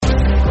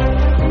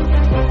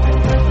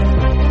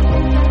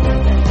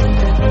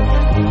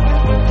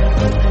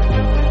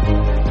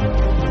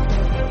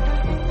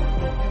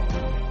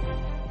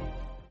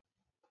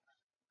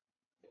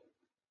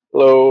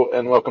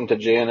and welcome to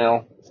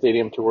JNL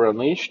Stadium Tour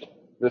Unleashed.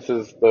 This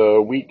is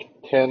the Week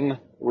 10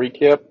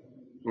 recap.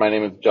 My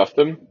name is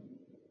Justin,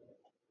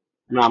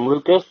 And I'm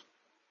Lucas.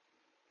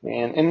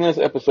 and in this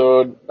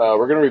episode,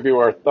 we're going to review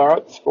our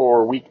thoughts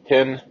for Week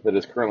 10 that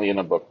is currently in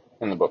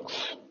the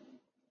books.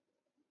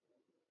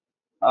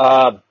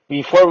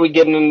 Before we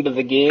get into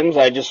the games,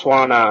 I just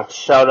want to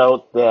shout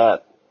out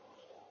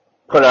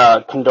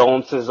put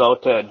condolences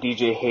out to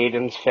DJ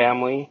Hayden's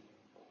family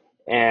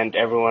and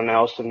everyone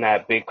else in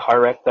that big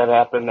car wreck that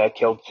happened that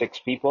killed 6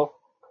 people.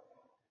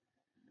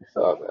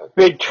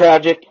 Big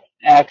tragic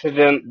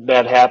accident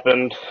that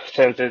happened.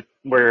 Since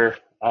we're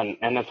an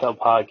NFL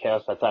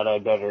podcast, I thought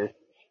I'd better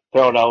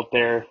throw it out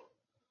there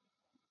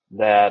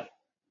that,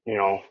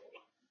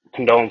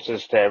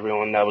 condolences to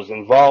everyone that was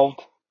involved.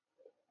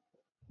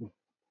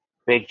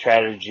 Big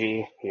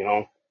tragedy,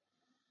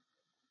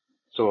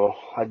 So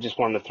I just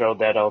wanted to throw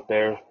that out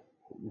there,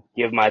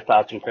 give my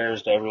thoughts and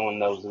prayers to everyone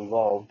that was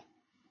involved.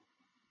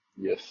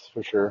 Yes,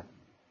 for sure.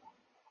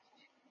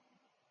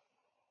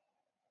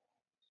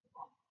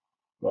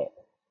 But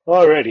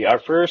alrighty, our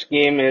first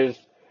game is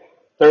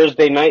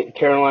Thursday night,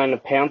 Carolina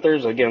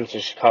Panthers against the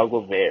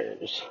Chicago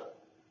Bears.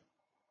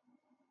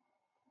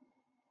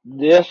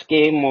 This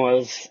game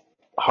was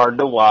hard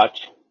to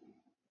watch.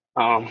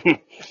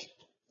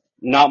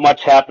 Not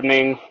much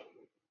happening.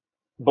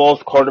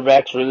 Both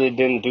quarterbacks really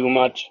didn't do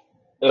much.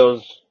 It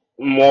was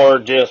more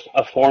just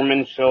a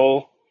Foreman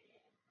show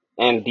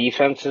and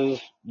defenses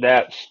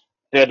that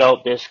stood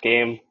out this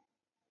game.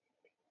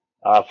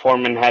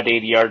 Foreman had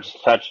 80 yards,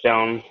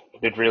 touchdown,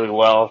 did really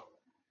well.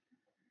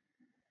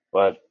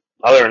 But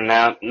other than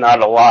that,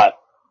 not a lot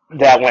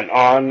that went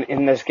on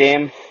in this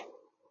game.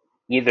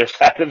 Either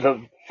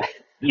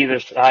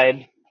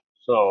side.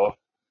 So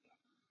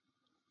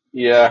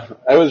Yeah,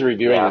 I was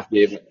reviewing yeah.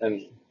 this game,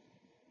 and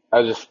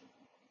I just,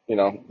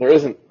 there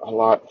isn't a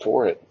lot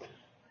for it.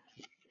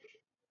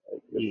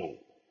 Mm.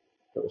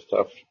 It was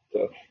tough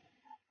to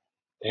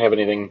have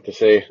anything to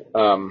say.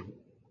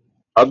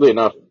 Oddly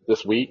enough,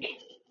 this week,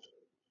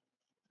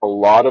 a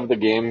lot of the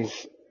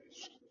games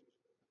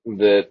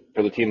that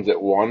for the teams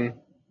that won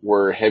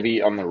were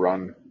heavy on the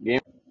run game.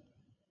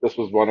 This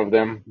was one of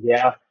them.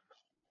 Yeah.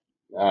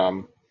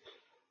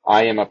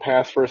 I am a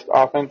pass first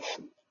offense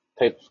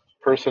type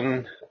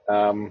person,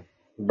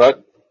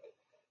 but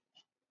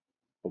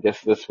I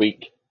guess this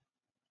week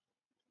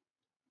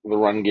the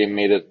run game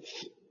made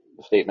its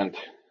statement.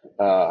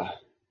 The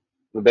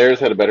Bears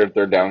had a better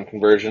third down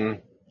conversion.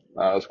 It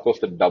was close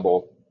to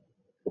double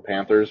the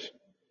Panthers,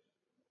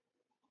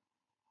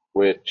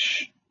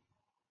 which,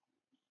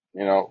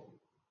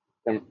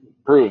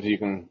 proves you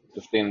can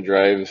sustain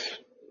drives.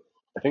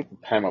 I think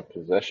the time of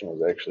possession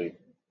was actually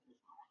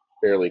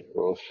fairly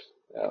close.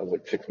 It was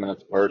like 6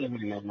 minutes apart.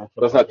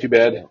 That's not too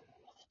bad.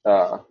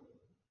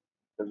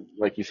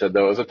 Like you said,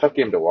 though, it was a tough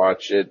game to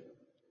watch.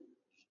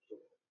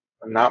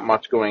 Not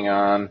much going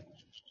on.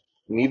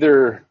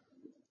 Neither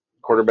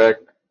quarterback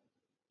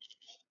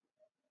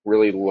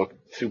really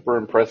looked super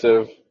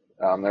impressive.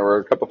 There were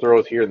a couple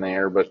throws here and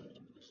there, but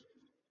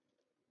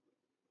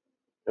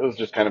it was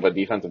just kind of a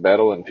defensive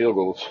battle and field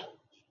goals.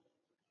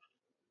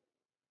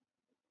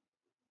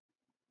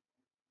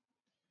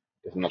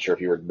 I'm not sure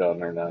if you were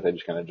done or not. I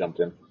just kind of jumped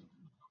in.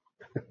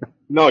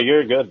 No,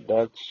 you're good.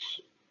 That's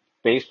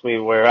basically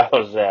where I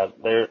was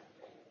at. There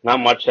not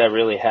much that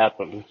really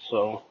happened,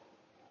 so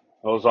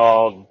it was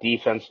all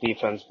defense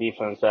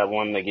that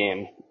won the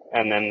game.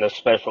 And then the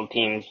special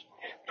teams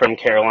from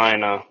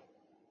Carolina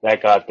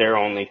that got their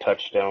only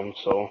touchdown,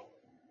 so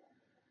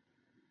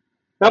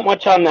not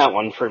much on that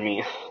one for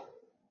me.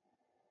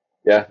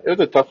 Yeah, it was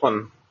a tough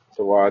one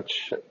to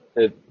watch.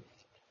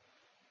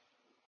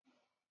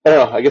 I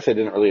don't know. I guess I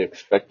didn't really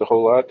expect a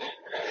whole lot.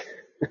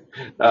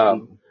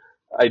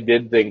 I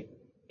did think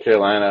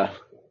Carolina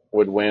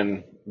would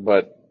win,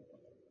 but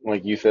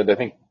like you said, I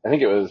think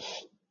it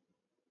was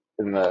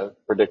in the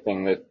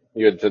predicting that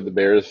you had said the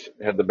Bears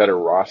had the better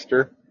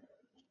roster,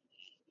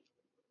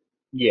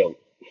 Yeah.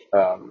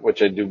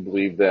 which I do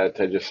believe that.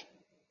 I just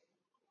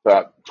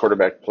thought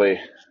quarterback play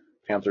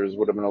Panthers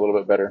would have been a little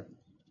bit better.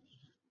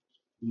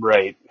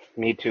 Right.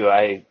 Me too.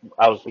 I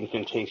was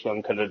thinking Chase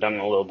Young could have done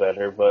a little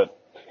better, but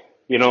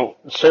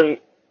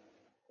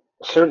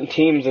certain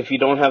teams, if you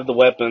don't have the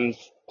weapons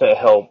to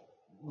help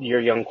your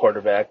young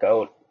quarterback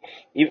out,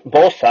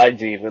 both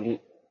sides even,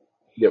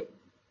 Yep.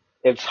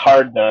 it's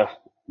hard to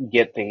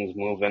get things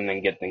moving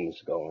and get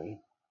things going.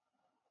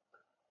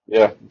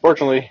 Yeah.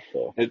 Unfortunately,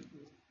 So it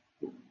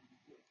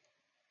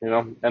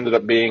ended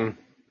up being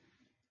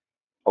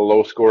a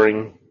low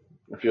scoring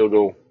field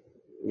goal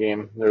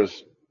game.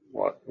 There's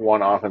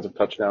one offensive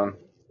touchdown,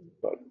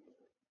 but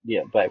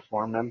yeah, by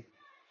Foreman.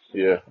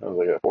 yeah, it was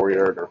like a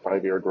 4-yard or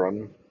 5-yard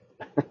run.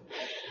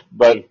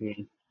 But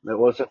It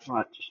wasn't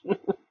much.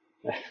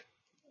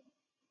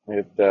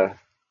 it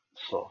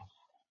So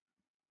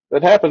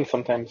that happens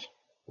sometimes.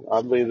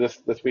 Oddly, this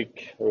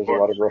week there was a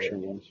lot of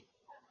rushing games.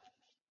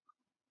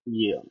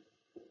 yeah.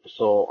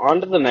 So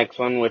on to the next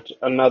one, which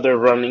another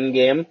running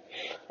game.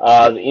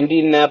 The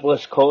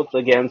Indianapolis Colts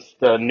against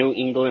the New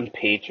England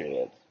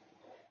Patriots.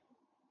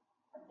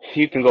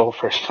 you can go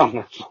first on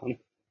this one.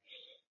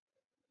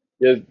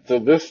 Yeah, so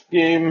this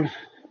game,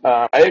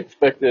 I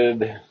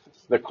expected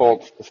the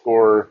Colts to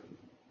score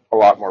a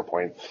lot more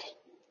points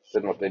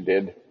than what they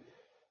did.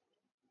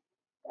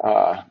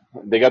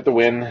 They got the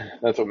win.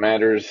 That's what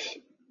matters.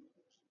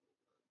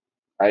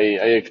 I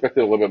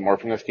expected a little bit more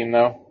from this team,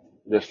 though.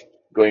 Just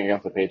going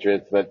against the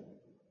Patriots, that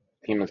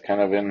team is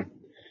kind of in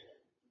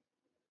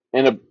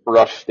a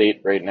rough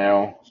state right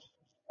now.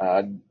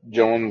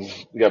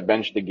 Jones got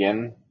benched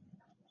again.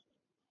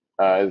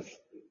 His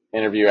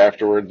interview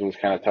afterwards was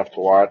kind of tough to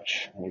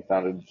watch. He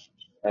sounded,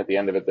 at the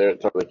end of it there,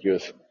 it sounded like he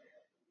was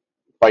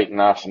fighting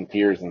off some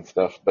tears and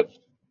stuff, but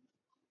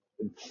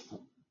it's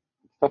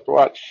tough to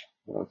watch.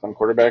 Some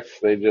quarterbacks,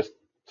 they just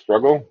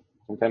struggle.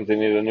 Sometimes they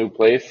need a new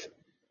place.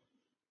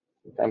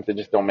 Sometimes they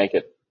just don't make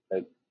it.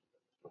 It's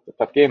a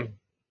tough game.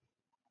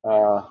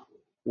 Uh,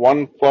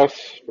 One plus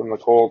from the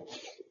Colts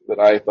that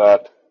I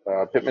thought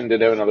Pittman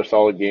did have another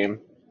solid game.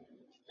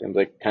 Seems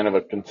like kind of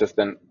a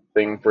consistent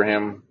thing for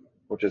him,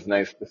 which is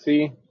nice to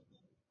see.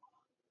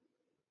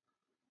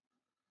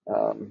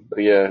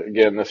 But yeah,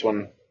 again, this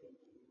one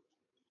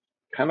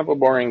kind of a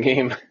boring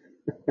game.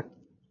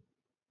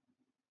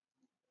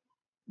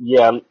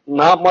 Yeah,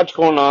 not much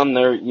going on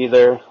there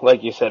either.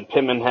 Like you said,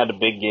 Pittman had a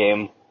big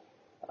game.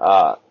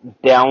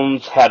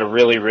 Downs had a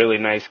really, really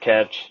nice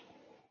catch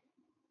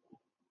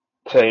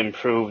to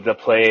improve the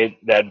play.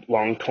 That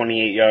long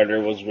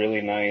 28-yarder was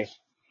really nice.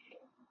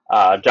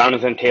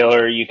 Jonathan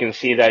Taylor, you can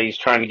see that he's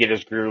trying to get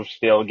his groove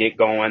still, get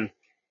going.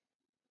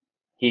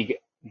 He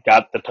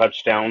got the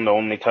touchdown, the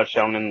only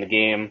touchdown in the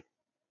game.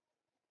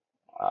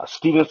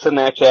 Stevenson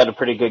actually had a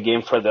pretty good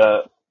game for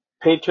the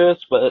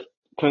Patriots, but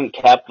couldn't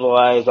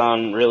capitalize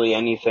on really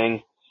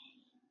anything.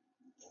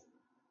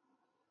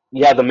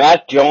 Yeah, the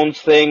Matt Jones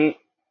thing,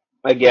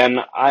 again,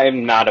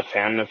 I'm not a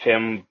fan of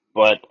him,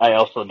 but I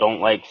also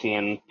don't like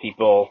seeing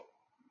people,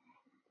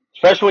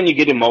 especially when you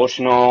get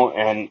emotional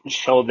and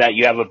show that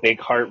you have a big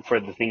heart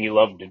for the thing you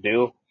love to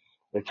do.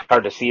 It's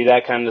hard to see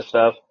that kind of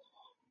stuff.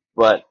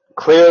 But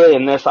clearly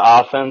in this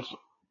offense,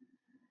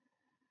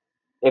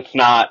 it's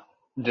not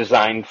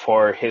designed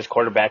for his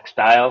quarterback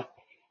style.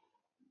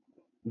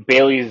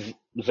 Bailey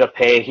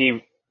Zappi,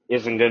 he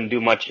isn't going to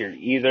do much here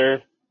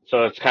either.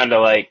 So it's kind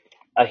of like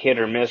a hit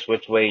or miss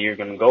which way you're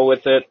going to go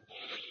with it.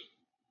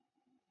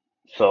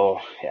 So,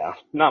 yeah,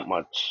 not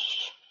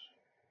much.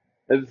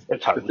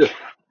 It's hard. It's just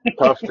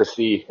tough to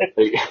see.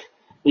 Like,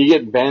 you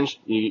get benched,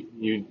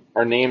 you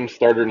are named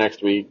starter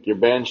next week. You're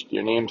benched,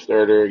 you're named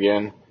starter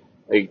again.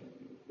 Like,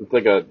 it's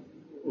like a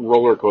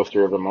roller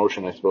coaster of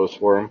emotion, I suppose,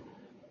 for him.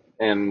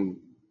 And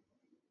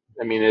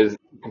I mean, his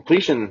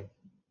completion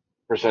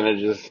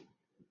percentages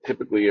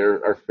typically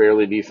are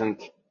fairly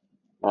decent.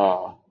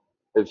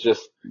 It's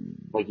just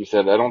like you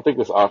said. I don't think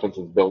this offense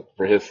is built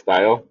for his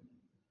style.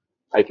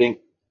 I think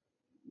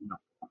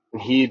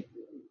he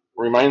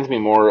reminds me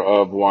more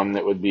of one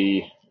that would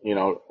be,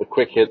 the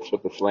quick hits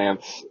with the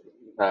slants,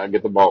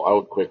 get the ball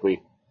out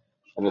quickly.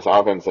 And this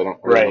offense, I don't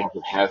really Right. know if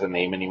it has a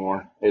name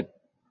anymore. It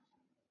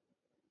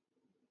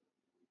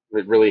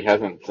really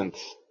hasn't since,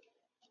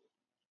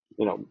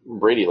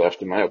 Brady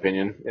left, in my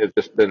opinion. It's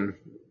just been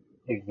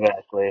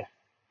Exactly.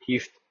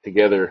 pieced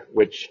together,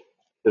 which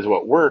is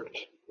what worked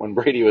when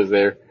Brady was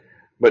there.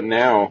 But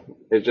now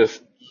there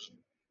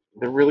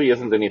really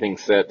isn't anything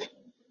set.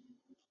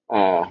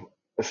 Uh,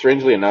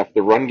 Strangely enough,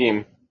 the run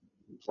game,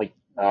 like,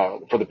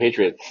 for the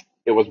Patriots,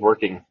 it was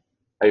working.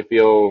 I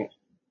feel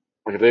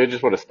like if they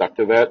just would have stuck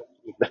to that,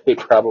 they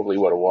probably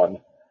would have won.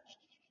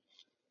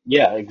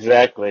 Yeah,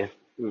 exactly.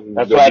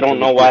 That's Go why I beat don't some of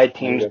know the why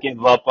teams. teams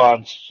give up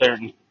on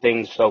certain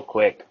things so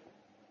quick.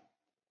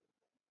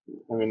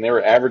 I mean, they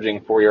were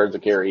averaging 4 yards a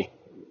carry,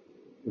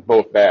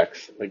 both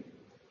backs. Like,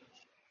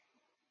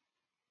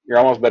 you're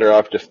almost better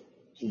off just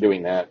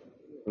doing that,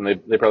 and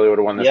they probably would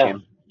have won this Yeah,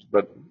 game.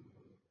 But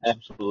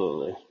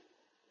absolutely.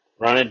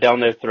 Run it down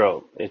their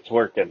throat. It's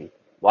working.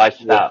 Why yeah,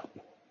 stop?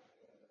 it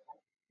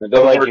But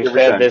doesn't like work you every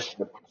said, time. this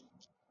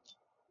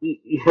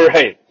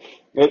right.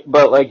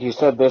 But like you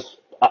said, the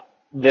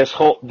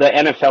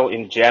NFL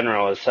in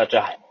general is such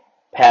a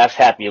pass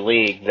happy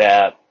league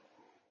that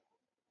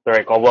they're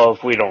like, oh well,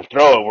 if we don't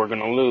throw it, we're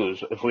gonna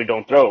lose. If we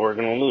don't throw it, we're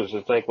gonna lose.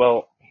 It's like,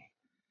 well,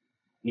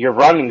 your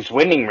running's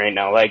winning right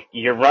now. Like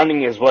your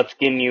running is what's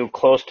getting you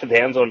close to the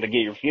end zone to get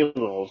your field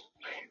goals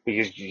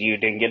because you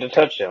didn't get a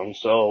touchdown.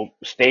 So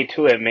stay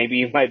to it. Maybe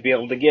you might be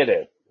able to get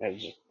it.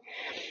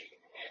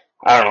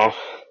 I don't know.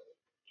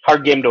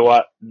 Hard game to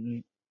watch,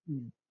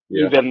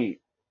 Yeah, even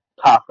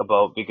talk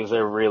about because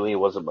there really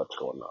wasn't much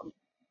going on.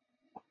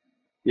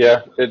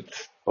 yeah,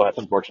 it's But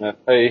unfortunate.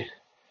 I'm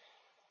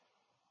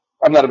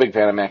not a big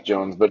fan of Mac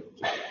Jones, but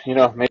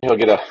maybe he'll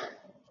get a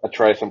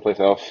try someplace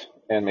else,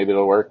 and maybe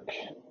it'll work.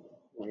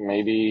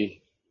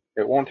 Maybe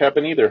it won't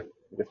happen either.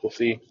 I guess we'll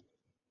see.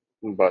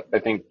 But I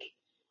think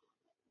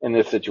in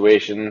this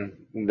situation,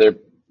 they're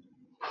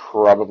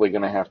probably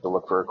going to have to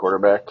look for a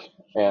quarterback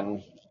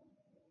and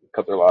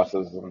cut their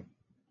losses and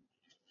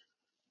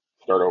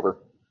start over.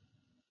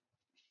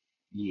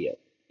 yeah.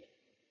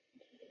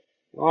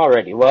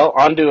 Alrighty. Well,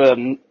 on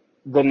to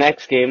the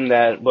next game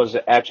that was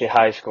actually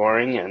high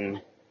scoring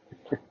and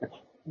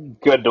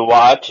good to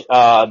watch,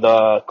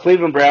 the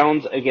Cleveland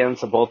Browns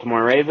against the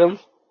Baltimore Ravens.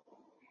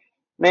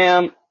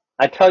 Man,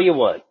 I tell you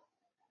what,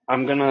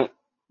 I'm gonna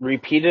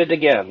repeat it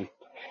again,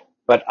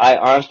 but I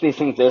honestly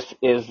think this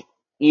is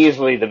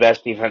easily the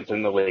best defense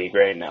in the league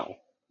right now,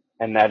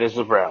 and that is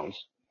the Browns.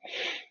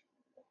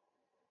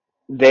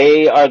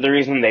 They are the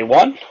reason they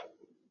won.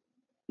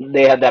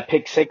 They had that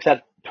pick six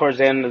at towards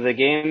the end of the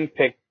game,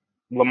 picked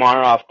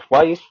Lamar off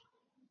twice.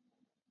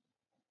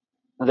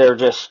 They're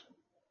just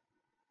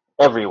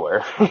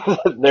everywhere.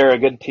 They're a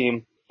good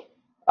team.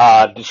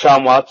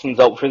 Deshaun Watson's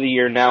out for the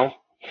year now,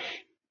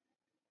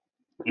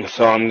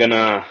 so we're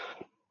gonna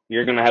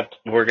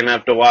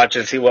have to watch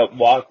and see what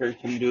Walker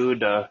can do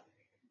to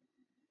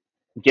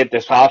get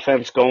this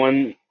offense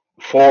going.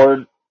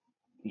 Ford,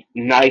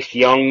 nice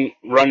young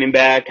running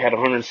back, had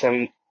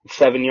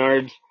 107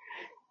 yards.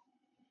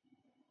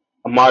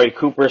 Amari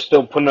Cooper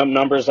still putting up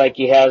numbers like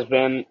he has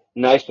been.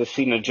 Nice to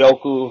see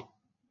Njoku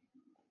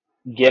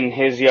getting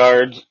his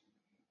yards.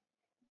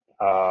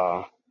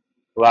 Uh,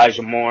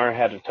 Elijah Moore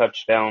had a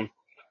touchdown.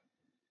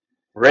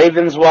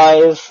 Ravens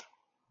wise,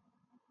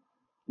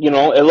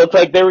 it looked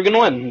like they were going to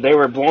win. They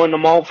were blowing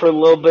them all for a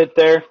little bit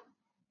there,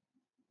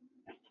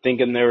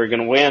 thinking they were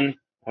going to win,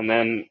 and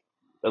then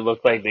it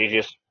looked like they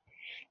just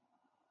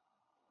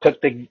took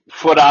the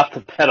foot off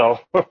the pedal.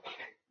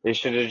 They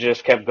should have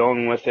just kept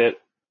going with it.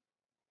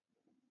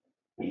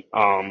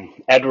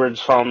 Edwards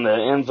found the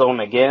end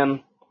zone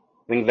again.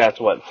 I think that's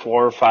 4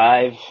 or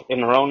 5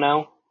 in a row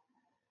now.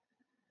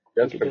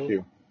 That's quite a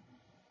few.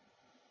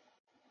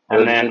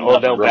 And then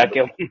Odell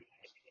Beckham.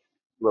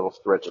 Little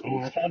stretch at Oh,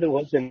 I least. thought it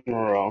was in a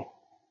row.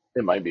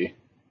 It might be.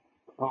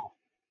 Oh.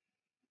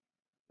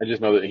 I just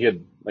know that he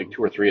had like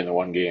 2 or 3 in the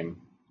one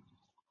game.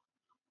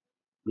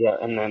 Yeah,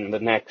 and then the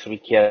next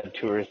week he had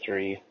 2 or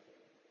 3.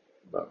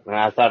 But And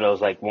I thought it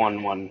was like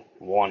 1-1-1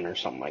 or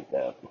something like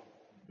that.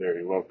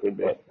 very well could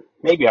be. But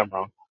maybe I'm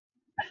wrong.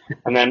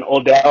 And then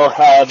Odell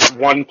had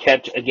 1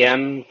 catch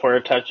again for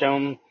a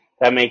touchdown.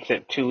 That makes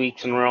it 2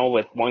 weeks in a row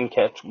with 1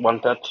 catch, 1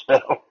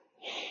 touchdown.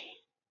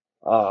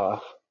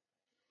 But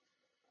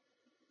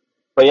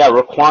yeah,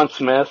 Roquan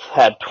Smith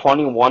had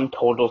 21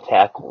 total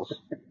tackles.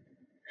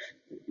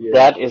 Yeah.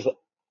 That is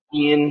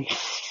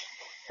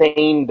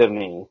insane to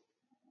me.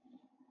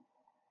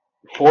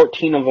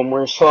 14 of them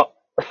were solo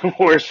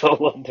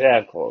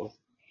tackles.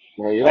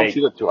 Yeah, you don't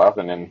see that too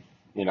often in,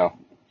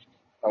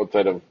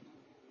 outside of,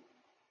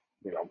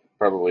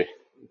 probably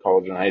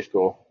college and high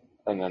school.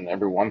 And then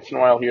every once in a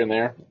while here and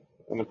there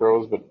in the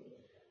pros, but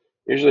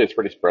usually it's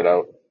pretty spread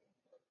out.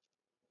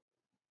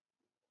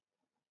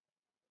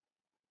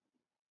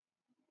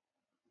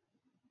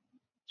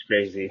 It's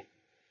crazy.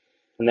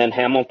 And then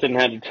Hamilton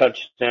had a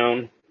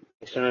touchdown.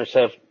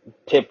 Intercept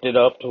tipped it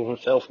up to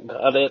himself,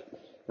 got it,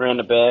 ran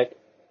it back.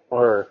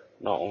 Or,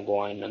 no,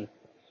 lineman.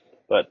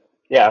 But,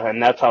 yeah,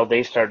 and that's how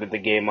they started the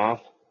game off.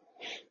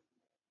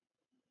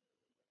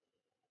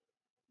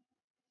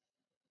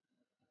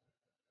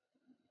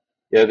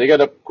 Yeah, they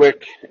got up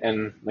quick,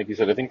 and like you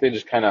said, I think they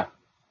just kind of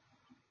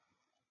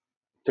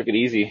took it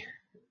easy.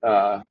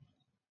 And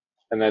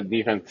that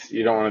defense,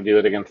 you don't want to do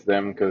it against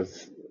them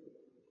because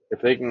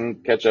if they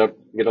can catch up,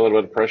 get a little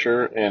bit of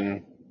pressure,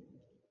 and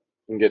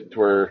get to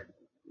where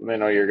they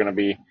know you're going to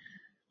be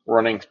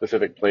running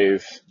specific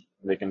plays,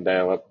 they can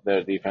dial up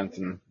their defense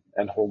and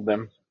hold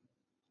them.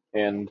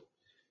 And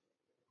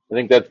I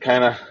think that's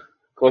kind of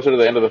closer to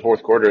the end of the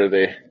fourth quarter.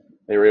 They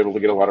were able to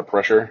get a lot of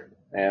pressure,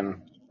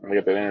 and they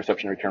got that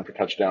interception return for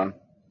touchdown.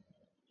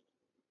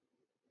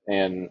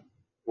 And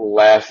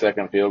last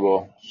second field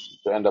goal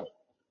to end up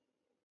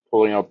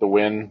pulling out the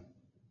win.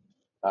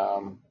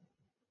 It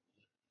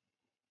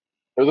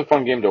was a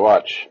fun game to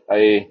watch.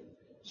 I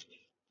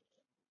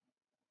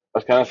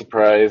was kind of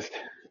surprised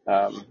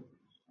how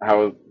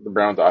the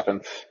Browns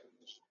offense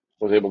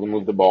was able to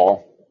move the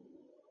ball.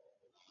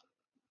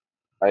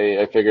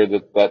 I figured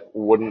that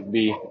wouldn't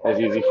be as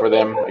easy for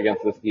them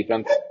against this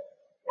defense.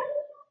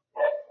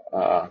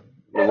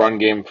 The run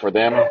game for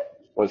them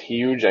was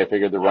huge. I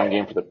figured the run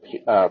game for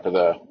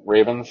the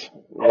Ravens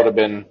would have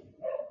been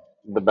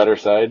the better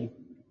side.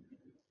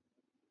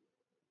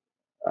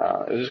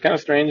 It was just kind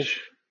of strange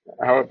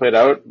how it played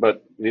out,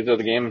 but these are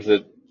the games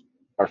that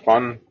are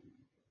fun,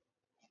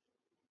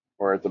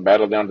 where it's a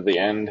battle down to the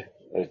end.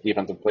 There's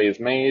defensive plays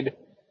made,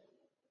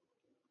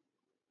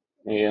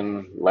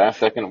 and last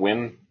second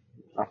win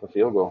off the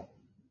field goal.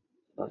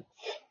 It's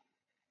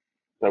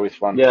always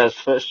fun. Yeah,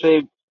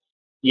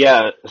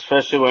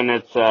 especially when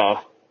it's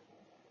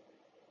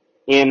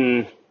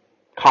in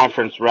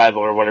conference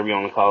rival or whatever you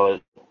want to call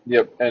it.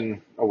 Yep,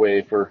 and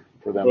away for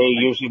them. They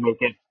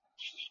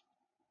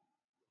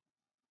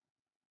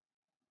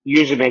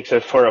usually makes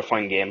it for a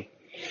fun game.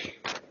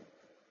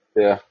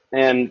 Yeah.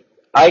 And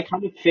I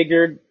kind of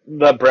figured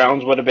the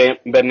Browns would have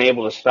been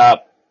able to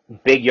stop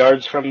big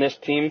yards from this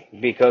team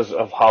because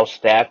of how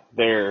stacked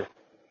their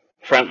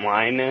front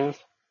line is.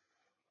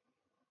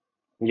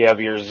 You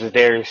have your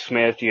Zadarius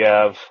Smith, you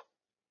have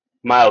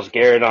Myles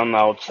Garrett on the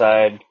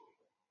outside,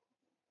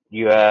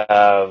 You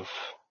have,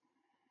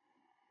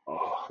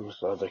 who's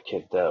the other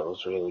kid that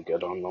was really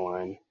good on the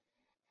line?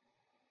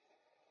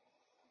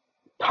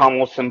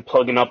 Tomlinson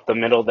plugging up the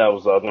middle. That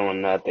was the other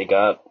one that they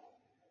got.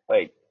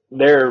 Like,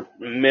 their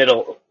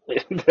middle,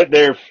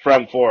 their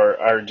front four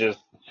are just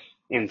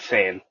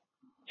insane.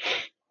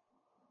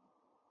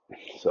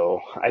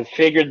 So I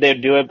figured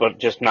they'd do it, but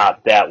just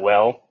not that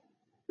well.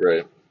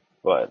 Right.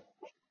 But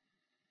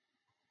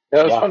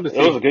Yeah, it was yeah, fun to it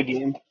was see. a good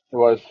game. It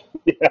was.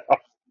 Yeah.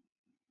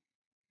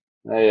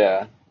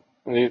 Yeah.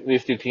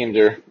 These two teams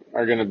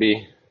are going to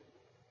be,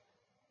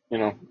 you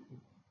know,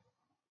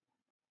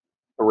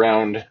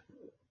 around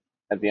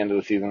at the end of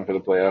the season for the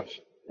playoffs,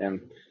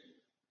 and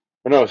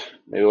who knows?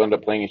 Maybe they'll end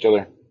up playing each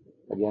other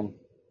again.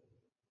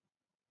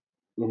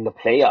 In the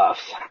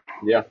playoffs.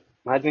 Yeah.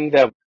 I think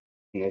that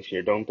this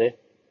year, don't they?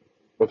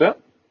 What's that?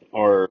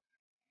 Or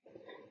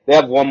they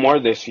have one more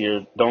this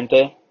year, don't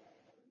they?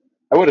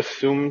 I would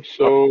assume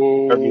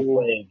Or do you so.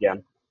 play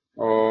again?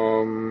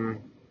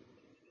 Um,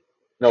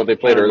 no, they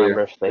Can't played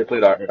remember earlier. if they They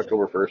played played.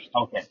 October 1st.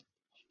 Okay.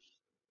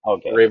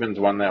 Okay. Ravens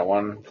won that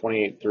one,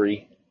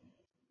 28-3.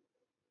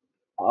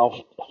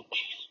 Oh,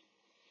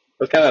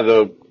 That's kind of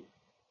the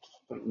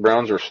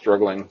Browns were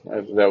struggling.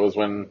 That was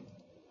when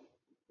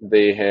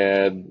they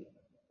had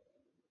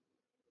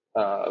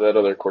that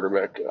other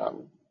quarterback,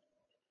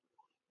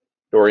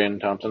 Dorian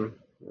Thompson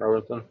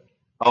Robinson.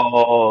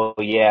 oh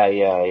yeah,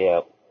 yeah, yeah.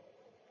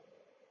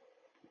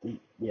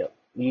 Yep.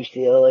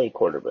 UCLA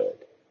quarterback.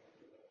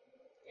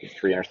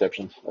 3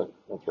 interceptions.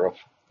 That's rough.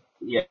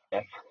 Yeah,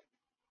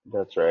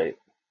 that's right.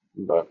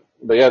 But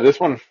yeah, this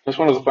one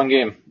was a fun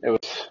game. It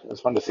was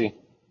fun to see.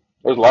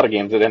 There was a lot of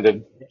games that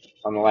ended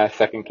on the last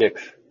second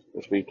kicks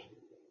this week.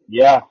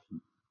 Yeah,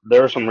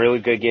 there were some really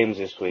good games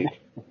this week.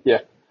 Yeah.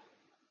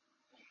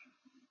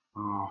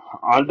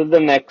 On to the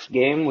next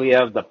game. We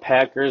have the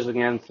Packers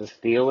against the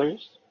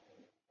Steelers.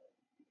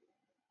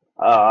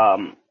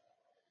 Um,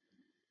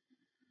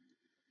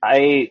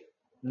 I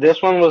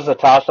this one was a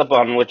toss up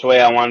on which way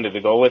I wanted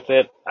to go with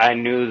it. I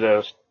knew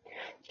the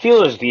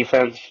Steelers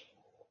defense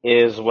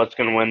is what's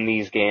going to win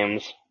these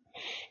games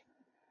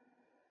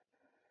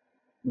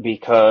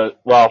because,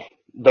 well,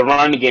 the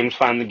running game's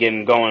finally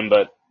getting going,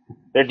 but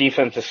their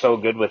defense is so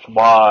good with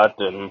Watt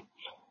and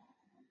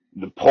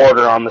the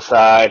Porter on the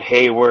side,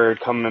 Hayward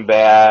coming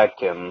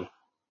back, and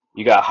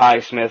you got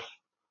Highsmith.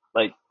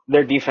 Like,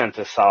 their defense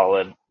is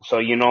solid, so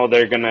you know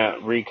they're going to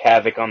wreak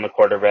havoc on the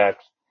quarterbacks,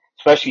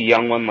 especially a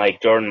young one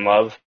like Jordan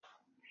Love,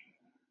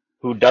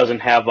 who doesn't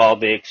have all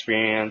the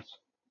experience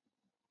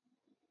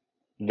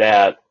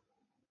that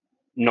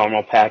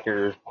normal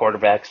Packer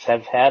quarterbacks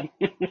have had.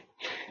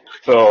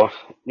 So,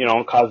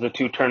 caused the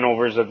 2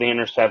 turnovers of the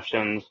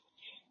interceptions.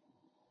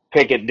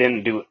 Pickett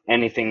didn't do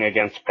anything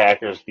against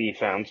Packers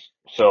defense.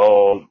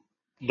 So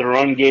the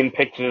run game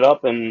picked it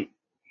up and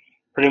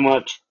pretty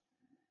much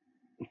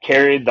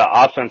carried the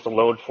offensive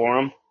load for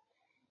him.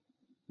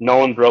 No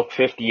one broke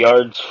 50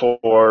 yards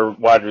for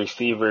wide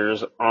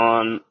receivers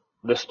on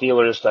the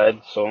Steelers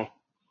side. So,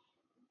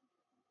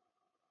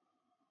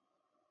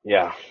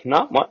 yeah,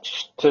 not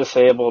much to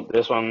say about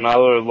this one.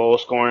 Another low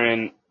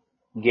scoring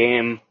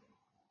game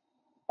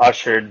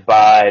ushered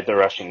by the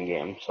rushing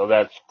game. So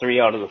that's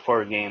 3 out of the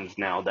 4 games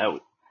now that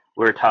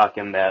we're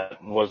talking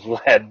that was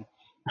led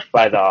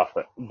by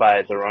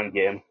the run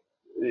game.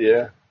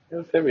 Yeah. It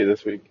was heavy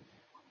this week.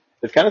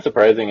 It's kind of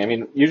surprising. I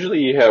mean, usually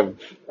you have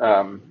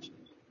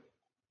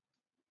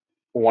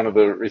one of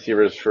the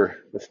receivers for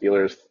the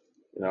Steelers,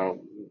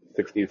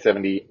 60,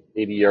 70,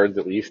 80 yards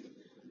at least.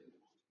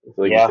 So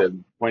like you Yeah,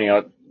 said, pointing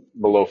out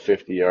below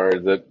 50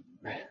 yards, that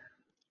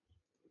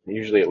they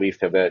usually at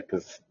least have that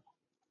because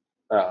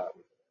uh,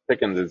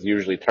 Pickens is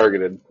usually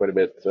targeted quite a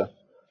bit. So,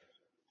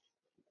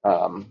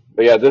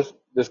 but yeah,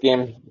 this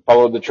game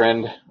followed the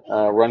trend.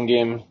 Run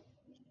game,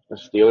 the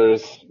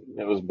Steelers,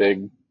 it was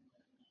big.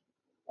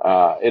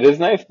 It is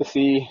nice to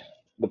see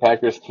the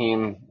Packers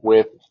team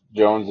with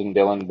Jones and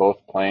Dillon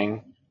both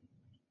playing.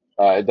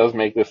 It does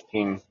make this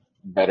team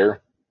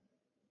better.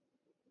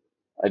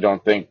 I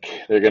don't think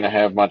they're going to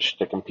have much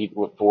to compete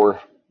with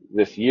for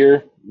this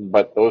year,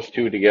 but those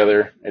two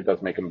together, it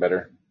does make them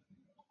better.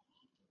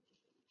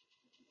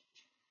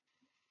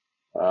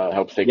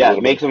 Helps take a yeah, it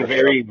little bit makes of them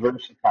pressure off. very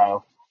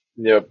versatile.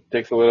 Yep,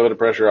 takes a little bit of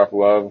pressure off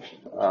Love.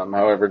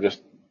 However,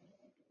 just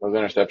those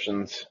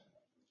interceptions,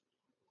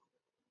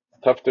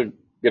 tough to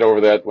get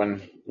over that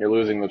when you're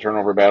losing the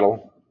turnover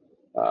battle.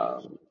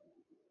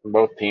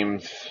 Both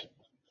teams,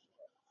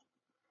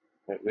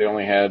 they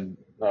only had,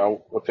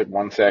 looks like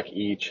 1 sack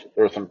each.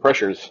 There were some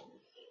pressures.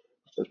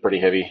 It was pretty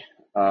heavy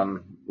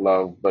on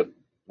Love, but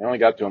they only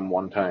got to him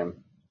one time.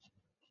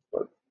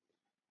 But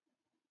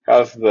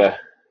caused the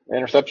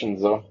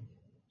interceptions, though.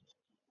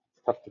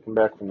 It's tough to come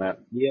back from that.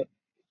 Yep.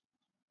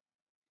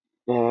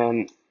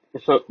 And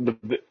so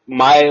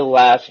my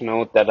last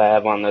note that I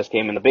have on this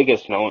game, and the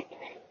biggest note,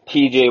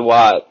 T.J.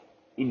 Watt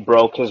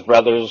broke his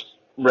brother's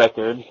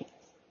record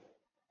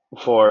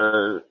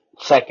for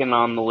second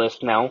on the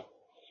list now.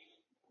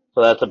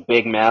 So that's a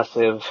big,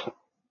 massive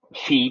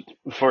feat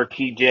for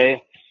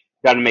TJ.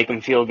 Got to make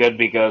him feel good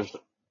because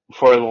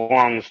for the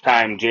longest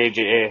time,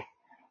 JJ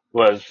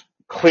was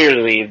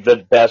clearly the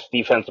best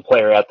defensive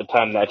player at the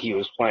time that he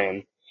was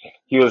playing.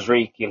 He was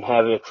wreaking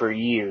havoc for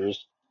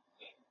years.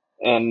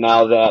 And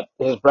now that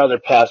his brother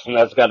passed him,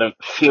 that's got to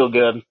feel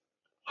good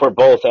for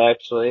both,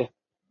 actually.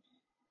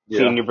 Yeah.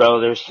 Seeing your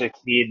brother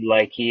succeed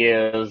like he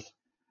is,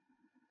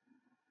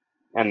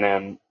 and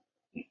then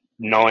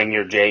knowing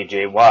you're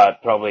J.J.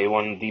 Watt, probably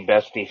one of the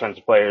best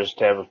defensive players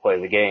to ever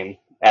play the game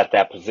at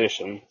that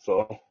position.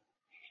 So,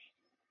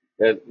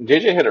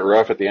 JJ had it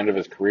rough at the end of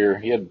his career.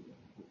 He had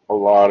a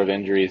lot of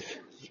injuries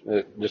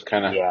that just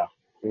kind of yeah.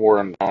 wore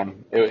him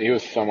down. He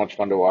was so much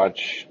fun to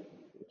watch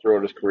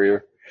throughout his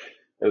career.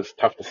 It was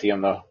tough to see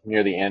him though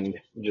near the end,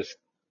 just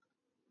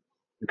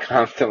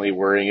constantly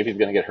worrying if he's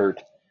going to get hurt.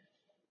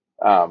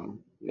 And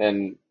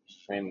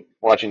I mean,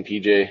 watching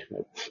TJ,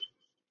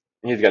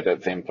 he's got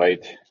that same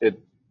fight.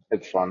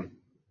 It's fun.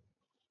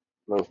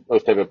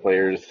 Those type of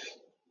players,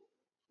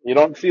 you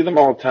don't see them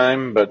all the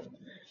time, but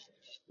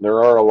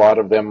there are a lot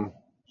of them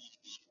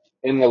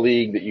in the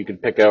league that you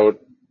could pick out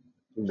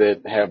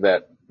that have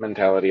that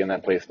mentality and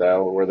that play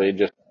style where they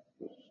just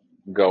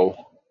go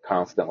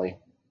constantly.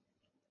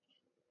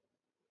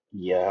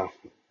 Yeah.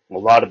 A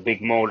lot of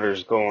big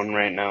motors going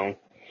right now.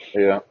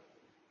 Yeah.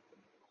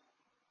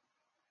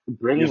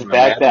 Brings Using the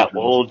back Madden that terms.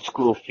 old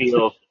school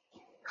feel.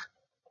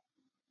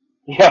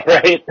 Yeah,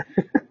 right?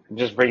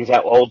 Just brings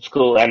that old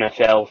school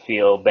NFL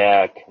feel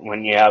back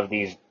when you have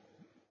these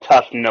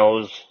tough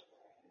nosed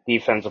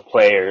defensive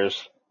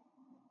players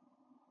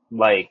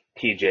like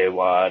TJ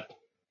Watt.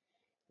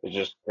 It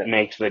just Yeah.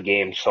 makes the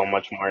game so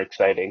much more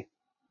exciting.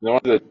 The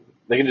ones that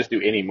they can just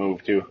do any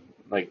move too.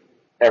 Like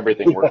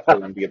everything works for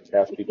them to get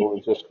past people.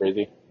 It's just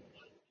crazy.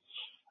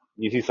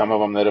 You see some of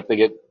them that if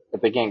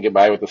they can't get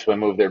by with the swim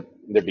move, they're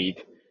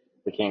beat.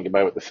 They can't get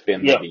by with the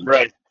spin, they're Yeah, beat.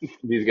 right.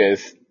 These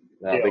guys,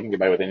 no, Yeah. they can get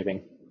by with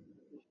anything.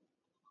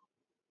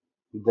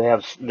 They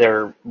have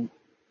their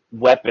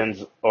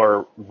weapons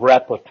or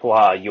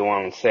repertoire, you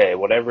want to say,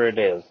 whatever it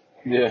is.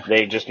 Yeah.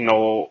 They just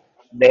know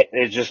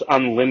it's just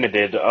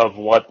unlimited of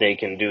what they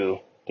can do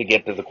to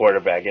get to the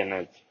quarterback,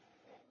 and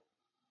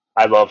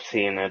I love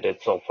seeing it.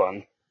 It's so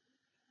fun.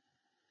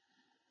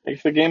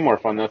 Makes the game more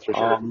fun, that's for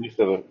sure. At Um, least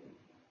as a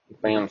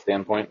fan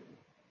standpoint.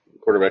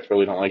 Quarterbacks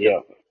really don't like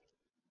it.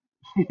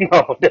 yeah,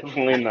 no,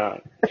 definitely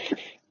not.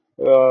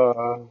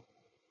 Uh,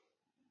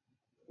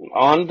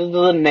 on to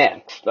the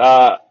next,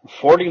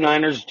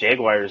 49ers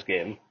Jaguars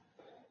game.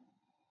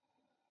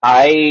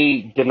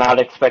 I did not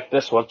expect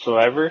this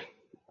whatsoever.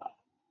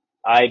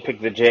 I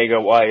picked the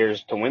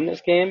Jaguars to win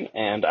this game,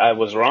 and I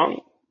was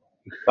wrong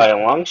by a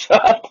long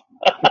shot.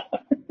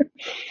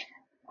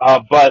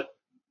 But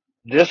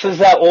this is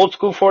that old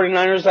school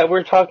 49ers that we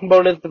were talking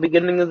about at the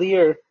beginning of the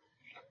year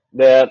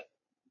that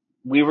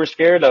we were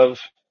scared of.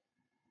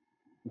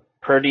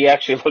 Purdy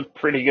actually looked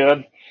pretty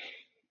good.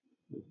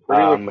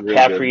 Purdy looked really good.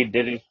 McCaffrey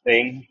did his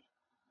thing,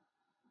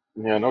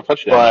 Yeah, no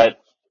touchdowns.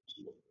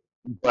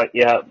 but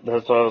yeah,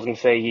 that's what I was gonna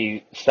say.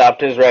 He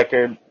stopped his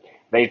record.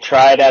 They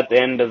tried at the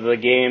end of the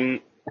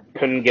game,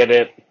 couldn't get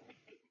it.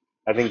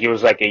 I think he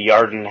was like a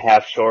yard and a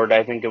half short.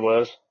 I think it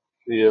was.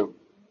 Yeah.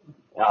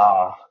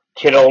 Uh,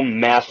 Kittle,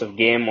 massive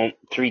game,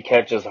 3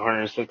 catches,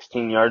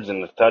 116 yards,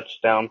 and a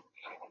touchdown.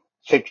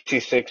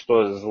 66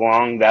 was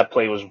long. That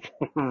play was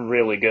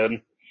really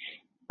good.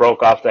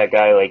 Broke off that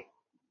guy like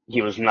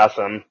he was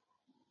nothing.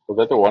 Was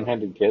that the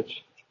one-handed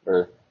catch?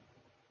 Or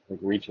like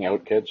reaching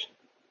out catch?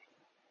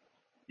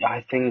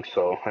 I think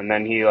so. And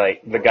then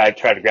the guy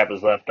tried to grab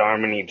his left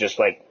arm and he just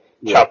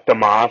Yeah. chucked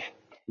him off.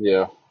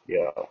 Yeah.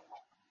 Yeah.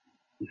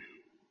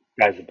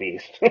 Guy's a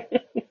beast.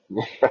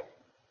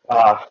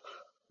 uh,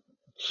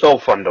 so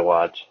fun to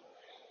watch.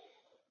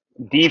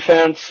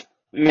 Defense,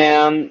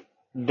 man,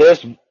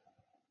 this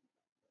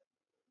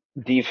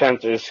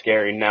defense is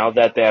scary now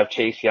that they have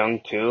Chase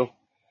Young too.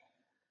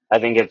 I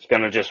think it's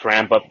going to just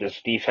ramp up this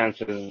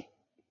defense's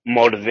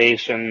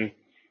motivation,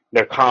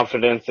 their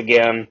confidence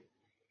again.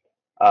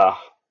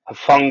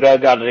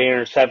 Hafunga got an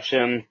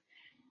interception.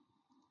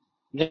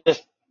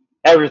 Just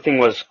everything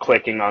was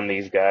clicking on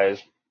these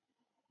guys.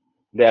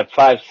 They had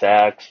 5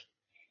 sacks.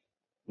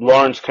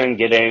 Lawrence couldn't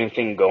get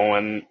anything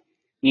going.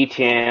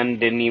 ETN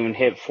didn't even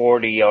hit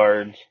 40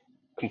 yards.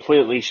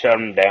 Completely shut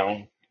him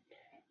down.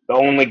 The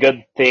only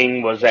good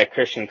thing was that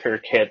Christian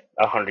Kirk hit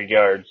 100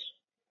 yards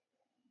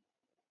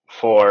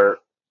for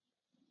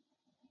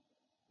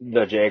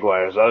the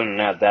Jaguars. Other than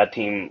that, that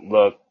team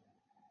looked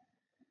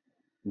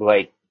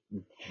like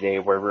they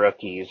were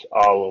rookies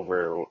all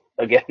over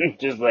again.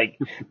 Just like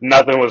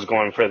nothing was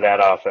going for that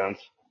offense.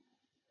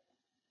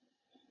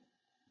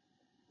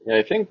 Yeah,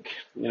 I think,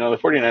 the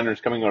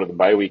 49ers coming out of the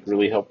bye week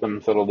really helped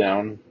them settle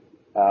down.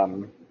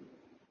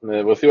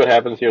 We'll see what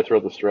happens here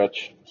throughout the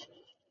stretch.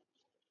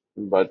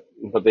 But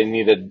they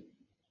needed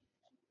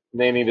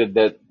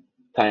that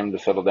time to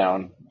settle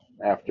down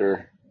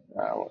after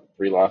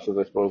 3 losses,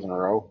 I suppose, in a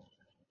row.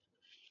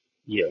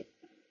 Yeah.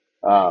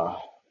 Uh,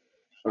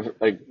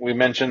 like we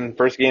mentioned,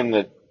 first game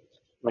that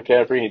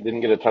McCaffrey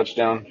didn't get a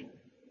touchdown.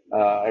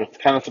 I was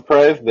kind of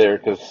surprised there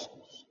because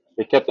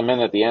they kept him in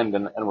at the end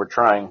and were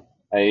trying.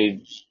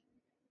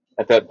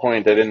 At that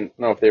point, I didn't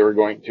know if they were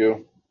going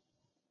to,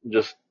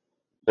 just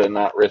to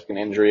not risk an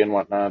injury and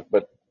whatnot,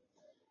 but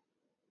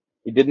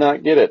he did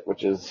not get it,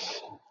 which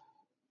is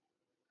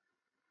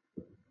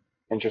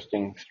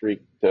interesting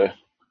streak to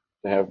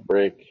have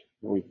break.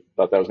 We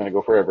thought that was going to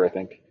go forever, I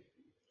think.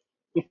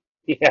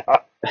 Yeah,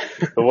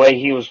 the way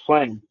he was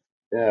playing.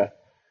 Yeah.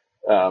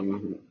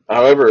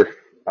 However,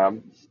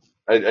 um,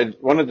 I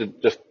wanted to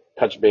just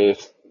touch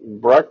base.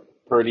 Brock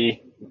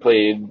Purdy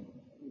played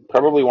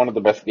probably one of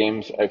the best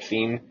games I've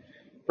seen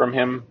from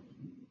him.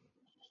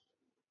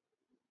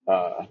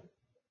 Uh,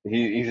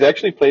 he's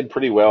actually played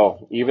pretty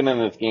well, even in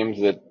his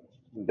games that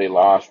they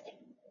lost.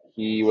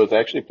 He was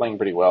actually playing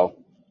pretty well.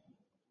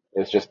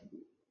 It's just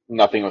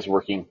nothing was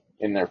working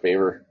in their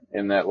favor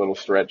in that little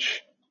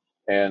stretch,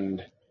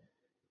 and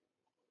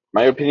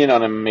my opinion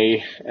on him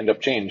may end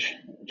up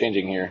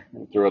changing here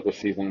throughout the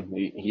season.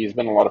 He's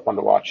been a lot of fun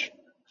to watch.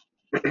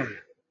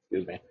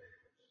 Excuse me.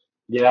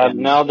 Yeah, And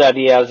now that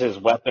he has his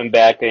weapon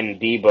back in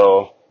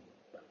Debo,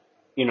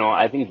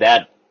 I think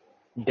that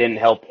didn't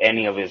help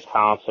any of his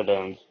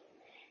confidence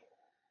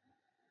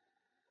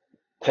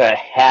to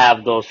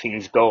have those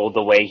things go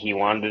the way he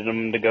wanted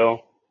them to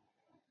go.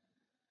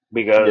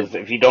 yeah, Because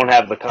if you don't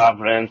have the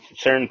confidence,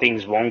 certain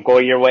things won't go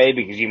your way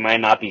because you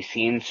might not be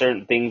seeing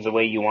certain things the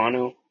way you want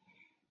to.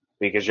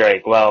 Because you're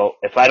like, well,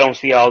 if I don't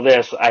see all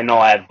this, I know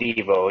I have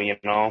Devo.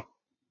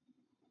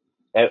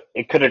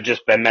 It could have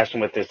just been messing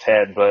with his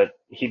head, but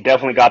he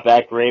definitely got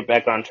right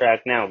back on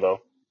track now, though.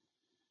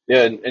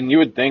 yeah, and you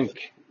would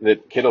think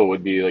that Kittle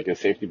would be like a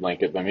safety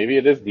blanket, but maybe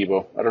it is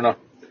Debo. I don't know.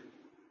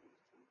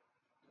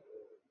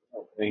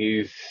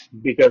 He's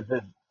Because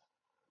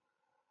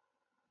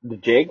the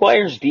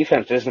Jaguars'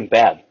 defense isn't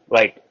bad.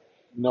 Like,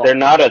 they're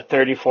no, not a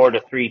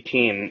 34-3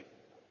 team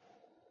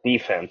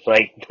defense.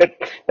 Like,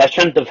 that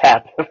shouldn't have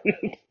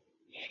happened.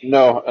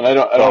 no, and I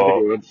don't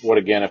think So, it would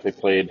again if they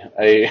played.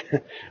 I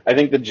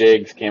think the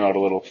Jags came out a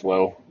little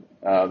slow.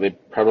 They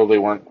probably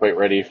weren't quite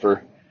ready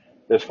for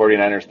this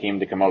 49ers team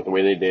to come out the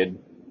way they did,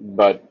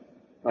 but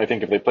I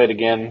think if they played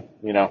again,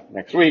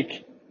 next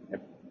week,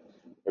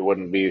 it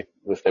wouldn't be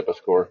this type of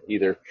score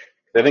either.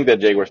 I think that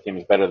Jaguars team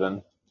is better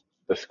than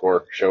the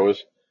score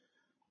shows.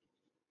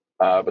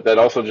 But that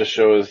also just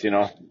shows,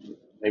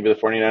 maybe the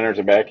 49ers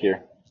are back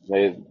here.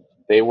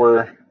 They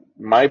were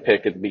my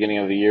pick at the beginning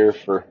of the year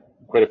for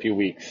quite a few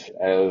weeks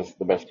as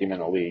the best team in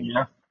the league.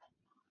 yeah.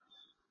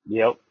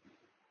 Yep.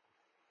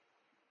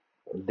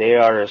 They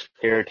are a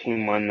scare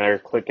team when they're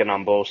clicking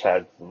on both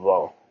sides of the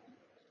ball.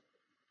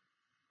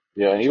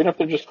 Yeah, and even if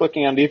they're just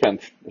clicking on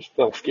defense, they're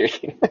still a scary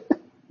team.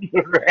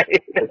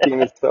 Right. The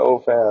team is so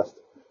fast.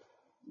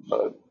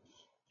 But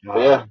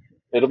yeah, Um,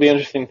 it'll be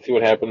interesting to see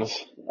what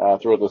happens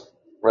throughout the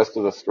rest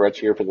of the stretch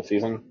here for the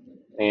season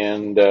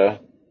and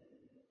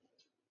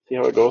see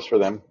how it goes for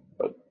them.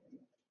 But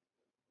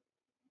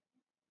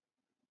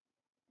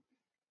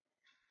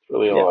that's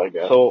really yeah. all I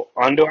got. So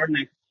on to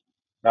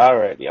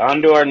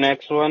our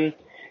next one.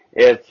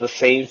 It's the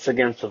Saints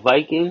against the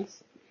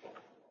Vikings.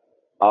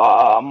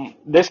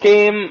 This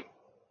game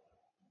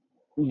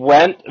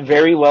went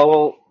very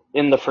well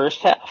in the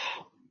first half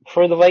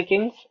for the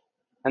Vikings,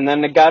 and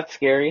then it got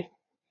scary.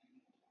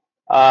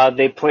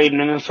 They played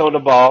Minnesota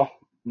ball.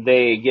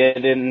 They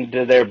get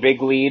into their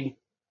big lead,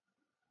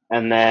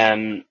 and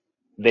then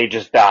they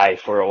just die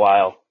for a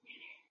while.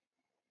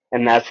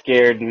 And that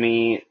scared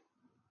me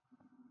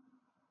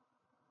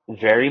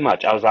very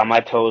much. I was on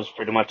my toes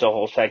pretty much the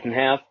whole second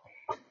half.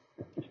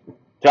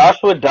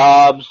 Joshua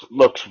Dobbs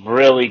looks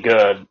really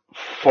good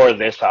for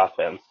this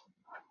offense.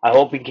 I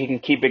hope he can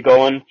keep it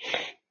going.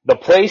 The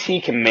plays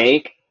he can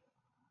make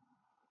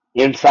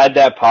inside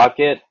that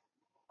pocket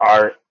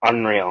are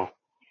unreal.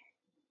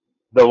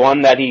 The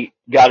one that he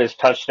got his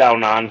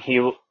touchdown on, he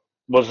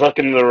was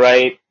looking to the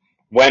right,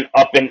 went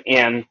up and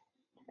in,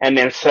 and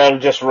instead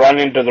of just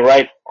running to the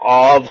right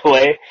all the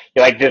way,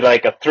 he did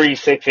like a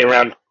 360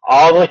 around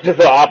all the way to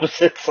the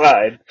opposite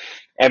side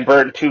and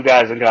burnt two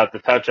guys and got the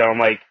touchdown. I'm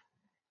like,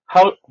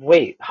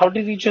 how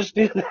did he just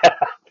do that?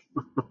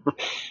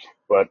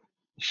 But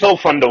so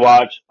fun to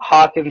watch.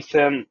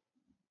 Hawkinson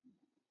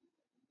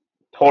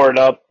tore it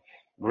up,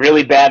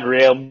 really bad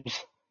ribs.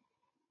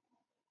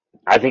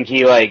 I think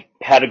he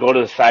had to go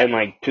to the side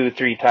two,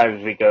 3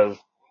 times because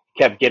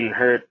he kept getting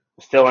hurt.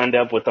 Still end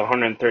up with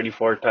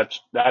 134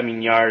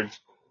 yards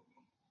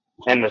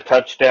and the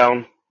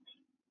touchdown.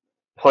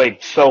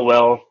 Played so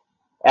well.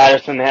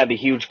 Addison had the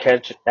huge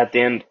catch at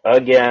the end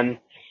again.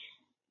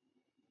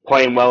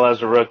 Playing well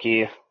as a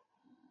rookie.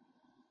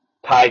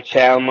 Ty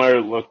Chandler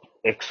looked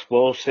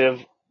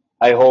explosive.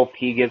 I hope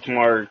he gets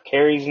more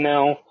carries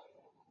now.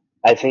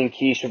 I think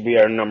he should be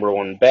our number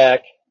one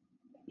back.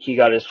 He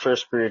got his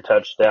first career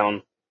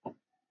touchdown.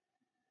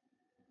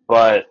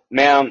 But,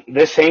 man,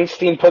 this Saints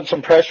team put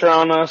some pressure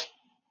on us.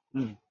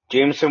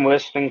 Jameson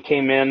Winston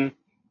came in,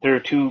 threw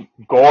two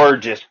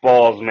gorgeous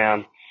balls,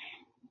 man,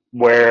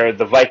 where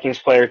the Vikings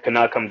player could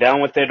not come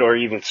down with it or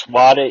even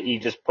swat it. He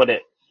just put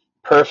it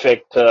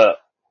perfect to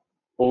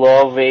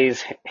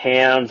Love's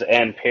hands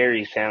and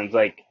Perry's hands.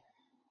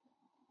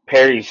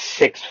 Perry's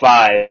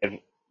 6'5".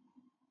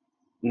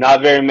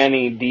 Not very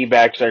many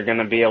D-backs are going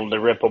to be able to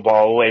rip a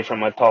ball away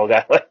from a tall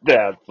guy like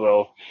that.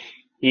 So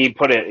he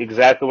put it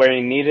exactly where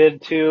he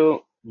needed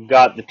to,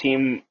 got the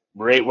team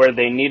right where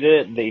they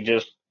needed it. They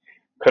just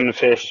couldn't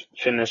finish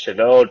it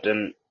out,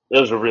 and it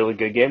was a really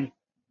good game.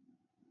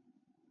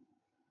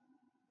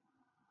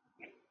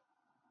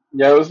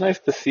 Yeah, it was nice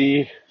to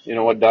see,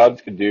 what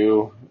Dobbs could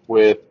do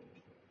with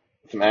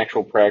some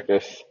actual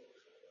practice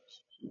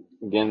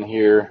again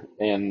here.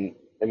 And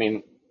I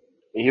mean,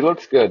 he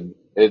looks good.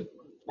 It's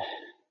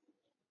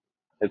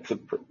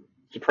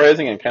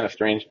surprising and kind of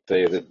strange to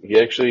say that he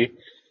actually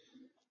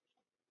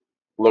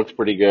looks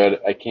pretty good.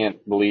 I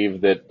can't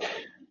believe that,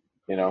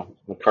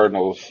 the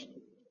Cardinals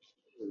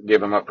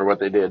gave him up for what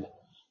they did.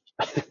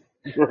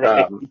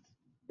 Right. Um,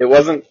 it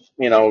wasn't,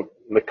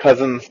 the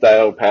cousin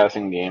style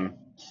passing game,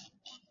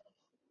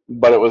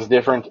 but it was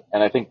different.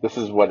 And I think this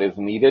is what is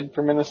needed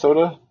for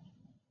Minnesota.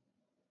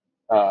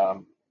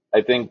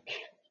 I think,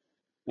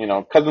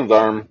 Cousins'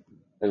 arm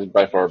is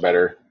by far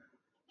better.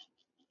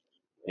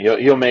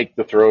 He'll make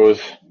the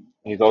throws.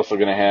 He's also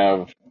going to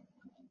have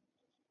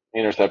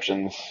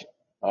interceptions.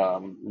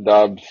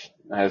 Dobbs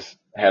has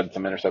had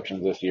some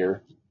interceptions this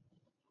year,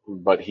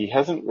 but he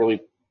hasn't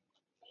really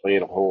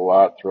played a whole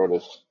lot throughout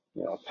his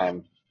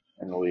time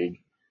in the league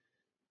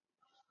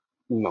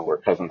where No.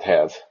 Cousins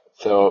has.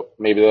 So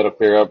maybe that'll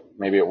clear up.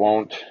 Maybe it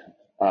won't.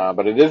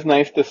 But it is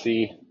nice to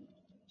see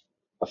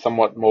a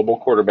somewhat mobile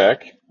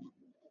quarterback.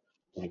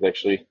 He's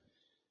actually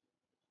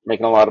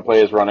making a lot of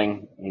plays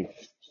running.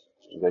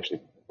 He's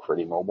actually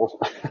pretty mobile.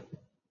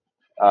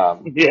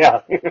 um,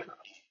 Yeah.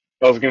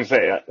 I was going to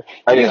say that.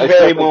 He's I still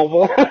very think,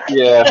 mobile.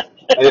 yeah,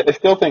 I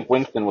still think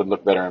Winston would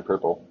look better in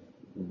purple,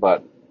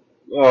 but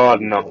Oh,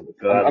 no. I'm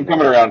God, coming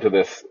no. around to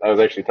this. I was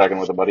actually talking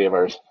with a buddy of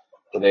ours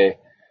today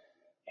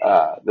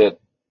that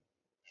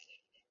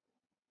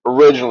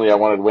originally I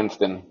wanted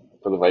Winston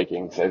for the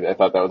Vikings. I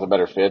thought that was a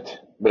better fit,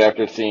 but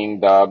after seeing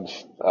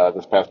Dobbs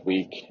this past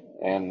week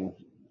and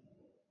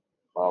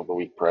the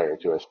week prior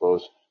to, I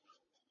suppose,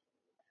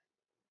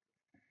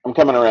 I'm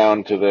coming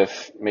around to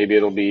this. Maybe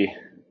it'll be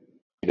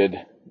needed.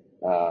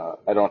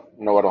 I don't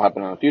know what'll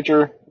happen in the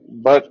future,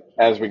 but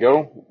as we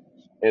go,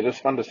 it is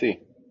fun to see.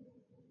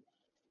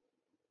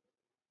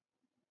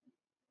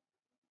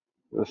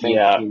 The Saints,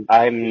 Yeah,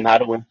 I'm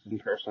not a Winston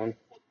person.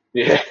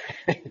 yeah.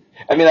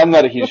 I mean, I'm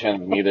not a huge fan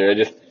of him either.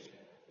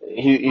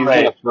 He's gonna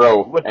Right.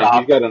 throw, With the and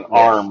he's got an yeah.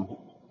 arm,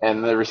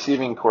 and the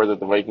receiving core that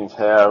the Vikings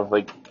have,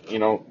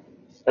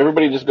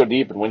 everybody just go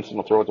deep, and Winston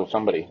will throw it to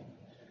somebody.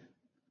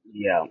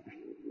 Yeah.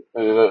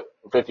 There's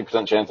a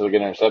 50% chance it'll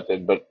get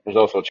intercepted, but there's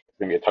also a chance it's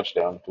gonna be a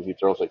touchdown because he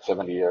throws like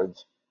 70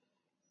 yards.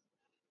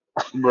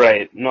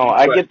 Right. No,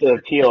 I But get the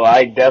appeal.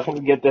 I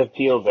definitely get the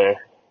appeal there.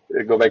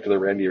 go back to the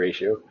Randy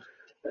ratio.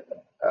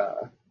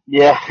 Uh,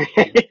 Yeah.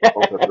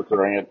 both up for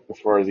throwing it as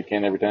far as he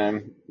can every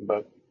time.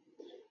 But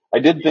I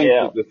did think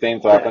Yeah. that the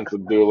Saints offense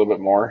would do a little bit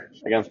more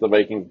against the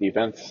Vikings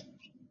defense,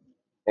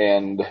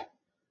 and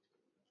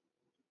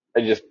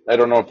I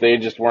don't know if they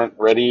just weren't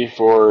ready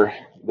for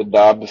the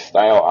Dobbs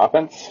style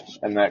offense,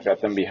 and that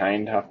got them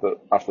behind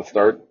off the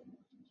start.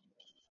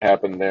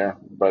 Happened there,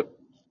 but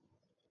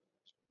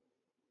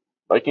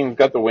Vikings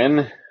got the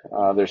win.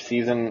 Their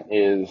season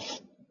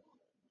is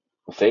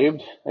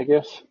saved, I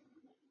guess.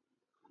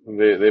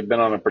 They've been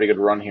on a pretty good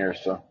run here,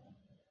 so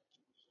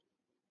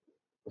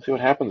we'll see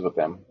what happens with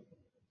them.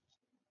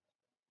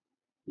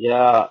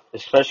 Yeah,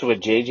 especially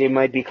with JJ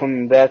might be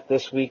coming back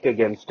this week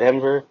against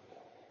Denver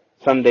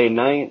Sunday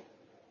night.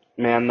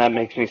 Man, that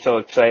makes me so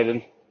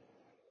excited.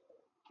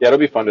 Yeah, it'll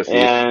be fun to see.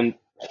 And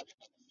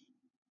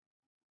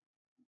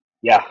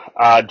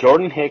yeah,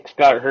 Jordan Hicks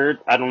got hurt.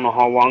 I don't know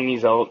how long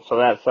he's out, so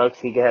that sucks.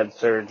 He had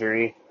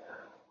surgery.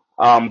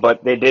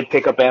 But they did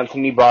pick up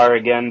Anthony Barr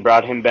again,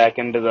 brought him back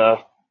into the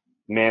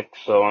mix,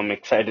 so I'm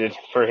excited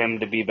for him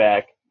to be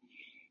back.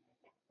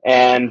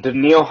 And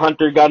Daniil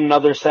Hunter got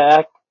another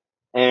sack,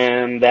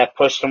 and that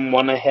pushed him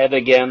one ahead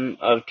again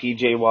of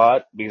TJ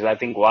Watt, because I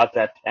think Watt's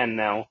at 10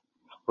 now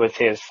with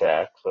his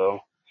sack. So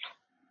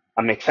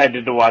I'm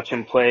excited to watch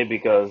him play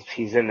because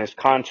he's in his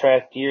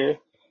contract year,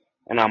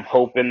 and I'm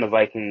hoping the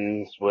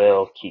Vikings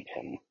will keep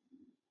him.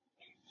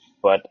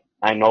 But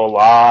I know a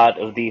lot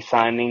of these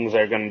signings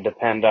are going to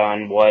depend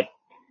on what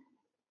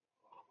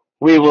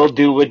we will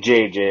do with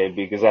JJ,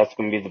 because that's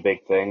going to be the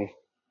big thing.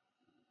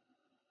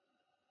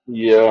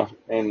 Yeah,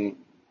 and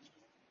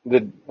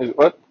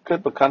what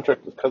type of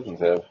contract does Cousins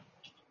have?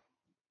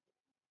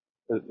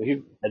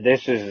 He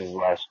This is his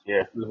last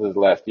year. This is his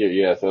last year,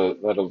 yeah. So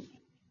that'll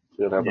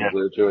see what happens Yeah.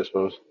 there too, I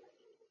suppose.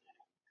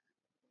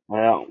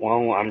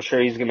 Well, I'm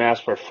sure he's going to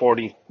ask for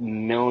 40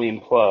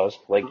 million plus,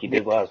 like he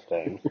did last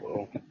time.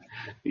 So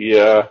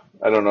Yeah,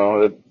 I don't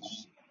know.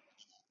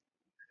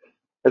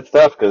 It's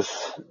tough because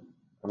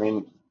I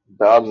mean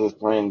Dobbs is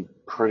playing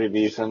pretty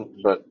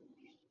decent, but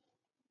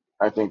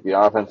I think the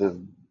offense is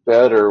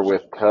better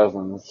with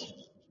Cousins.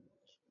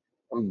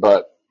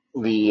 But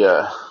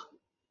the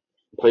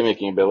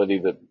playmaking ability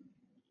that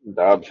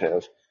Dobbs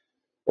has,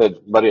 the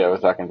buddy I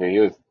was talking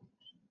to,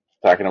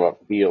 talking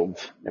about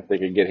Fields, if they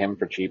could get him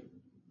for cheap.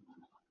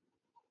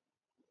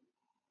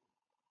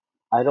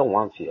 I don't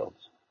want Fields.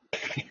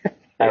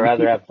 I I'd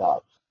rather knew, have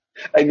Dobbs.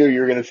 I knew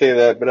you were going to say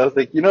that, but I was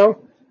like,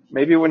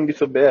 maybe it wouldn't be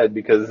so bad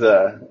because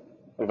the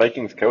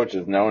Vikings coach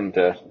is known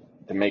to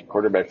make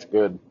quarterbacks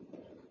good.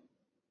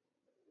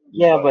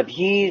 Yeah, But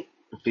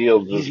but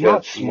Fields has he's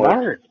got not more.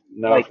 smart.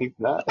 No, Like, he's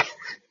not.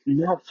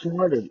 not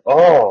smart at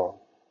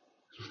all.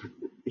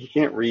 He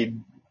can't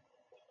read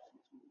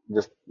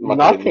just much of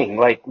Nothing. anything.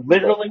 Like, But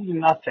literally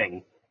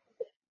nothing.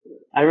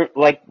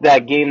 Like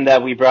that game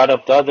that we brought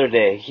up the other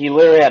day. He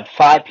literally had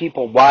 5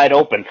 people wide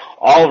open,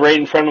 all right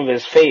in front of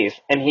his face,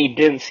 and he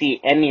didn't see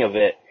any of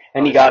it,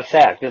 and he got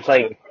sacked. It's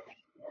like,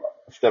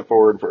 step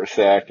forward for a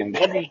sack, and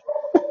what do you,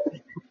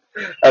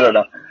 I don't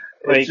know.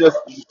 It's like, just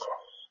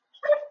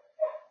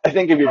I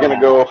think if you're going to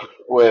yeah, go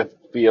with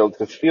Fields,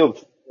 because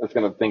Fields is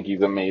going to think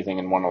he's amazing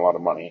and won a lot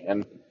of money,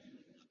 and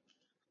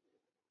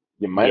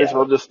you might as yeah,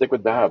 well just stick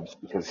with Dobbs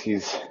because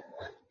he's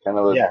kind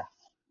of the yeah.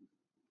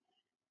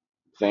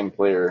 same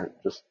player.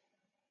 Just,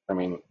 I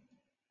mean,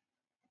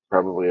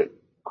 probably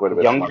quite a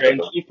bit Younger smarter and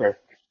though. cheaper.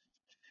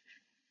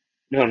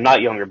 No,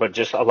 not younger, but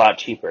just a lot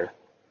cheaper.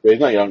 But he's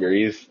not younger.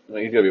 He's got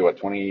to be what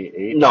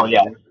 28, No,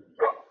 yeah. 29?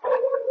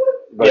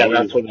 But Yeah,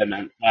 that's what I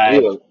meant. he's I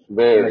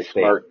a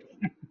mistake.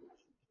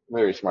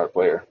 very smart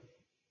player.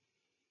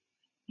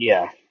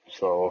 Yeah.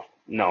 So,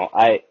 no,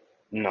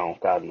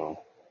 God,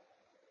 no.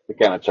 I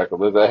kind of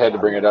chuckled. I had to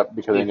God, bring it no. up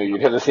because I knew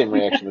you'd have the same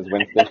reaction as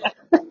Winston.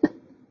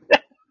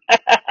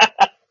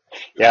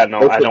 Yeah,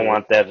 no, That's I don't okay.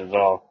 want that at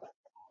all.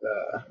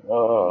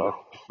 But,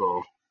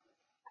 So,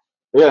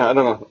 yeah, I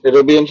don't know.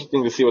 It'll be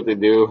interesting to see what they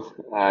do.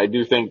 I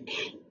do think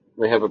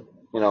they have a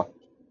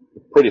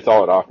pretty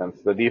solid offense.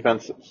 The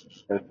defense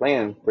is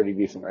playing pretty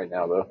decent right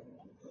now, though.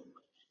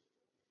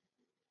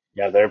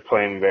 yeah, they're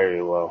playing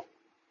very well.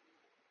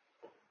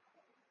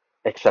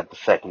 Except the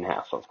second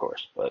half, of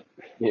course. But,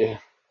 Yeah,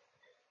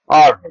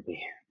 alrighty.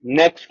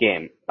 Next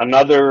game.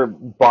 Another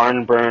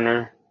barn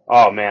burner.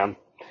 Oh, man.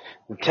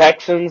 The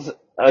Texans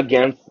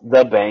against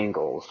the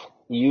Bengals.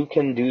 You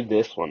can do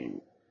this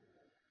one.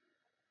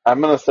 I'm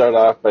gonna start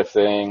off by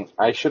saying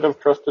I should have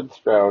trusted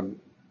Stroud.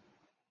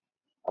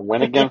 I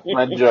went against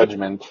my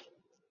judgment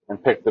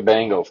and picked the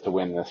Bengals to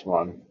win this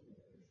one,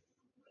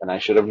 and I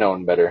should have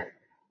known better.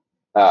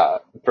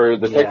 For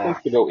the Yeah.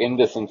 Texans to go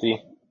into Cincy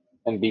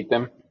and beat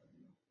them,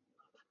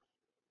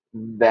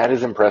 that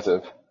is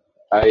impressive.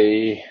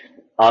 I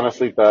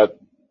honestly thought,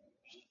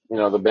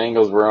 the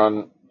Bengals were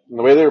on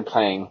the way they were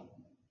playing.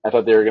 I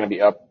thought they were going to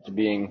be up to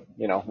being,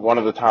 one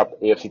of the top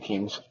AFC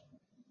teams,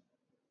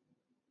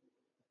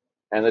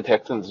 and the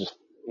Texans just,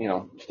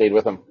 stayed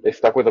with them. They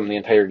stuck with them the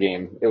entire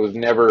game. It was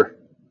never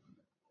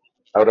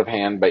out of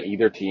hand by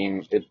either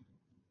team. It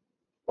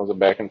was a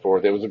back and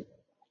forth. It was a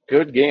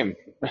good game.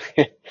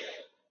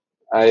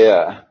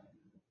 I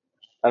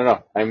I don't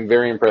know. I'm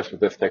very impressed with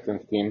this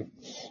Texans team.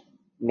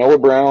 Noah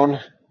Brown.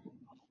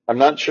 I'm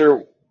not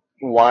sure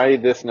why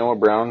this Noah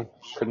Brown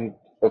couldn't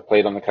have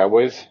played on the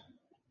Cowboys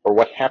or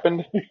what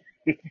happened.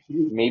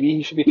 Maybe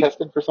he should be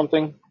tested for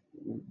something,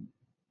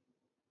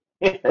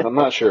 but I'm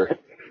not sure.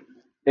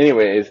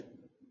 Anyways,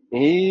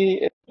 he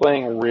is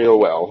playing real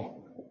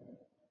well.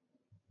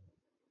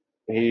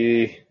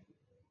 He,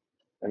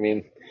 I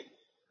mean,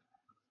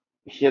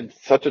 he had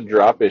such a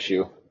drop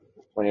issue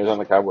when he was on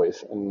the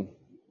Cowboys, and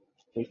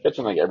he's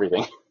catching like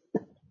everything.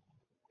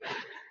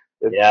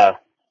 It's Yeah.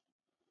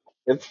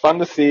 it's fun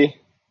to see.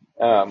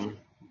 Um,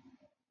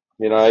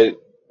 I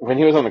when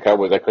he was on the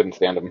Cowboys, I couldn't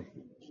stand him.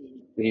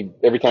 He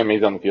every time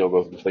he's on the field, I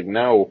was just like,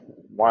 no,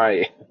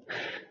 why?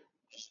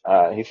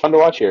 He's fun to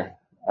watch here.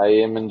 I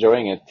am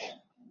enjoying it.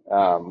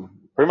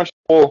 Pretty much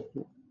the whole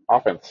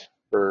offense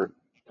for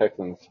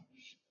Texans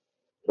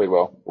played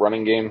well.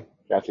 Running game,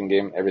 passing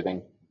game,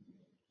 everything.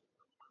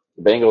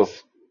 The Bengals,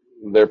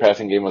 their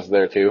passing game was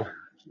there too.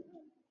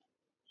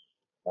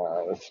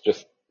 It's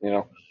just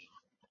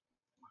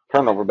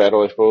turnover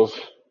battle, I suppose.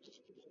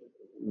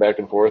 Back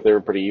and forth, they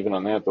were pretty even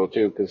on that though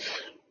too, because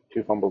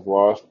 2 fumbles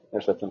lost,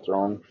 interception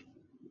thrown,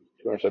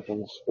 2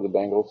 interceptions for the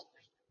Bengals.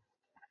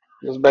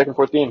 It was a back and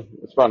forth game.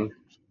 It's fun.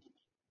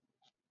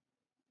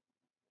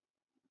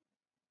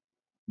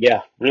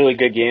 Yeah. Really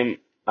good game.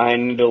 I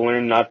need to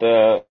learn not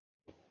to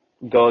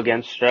go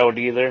against Stroud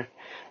either.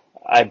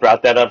 I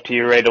brought that up to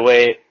you right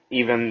away,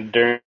 even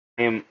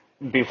during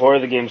before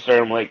the game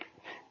started. I'm like,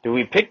 do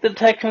we pick the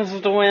Texans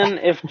to win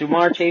if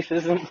Jamar Chase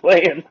isn't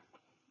playing?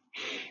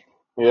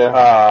 Yeah,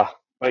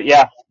 But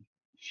yeah,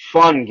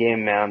 fun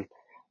game, man.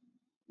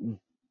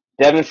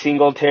 Devin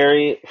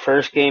Singletary,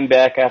 first game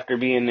back after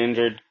being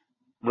injured,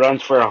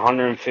 runs for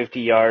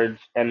 150 yards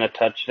and a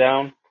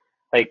touchdown.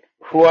 Like,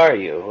 who are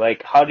you?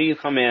 Like, how do you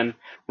come in,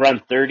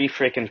 run 30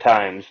 freaking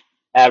times,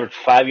 average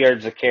 5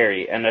 yards a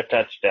carry and a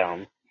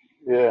touchdown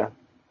yeah,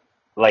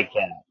 like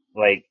that?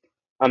 Like,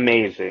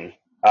 amazing.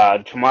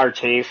 Jamar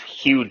Chase,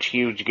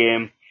 huge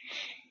game.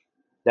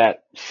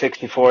 That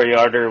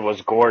 64-yarder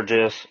was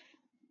gorgeous.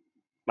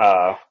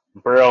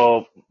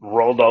 Burrow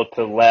rolled out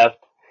to the left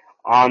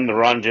on the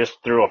run, just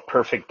threw a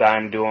perfect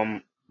dime to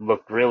him.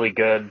 Looked really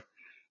good.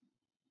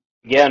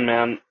 again,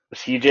 man,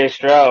 CJ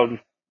Stroud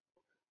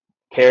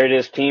carried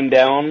his team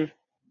down,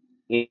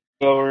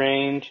 over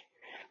range,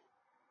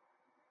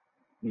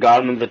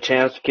 got him the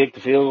chance to kick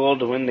the field goal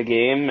to win the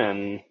game,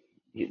 and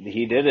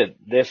he did it.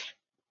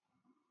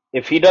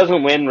 If he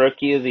doesn't win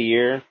Rookie of the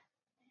Year,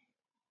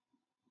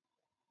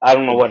 I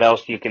don't know what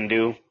else you can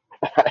do.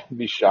 I'd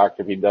be shocked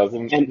if he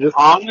doesn't. And Just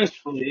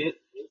honestly,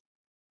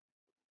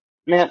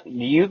 man,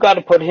 you got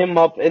to put him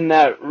up in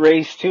that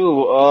race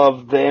too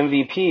of the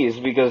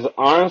MVPs, because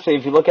honestly,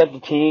 if you look at the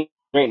team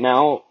right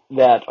now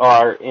that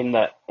are in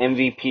the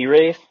MVP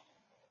race,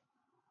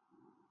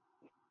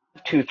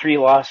 2, 3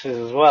 losses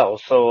as well.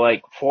 So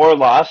like 4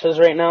 losses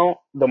right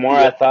now. The more I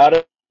yeah, thought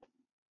of,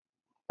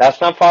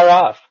 that's not far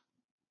off.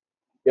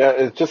 yeah.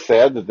 It's just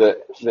sad that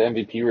the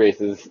MVP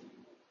races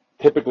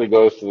typically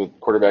goes to the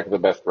quarterback of the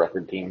best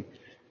record team,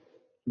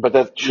 but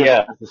that shouldn't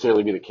Yeah,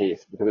 necessarily be the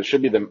case because it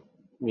should be the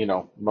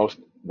most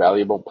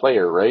valuable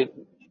player, right?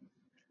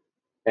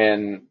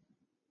 And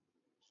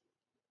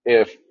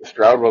if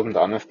Stroud wasn't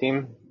on this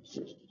team,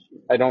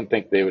 I don't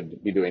think they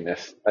would be doing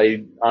this.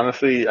 I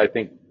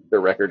think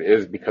their record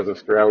is because of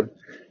Stroud,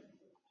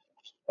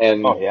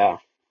 oh and yeah,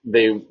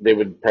 they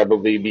would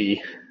probably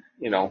be,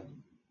 you know,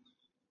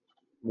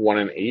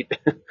 1-8,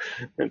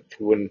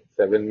 2-7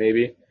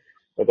 maybe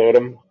without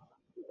him.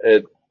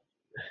 It,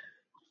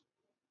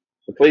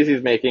 the plays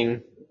he's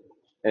making,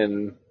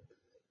 and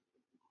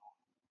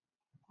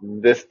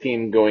this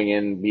team going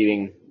in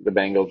beating the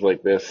Bengals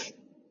like this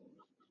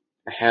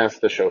has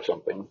to show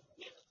something.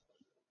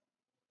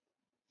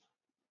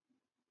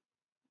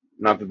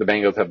 Not that the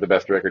Bengals have the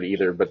best record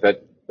either, but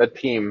that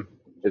team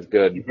is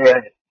good.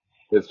 right.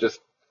 It's just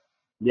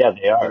Yeah,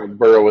 they are.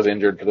 Burrow was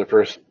injured for the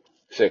first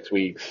 6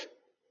 weeks,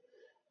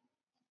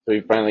 so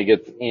he finally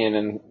gets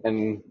in,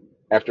 and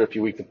after a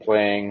few weeks of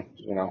playing,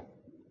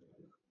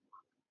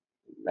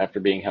 after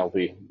being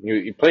healthy,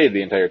 he played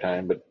the entire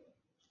time, but it's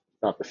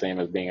not the same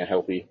as being a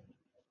healthy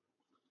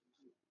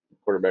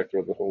quarterback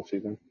throughout the whole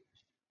season.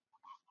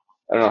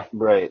 I don't know,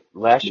 Right.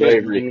 Last but I year the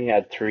agree. team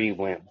had 3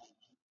 wins,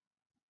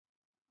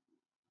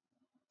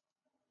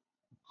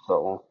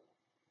 so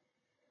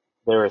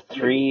there were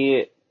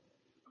 3-14-1.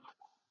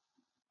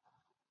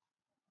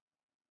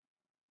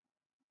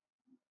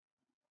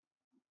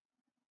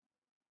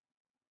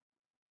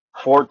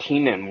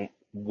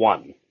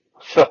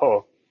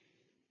 So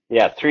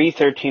yeah,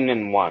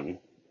 3-13-1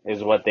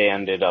 is what they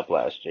ended up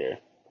last year,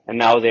 and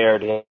now they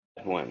already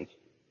have wins.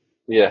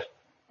 Yeah,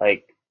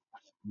 Like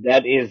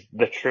that is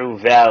the true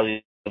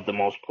value of the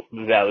most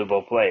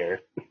valuable player.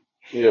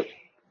 yep.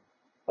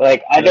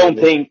 Like I No, don't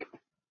think,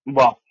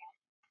 well,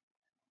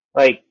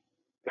 like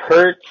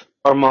Hurts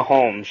or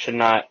Mahomes should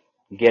not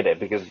get it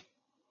because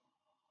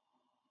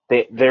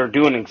they're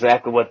doing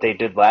exactly what they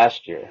did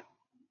last year,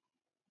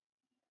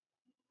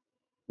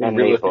 and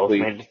they both realistically,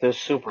 made it to the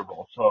Super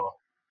Bowl. So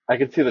I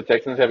could see the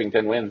Texans having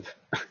 10 wins.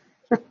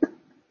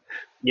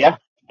 yeah,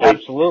 Like,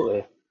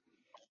 absolutely.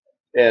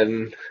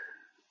 and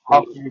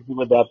How crazy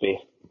would that be?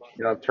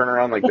 turn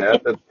around like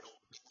that. That's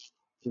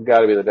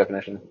got to be the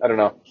definition. I don't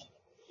know.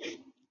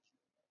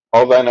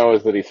 All I know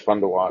is that he's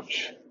fun to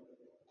watch,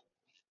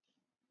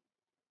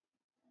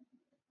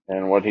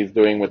 and what he's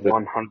doing with this.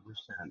 100%.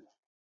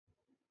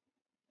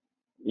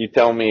 You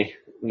tell me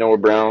Noah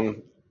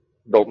Brown,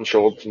 Dalton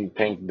Schultz, and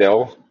Tank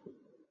Dell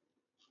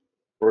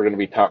were going to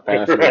be top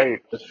fantasy Right,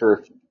 just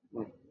for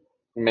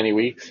many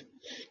weeks.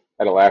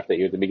 I'd have laughed at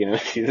you at the beginning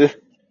of the season.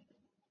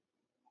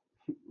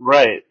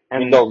 right. I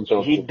mean, And Dalton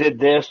Schultz he was did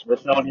this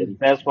without his good.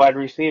 best wide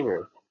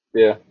receiver.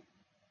 Yeah,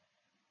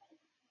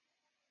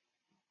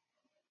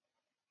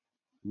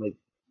 Like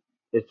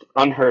it's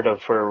unheard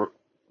of for,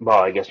 well,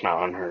 I guess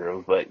not unheard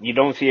of, but you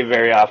don't see it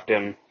very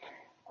often.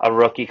 A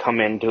rookie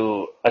come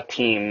into a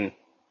team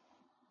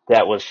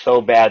that was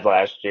so bad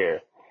last year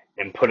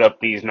and put up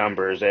these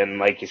numbers. And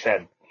like you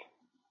said,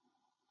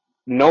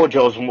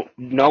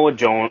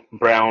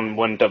 Brown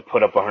wouldn't have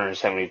put up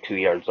 172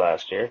 yards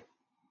last year.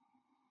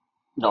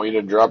 no, he'd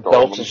have dropped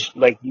all of Dalton, them.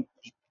 like,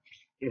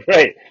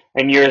 right.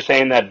 And you're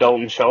saying that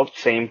Dalton Schultz,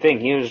 same thing.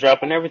 He was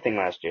dropping everything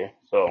last year.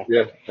 So,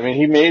 Yeah, I mean,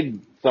 he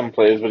made some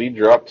plays, but he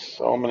dropped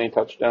so many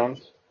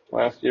touchdowns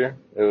last year.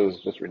 It was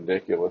just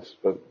ridiculous.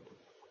 But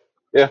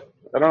yeah,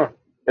 I don't know.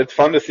 It's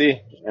fun to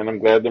see, and I'm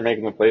glad they're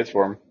making the plays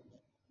for him.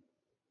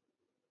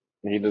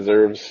 He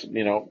deserves,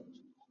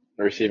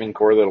 a receiving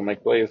core that'll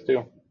make plays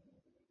too.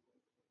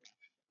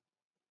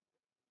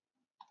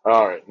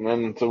 All right, and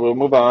then so we'll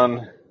move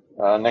on.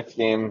 Next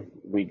game,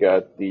 we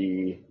got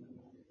the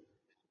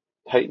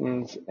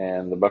Titans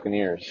and the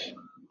Buccaneers.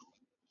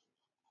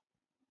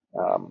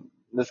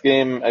 This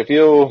game, I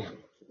feel,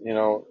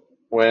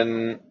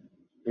 when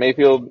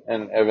Mayfield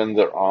and Evans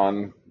are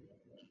on,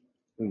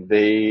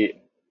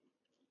 they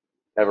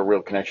have a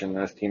real connection.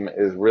 This team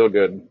is real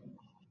good.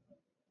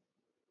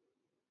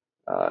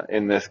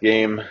 In this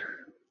game,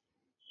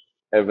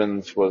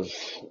 Evans was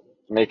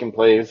making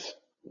plays,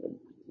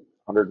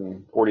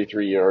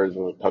 143 yards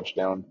with a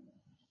touchdown,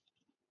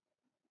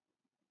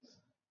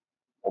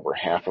 over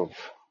half of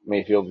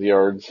Mayfield's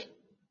yards.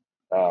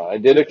 I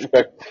did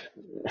expect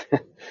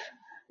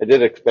I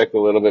did expect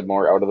a little bit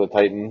more out of the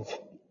Titans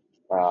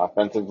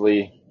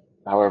offensively.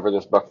 However,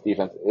 this Bucks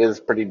defense is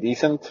pretty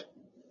decent,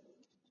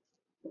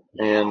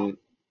 and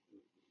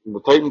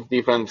the Titans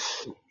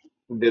defense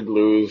did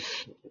lose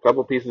a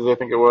couple pieces, I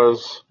think it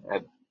was,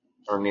 at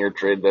or near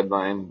trade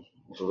deadline,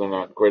 so they're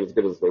not quite as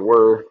good as they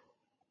were,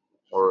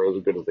 or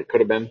as good as they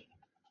could have been.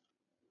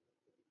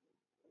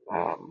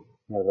 Yeah,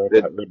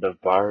 they got rid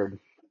of Bard.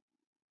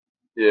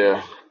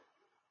 Yeah,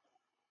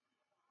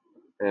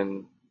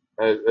 and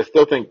I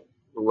still think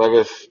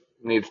Levis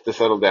needs to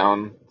settle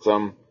down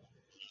some,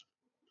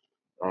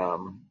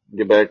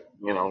 get back,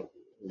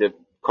 get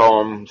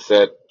calm,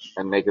 set,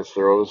 and make his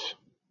throws.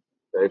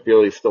 I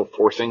feel he's still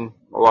forcing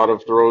a lot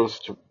of throws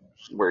to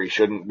where he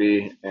shouldn't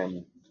be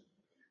and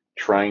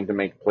trying to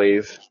make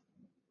plays.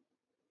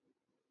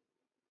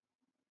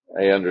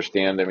 I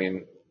understand. I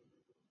mean,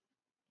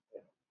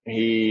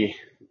 he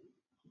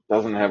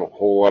doesn't have a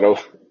whole lot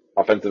of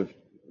offensive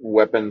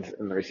weapons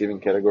in the receiving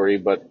category,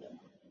 but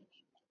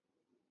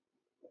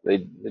they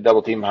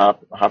double team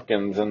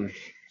Hopkins, and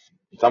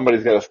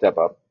somebody's got to step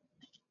up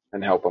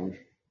and help him.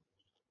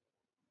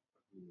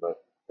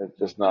 But it's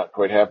just not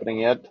quite happening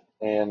yet,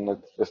 and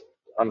it's just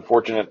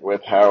unfortunate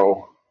with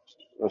how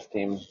this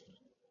team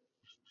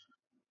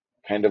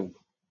kind of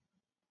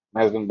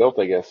has been built,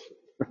 I guess.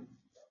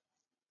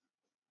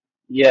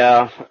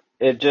 Yeah,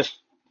 it just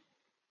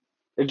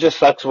it just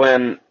sucks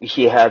when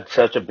he had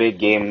such a big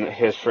game,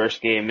 his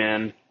first game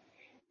in,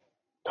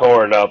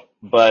 tore it up.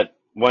 But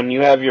when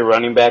you have your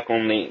running back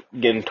only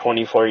getting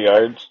 24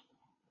 yards,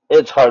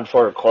 it's hard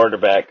for a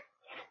quarterback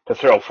to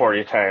throw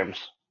 40 times.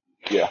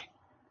 Yeah.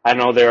 I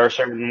know there are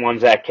certain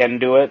ones that can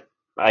do it.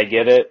 I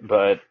get it,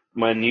 but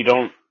when you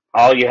don't,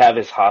 all you have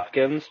is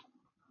Hopkins,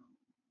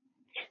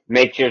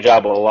 makes your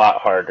job a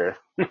lot harder.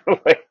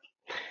 Like,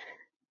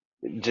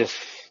 just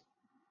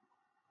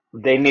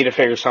they need to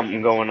figure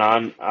something going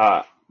on.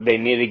 They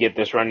need to get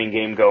this running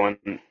game going.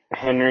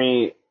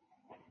 Henry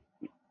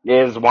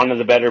is one of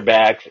the better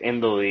backs in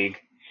the league.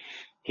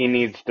 He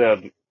needs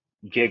to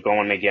get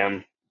going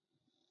again.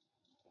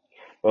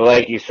 But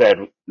like you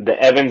said, the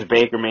Evans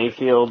Baker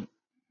Mayfield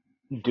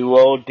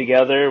duo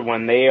together,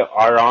 when they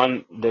are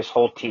on, this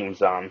whole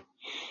team's on.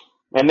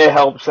 And it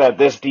helps that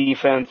this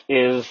defense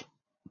is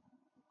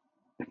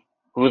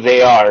who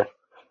they are.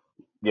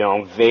 You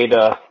know,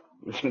 Vita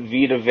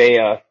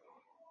Vea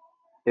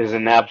is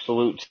an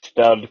absolute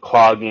stud,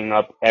 clogging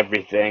up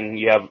everything.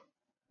 You have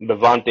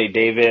Levante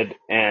David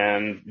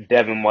and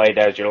Devin White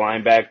as your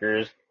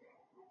linebackers.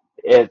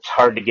 It's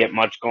hard to get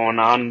much going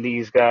on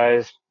these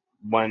guys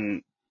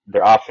when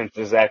their offense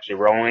is actually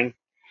rolling,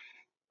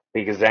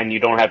 because then you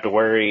don't have to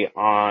worry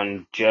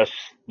on just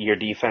your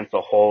defense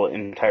the whole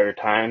entire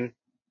time.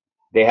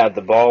 They had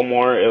the ball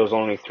more. It was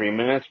only 3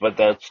 minutes, but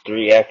that's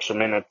 3 extra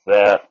minutes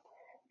that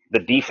the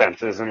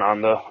defense isn't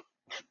on the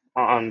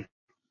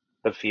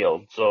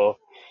field. So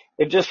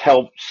it just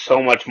helps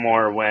so much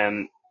more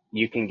when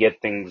you can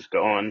get things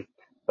going.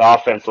 The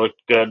offense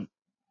looked good.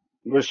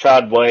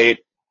 Rashad White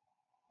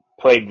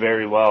played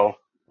very well,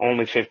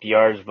 only 50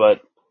 yards,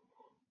 but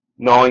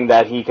knowing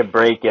that he could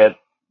break it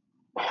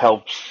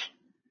helps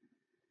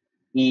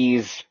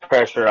ease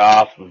pressure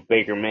off of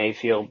Baker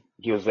Mayfield.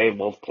 He was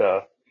able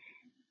to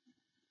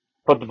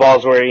put the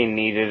balls where he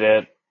needed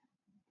it.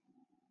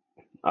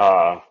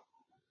 Uh,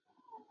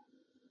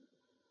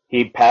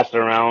 he passed it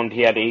around.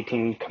 He had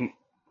 18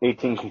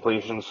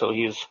 completions, so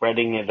he was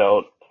spreading it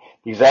out.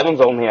 Because Evans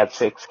only had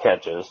 6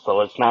 catches,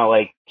 so it's not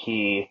like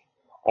he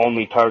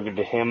only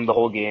targeted him the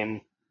whole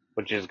game,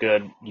 which is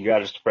good. You got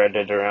to spread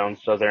it around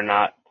so they're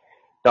not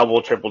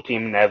double, triple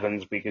teaming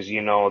Evans, because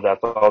you know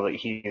that's all that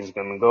he's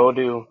going to go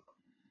do.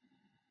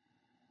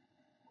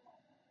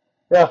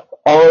 Yeah,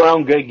 all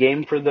around good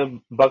game for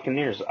the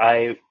Buccaneers.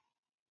 I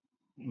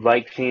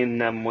like seeing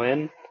them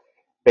win.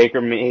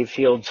 Baker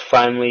Mayfield's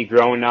finally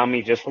growing on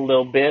me just a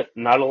little bit.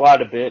 Not a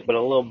lot of it, but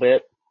a little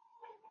bit.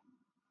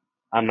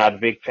 I'm not a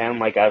big fan,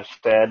 like I've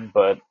said,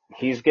 but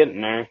he's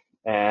getting there.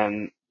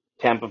 And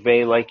Tampa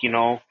Bay, like,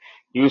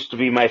 used to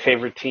be my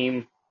favorite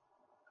team.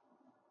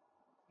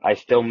 I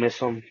still miss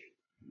them,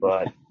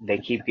 but they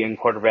keep getting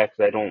quarterbacks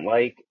I don't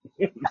like.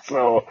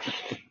 So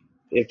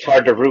it's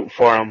hard to root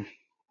for them.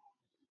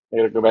 I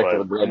gotta go back to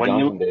the But Brad when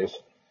Johnson days.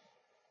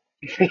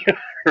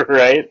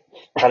 right?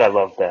 God, I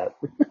love that.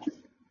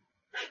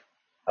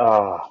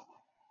 Uh,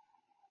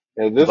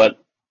 Yeah, this but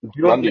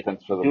run doing,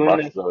 defense for the doing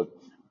Bucks, this, though,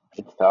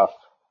 it's tough.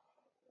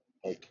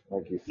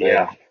 Like you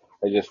said,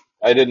 yeah.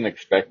 I didn't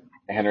expect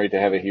Henry to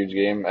have a huge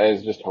game. I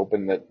was just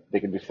hoping that they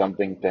could do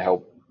something to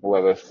help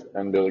Levis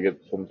and be able to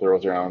get some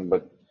throws around.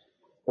 But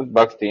this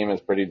Bucks team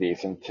is pretty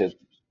decent.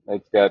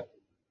 It's got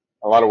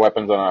a lot of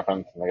weapons on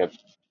offense, and they got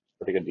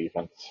pretty good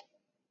defense.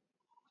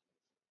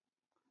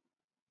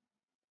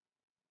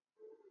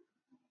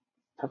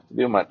 Tough to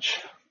do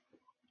much.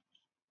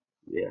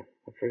 Yeah,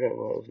 I forgot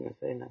what I was gonna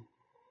say now.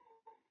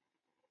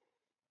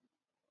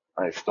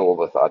 I stole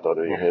the thought out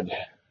of your head.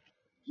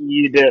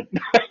 You did,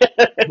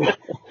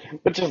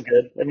 which is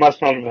good. It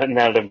must not have been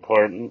that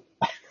important.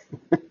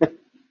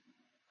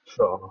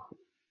 So,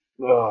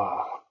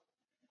 uh,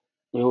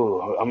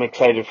 Ooh, I'm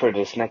excited for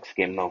this next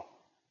game though.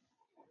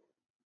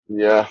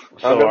 Yeah,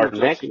 found So out our much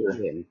else next here.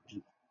 game.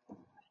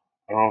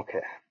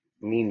 Okay,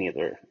 me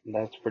neither.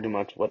 That's pretty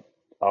much what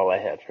all I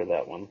had for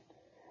that one.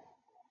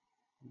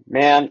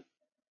 Man,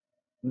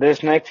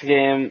 this next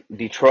game,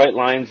 Detroit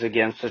Lions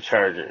against the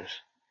Chargers.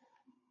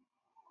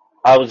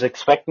 I was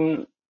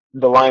expecting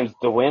the Lions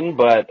to win,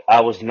 but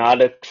I was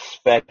not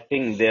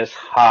expecting this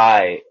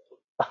high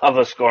of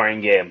a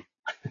scoring game.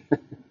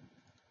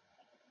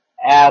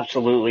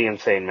 Absolutely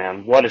insane,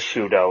 man. What a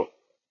shootout.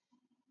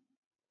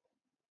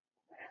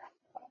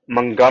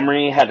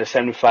 Montgomery had a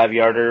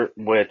 75-yarder,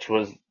 which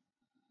was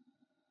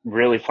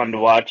really fun to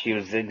watch. He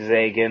was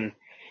zigzagging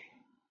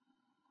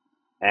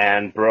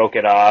and broke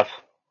it off.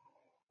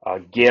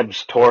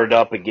 Gibbs tore it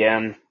up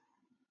again.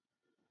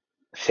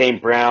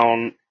 St.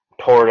 Brown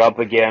tore it up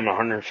again,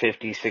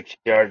 156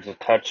 yards, a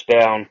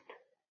touchdown.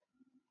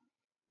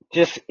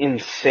 Just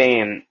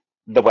insane,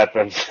 the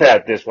weapons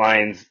that this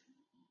Lions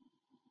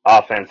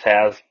offense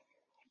has.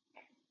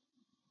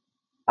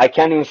 I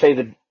can't even say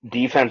the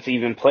defense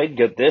even played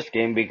good this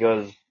game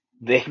because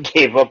they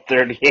gave up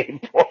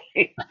 38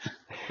 points.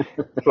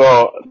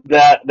 So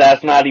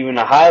that's not even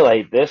a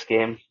highlight this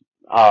game.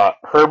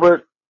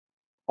 Herbert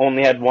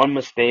only had one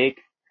mistake,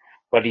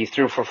 but he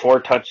threw for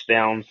 4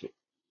 touchdowns.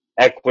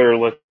 Eckler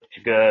looked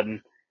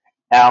good.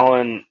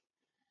 Allen,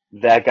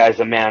 that guy's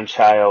a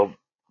man-child.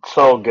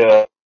 So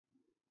good.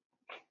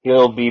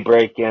 He'll be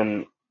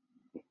breaking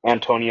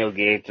Antonio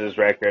Gates'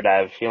 record, I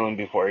have a feeling,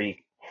 before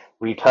he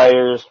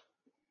retires.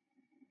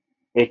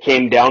 It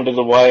came down to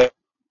the wire.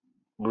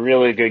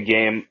 Really good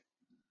game.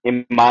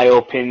 In my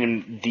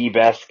opinion, the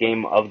best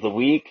game of the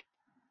week.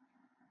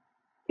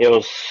 It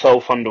was so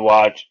fun to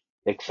watch.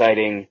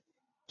 Exciting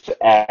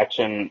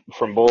action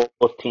from both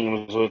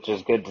teams, which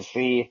is good to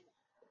see.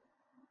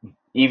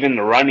 Even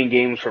the running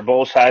games for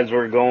both sides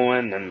were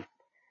going, and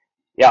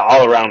yeah,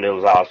 all around it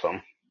was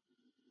awesome.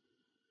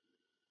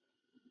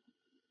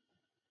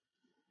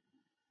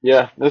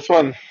 Yeah, this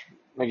one,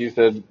 like you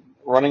said,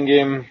 running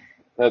game,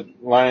 that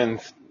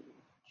Lions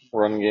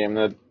run game,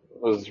 that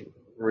was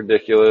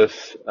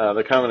ridiculous.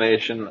 The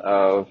combination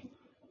of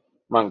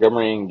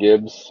Montgomery and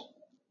Gibbs,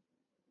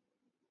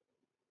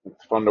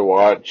 it's fun to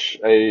watch.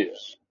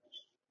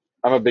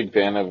 I'm a big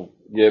fan of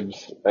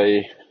Gibbs.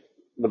 I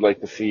would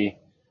like to see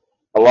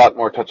a lot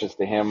more touches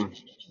to him.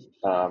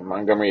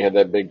 Montgomery had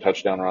that big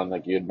touchdown run,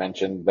 like you had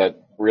mentioned,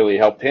 that really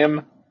helped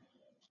him.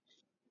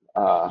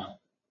 Uh,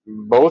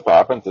 both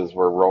offenses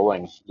were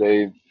rolling.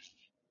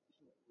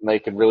 They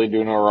could really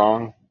do no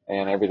wrong,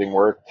 and everything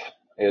worked.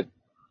 It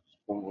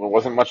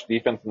wasn't much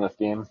defense in this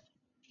game.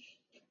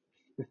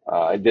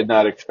 I did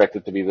not expect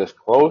it to be this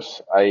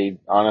close. I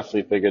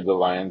honestly figured the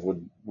Lions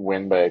would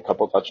win by a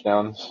couple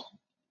touchdowns,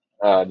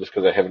 just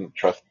because I haven't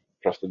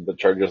trusted the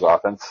Chargers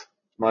offense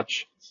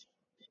much.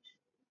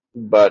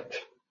 But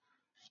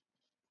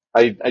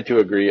I too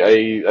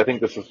agree. I think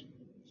this is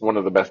one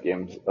of the best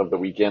games of the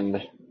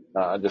weekend.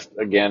 Just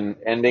again,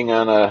 ending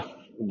on a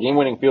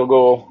game-winning field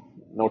goal,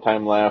 no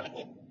time left.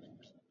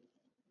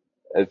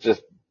 It's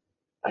just,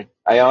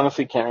 I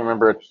honestly can't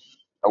remember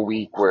a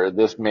week where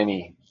this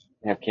many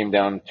have came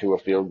down to a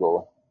field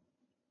goal.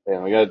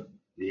 And we got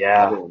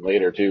Yeah. another one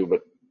later too,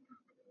 but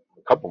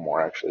a couple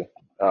more actually.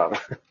 Um,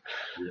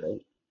 Yeah.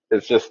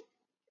 it's just,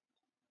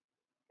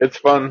 it's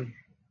fun.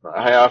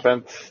 High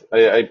offense.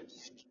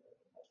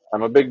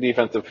 I'm a big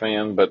defensive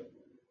fan, but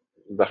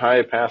the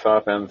high pass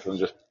offense and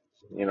just,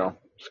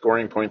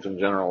 scoring points in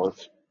general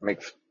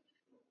makes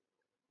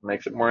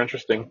it more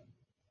interesting,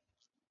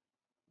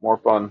 more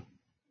fun.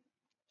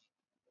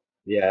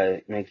 Yeah,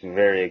 it makes it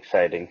very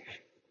exciting.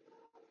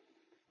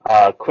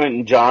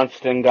 Quentin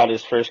Johnston got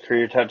his first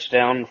career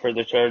touchdown for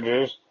the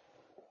Chargers.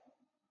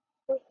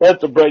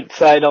 That's a bright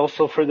side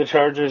also for the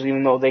Chargers,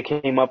 even though they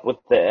came up with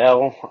the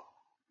L.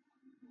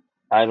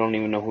 I don't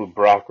even know who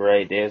Brock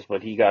Wright is,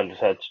 but he got a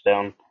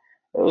touchdown.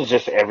 It was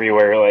just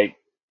everywhere. Like,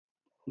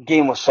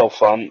 game was so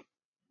fun.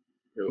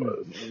 It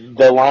was.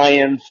 The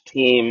Lions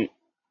team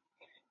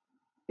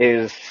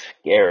is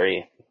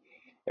scary.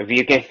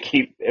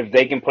 If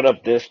they can put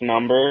up this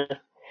number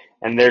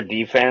and their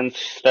defense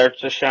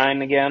starts to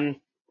shine again,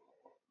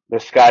 the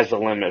sky's the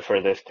limit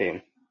for this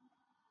team.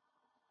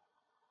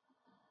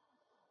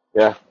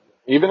 Yeah.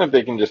 Even if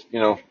they can just,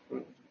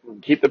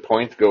 keep the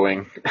points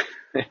going,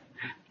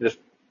 just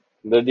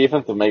the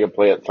defense will make a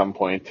play at some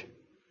point.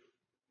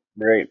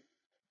 Right.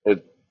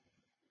 It,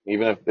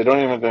 even if they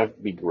don't even have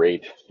to be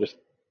great, just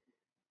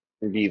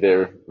be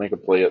there, make a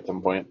play at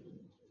some point.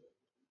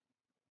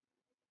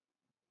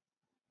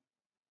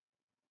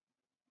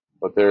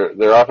 But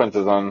their offense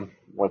is on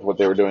with what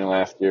they were doing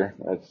last year.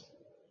 It's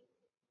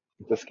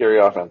a scary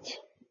offense.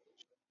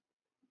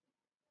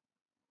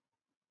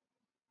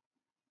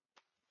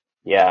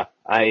 Yeah,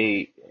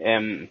 I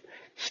am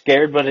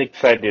scared but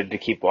excited to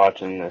keep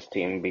watching this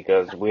team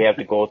because we have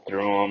to go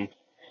through them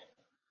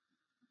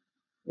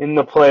in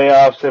the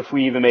playoffs if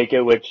we even make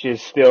it, which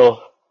is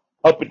still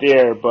up in the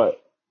air.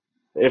 But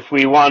if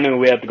we want to,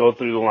 we have to go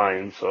through the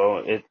Lions. So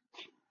it's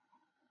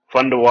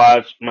fun to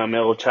watch. My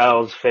middle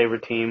child's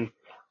favorite team.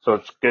 So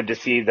it's good to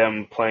see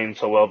them playing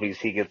so well because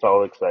he gets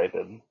all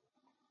excited.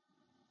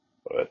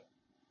 But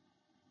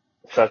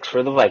sucks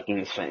for the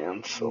Vikings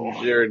fans. So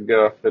Jared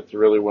Goff fits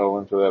really well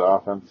into that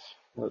offense,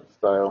 that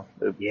style.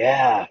 It's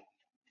yeah,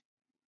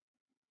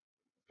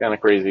 kind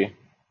of crazy.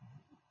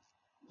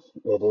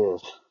 it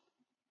is.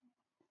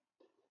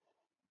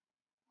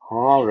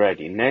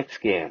 Alrighty, next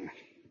game.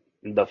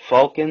 The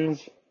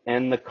Falcons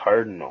and the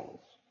Cardinals.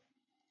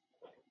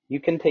 You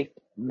can take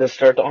the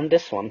start on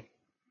this one.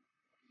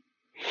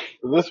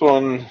 This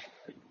one,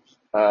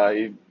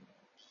 I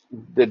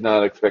did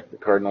not expect the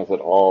Cardinals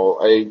at all.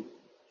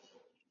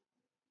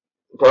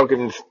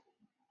 Falcons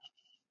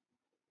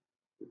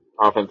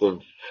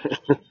offensive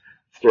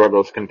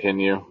struggles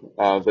continue.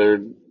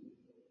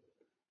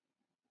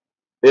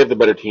 They have the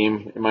better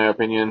team, in my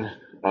opinion.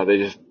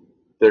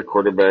 Their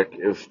quarterback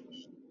is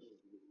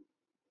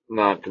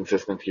not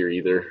consistent here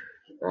either.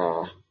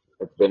 Uh,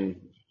 it's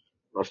been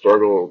a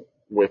struggle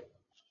with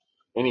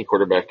any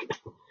quarterback.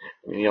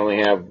 I mean, you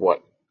only have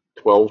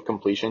 12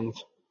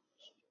 completions.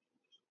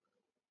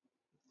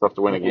 Tough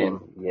to win a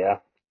game. Yeah,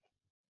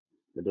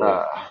 it is.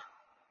 Uh,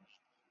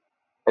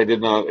 I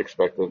did not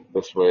expect it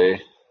this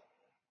way.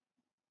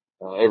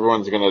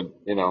 Everyone's gonna,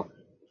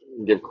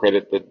 give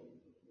credit that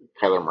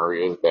Kyler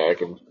Murray is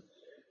back and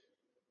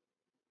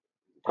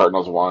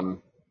Cardinals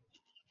won,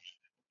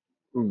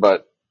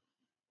 but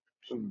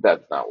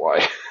that's not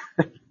why.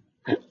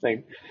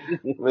 They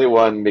they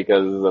won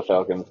because the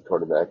Falcons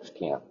quarterbacks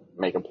can't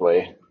make a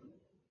play.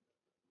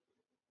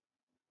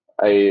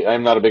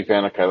 I'm not a big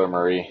fan of Kyler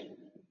Murray.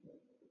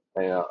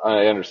 I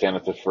understand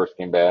it's his first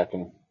game back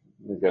and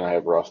he's gonna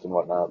have rust and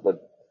whatnot, but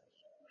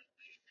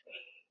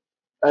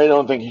I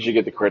don't think he should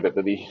get the credit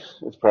that he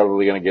is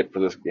probably gonna get for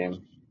this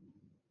game.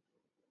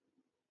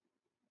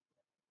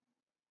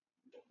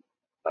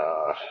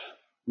 Uh,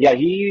 Yeah,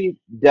 he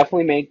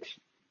definitely makes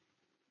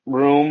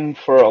room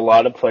for a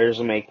lot of players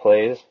to make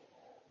plays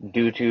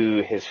due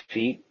to his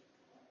feet.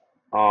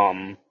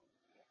 Um,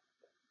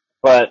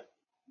 but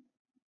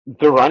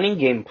the running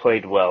game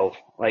played well.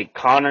 Like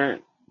Connor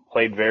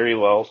played very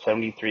well,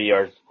 73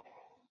 yards.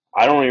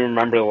 I don't even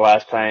remember the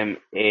last time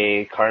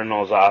a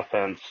Cardinals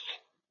offense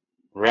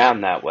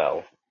ran that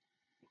well.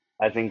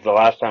 I think the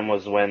last time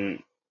was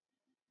when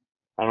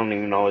I don't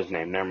even know his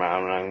name. Never mind.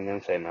 I'm not even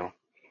gonna say no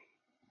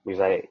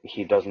because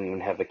he doesn't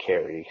even have a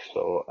carry,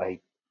 so I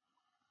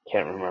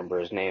can't remember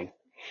his name.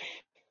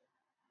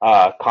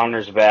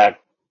 Connor's back.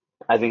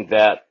 I think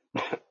that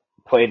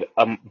played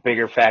a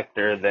bigger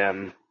factor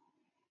than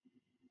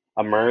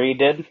Murray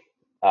did.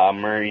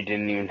 Murray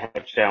didn't even have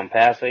touchdown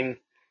passing,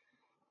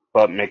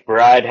 but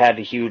McBride had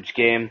a huge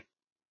game.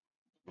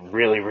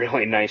 Really,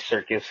 really nice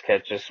circus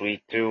catch this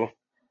week too.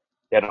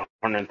 He had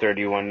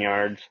 131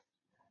 yards.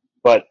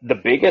 But the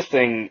biggest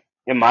thing,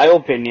 in my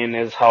opinion,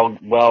 is how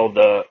well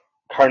the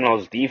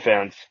Cardinals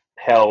defense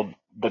held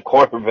the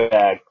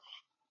quarterback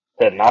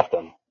to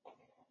nothing.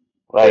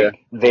 yeah, Like,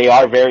 they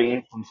are very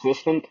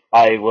inconsistent.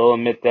 I will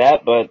admit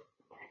that, but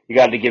you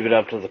got to give it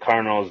up to the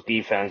Cardinals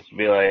defense to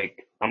be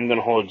like, I'm going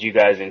to hold you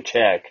guys in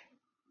check.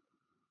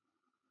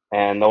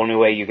 And the only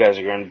way you guys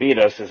are going to beat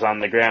us is on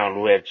the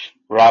ground, which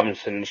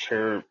Robinson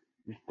sure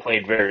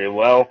played very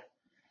well.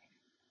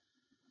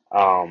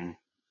 Um,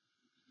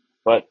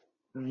 but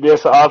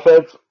this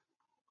offense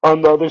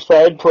on the other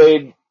side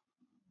played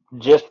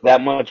just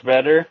that much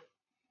better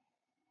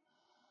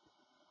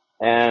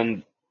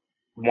and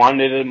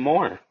wanted it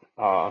more.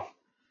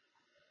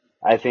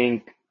 I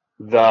think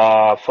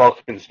the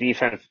Falcons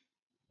defense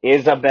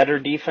is a better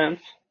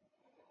defense,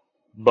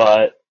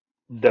 but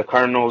the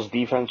Cardinals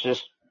defense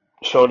just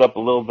showed up a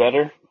little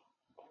better,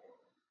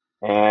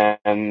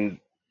 and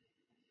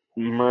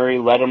Murray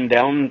let them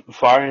down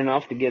far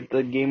enough to get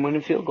the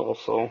game-winning field goal.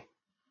 So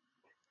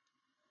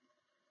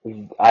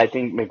I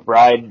think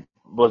McBride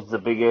was the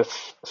biggest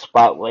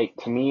spotlight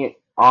to me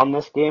on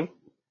this game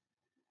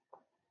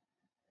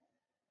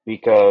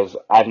because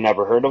I've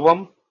never heard of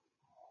him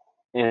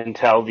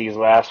until these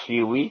last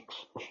few weeks,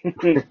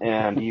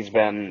 and he's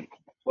been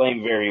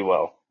playing very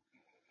well.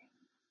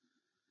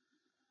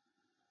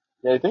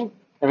 yeah.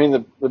 I mean,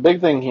 the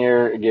big thing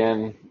here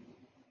again,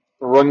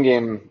 the run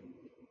game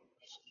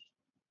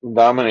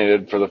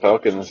dominated for the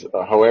Falcons.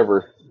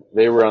 However,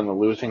 they were on the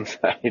losing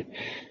side,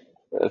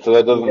 so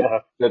that doesn't Yeah,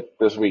 fit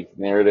this week's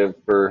narrative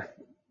for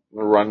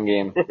the run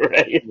game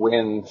right.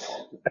 wins,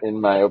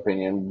 in my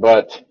opinion.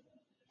 But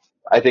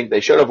I think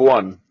they should have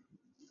won.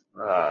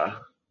 Uh,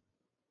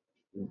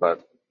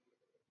 but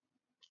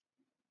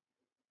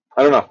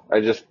I don't know.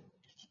 I just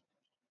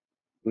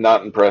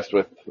not impressed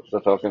with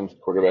the Falcons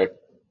quarterback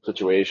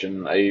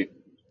situation. I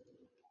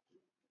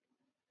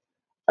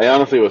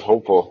honestly was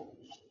hopeful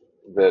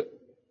that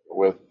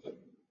with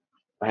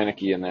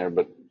Heineke in there,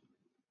 but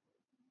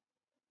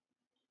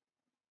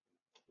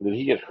did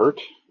he get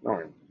hurt? I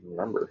don't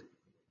remember.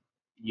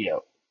 Yeah,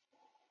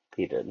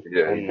 he did.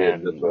 Yeah, he And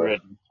did. That's then why.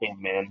 Ridley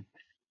came in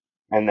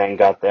and then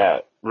got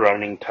that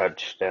running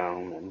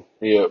touchdown, and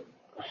Yep.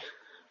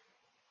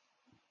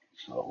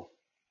 so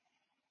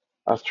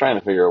I was trying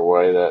to figure out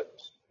why that.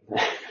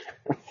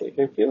 It's like,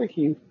 I feel like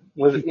he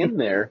was in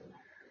there.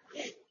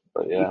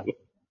 But yeah,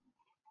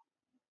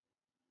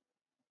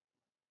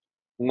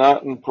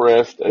 not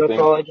impressed. I That's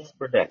think all I got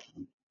for that.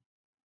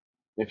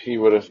 if he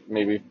would have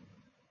maybe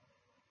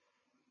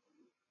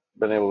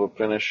been able to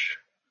finish,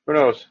 who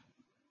knows?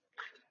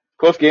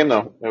 Close game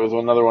though. It was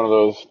another one of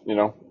those,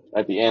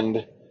 at the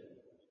end,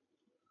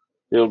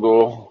 field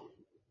goal,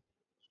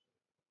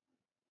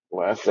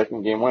 last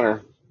second game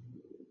winner.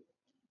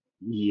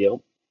 Yep.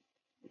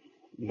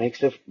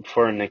 Makes it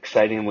for an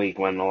exciting week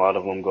when a lot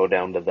of them go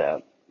down to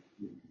that.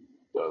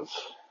 Does.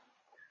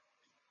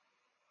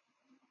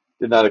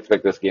 Did not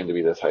expect this game to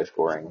be this high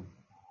scoring,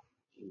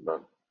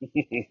 but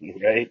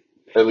Right?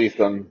 at least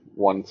on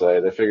one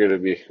side, I figured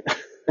it'd be.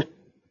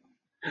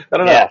 I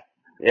don't know. Yeah.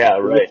 Yeah,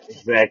 right.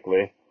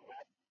 Exactly.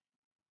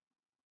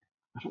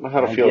 I don't know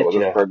how to I feel get about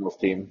this you. Cardinals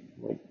team.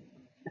 Like,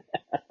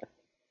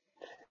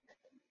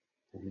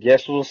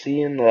 Guess we'll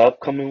see in the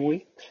upcoming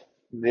weeks.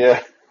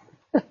 yeah,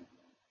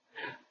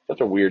 such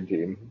a weird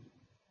team.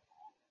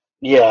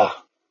 Yeah.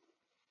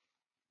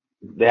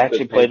 They Like the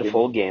actually played a tanking.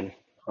 full game.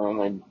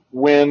 They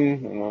win,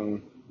 and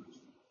then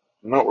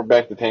no, we're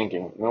back to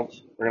tanking. Nope,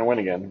 we're gonna win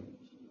again.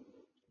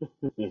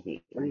 What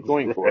are you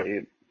going for?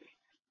 Right.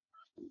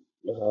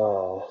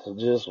 Oh,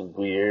 just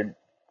weird.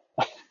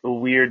 A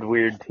weird,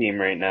 weird team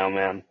right now,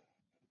 man.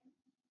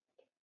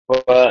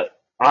 But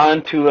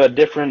on to a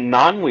different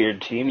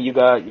non-weird team. You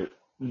got your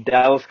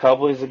Dallas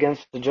Cowboys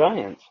against the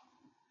Giants.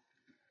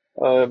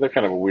 They're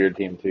kind of a weird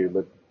team too,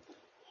 but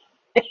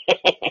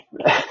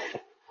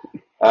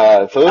so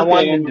I this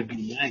wanted to game.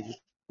 be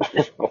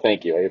nice. Well,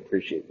 thank you. I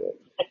appreciate that.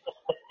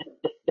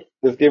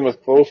 This game was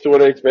close to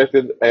what I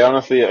expected. I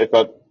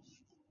thought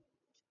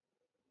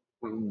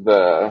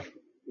the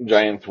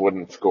Giants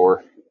wouldn't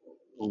score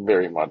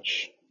very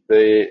much.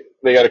 They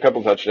got a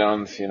couple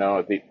touchdowns,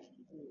 at the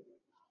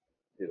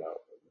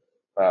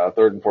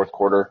third and fourth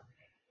quarter.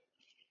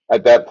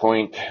 At that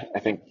point, I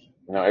think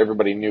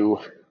everybody knew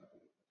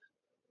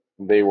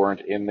they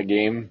weren't in the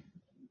game,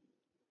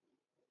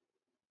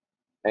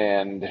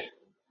 and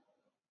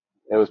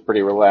it was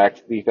pretty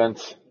relaxed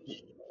defense.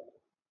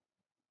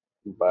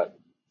 But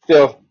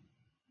still,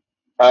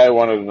 I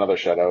wanted another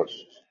shutout.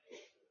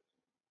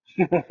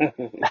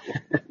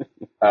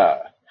 Uh,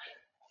 I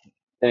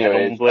don't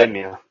anyways, blame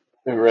you.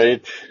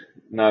 right?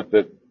 Not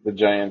that the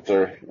Giants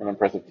are an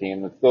impressive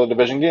team. It's still a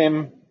division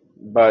game,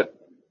 but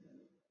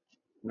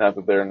not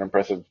that they're an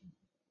impressive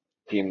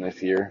team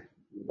this year.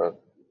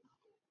 But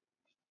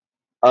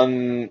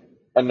on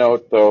a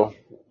note, though,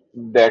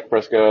 Dak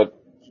Prescott,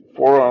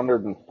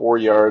 404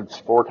 yards,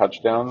 4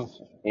 touchdowns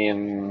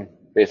in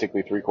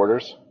basically 3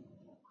 quarters.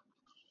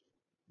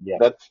 Yeah.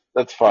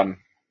 That's fun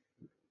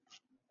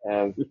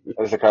as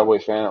a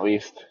Cowboys fan at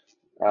least.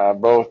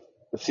 Both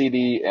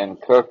CD and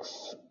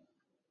Cooks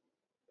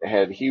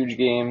had huge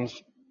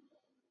games.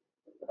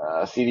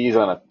 CD's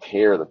on a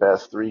tear the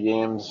past 3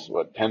 games.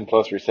 10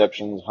 plus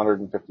receptions,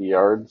 150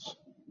 yards.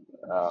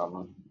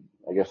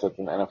 I guess that's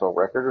an NFL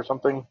record or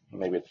something.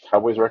 Maybe it's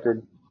Cowboys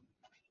record,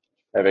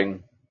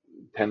 having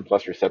 10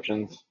 plus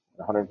receptions,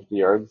 150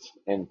 yards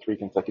in 3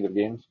 consecutive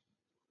games.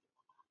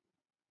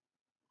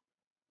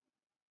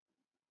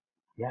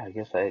 Yeah, I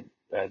guess I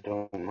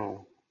don't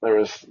know. There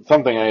was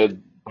something I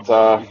had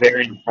saw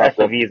Very popped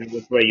impressive up. either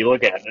which way you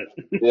look at it.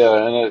 Yeah,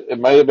 and it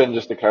might have been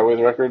just a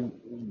Cowboys record,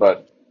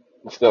 but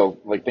still,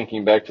 like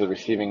thinking back to the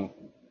receiving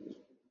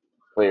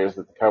players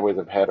that the Cowboys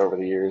have had over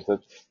the years,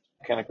 that's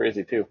kind of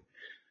crazy too.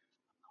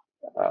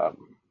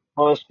 Um,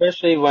 Well,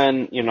 especially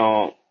when,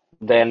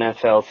 the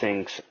NFL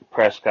thinks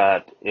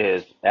Prescott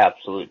is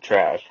absolute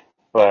trash,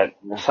 but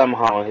yeah.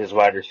 somehow his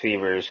wide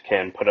receivers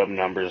can put up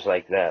numbers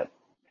like that.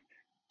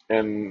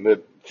 And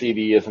that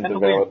CD isn't Kind a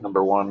of weird. valid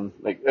number one.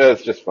 Like,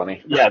 it's just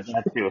funny. Yeah,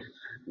 that too.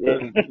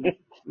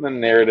 The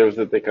narratives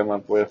that they come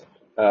up with.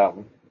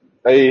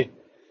 I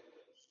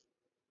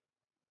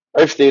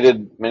I've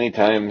stated many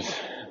times,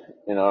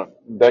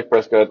 Dak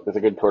Prescott is a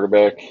good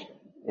quarterback.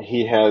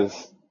 He has,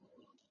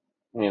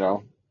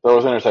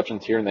 throws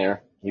interceptions here and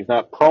there. He's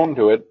not prone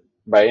to it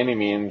by any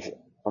means.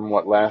 From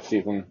what last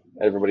season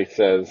everybody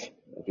says,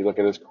 if you look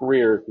at his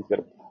career, he's got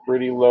a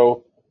pretty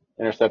low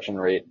interception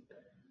rate.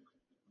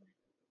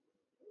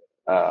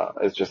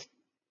 It's just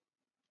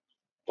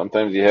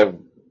sometimes you have,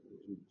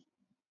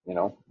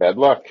 bad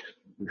luck,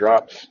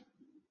 drops,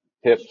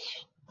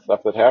 tips,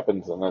 stuff that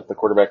happens, and that's the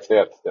quarterback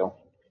stat still.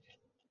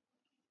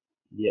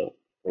 Yeah.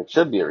 It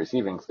should be a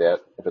receiving stat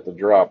if it's a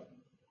drop,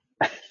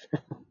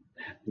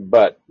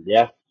 but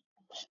Yeah.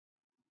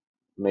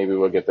 maybe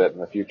we'll get that in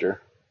the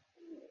future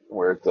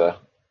where it's a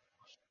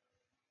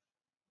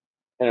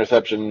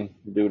interception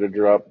due to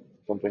drop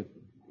something.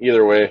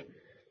 Either way,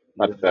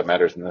 not that that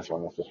matters in this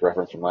one. That's just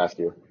reference from last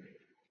year.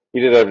 He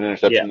did have an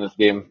interception Yeah. in this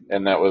game,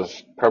 and that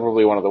was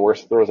probably one of the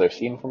worst throws I've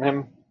seen from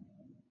him.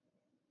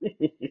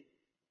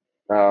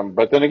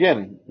 But then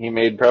again, he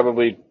made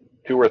probably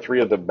 2 or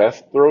 3 of the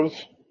best throws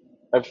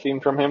I've seen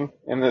from him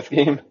in this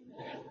game.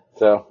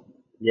 So,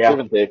 Yeah. give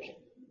and take.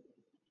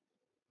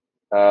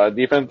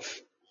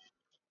 Defense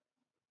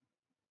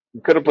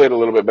could have played a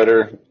little bit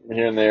better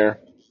here and there,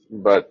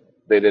 but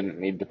they didn't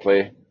need to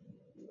play.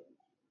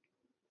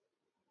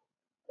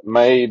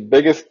 My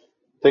biggest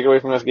takeaway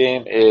from this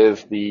game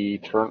is the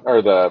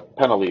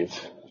penalties.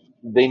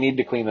 They need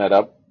to clean that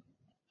up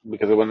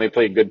because when they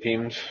play good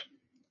teams,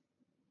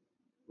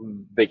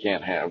 they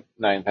can't have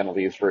 9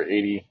 penalties for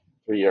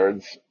 83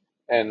 yards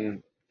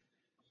and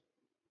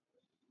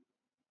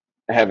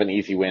have an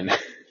easy win.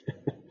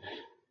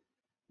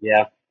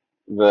 Yeah.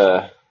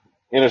 The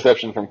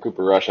interception from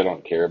Cooper Rush, I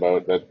don't care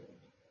about.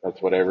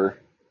 That's whatever.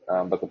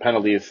 But the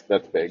penalties,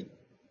 that's big.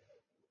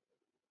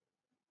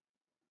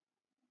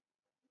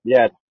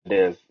 Yeah, it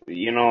is.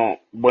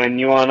 When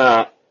you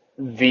want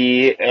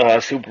the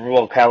Super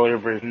Bowl caliber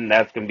version,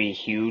 that's going to be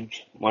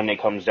huge when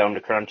it comes down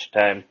to crunch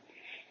time.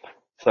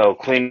 So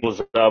clean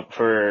those up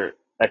for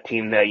a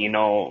team that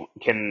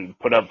can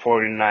put up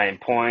 49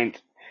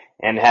 points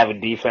and have a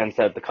defense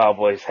that the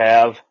Cowboys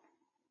have.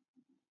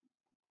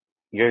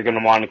 You're going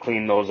to want to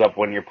clean those up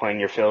when you're playing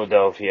your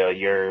Philadelphia,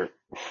 your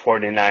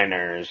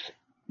 49ers,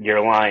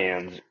 your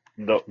Lions,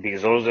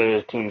 because those are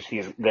the teams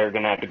they're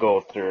going to have to go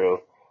through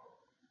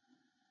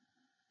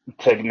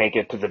to make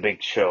it to the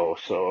big show.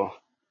 So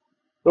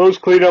those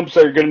cleanups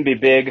are going to be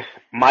big.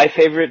 My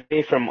favorite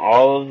day from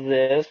all of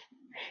this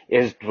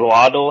is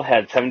Waddle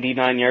had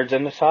 79 yards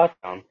in the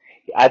touchdown.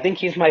 I think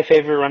he's my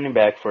favorite running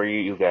back for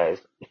you guys.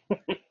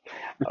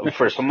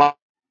 For some, I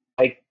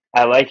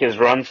like his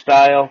run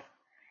style.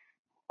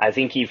 I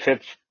think he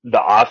fits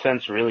the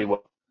offense really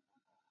well.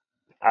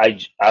 I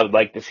would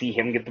like to see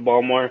him get the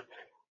ball more.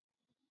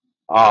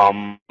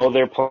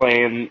 They're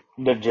playing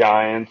the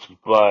Giants,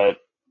 but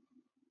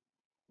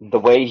the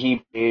way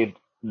he played,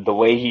 the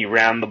way he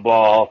ran the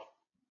ball,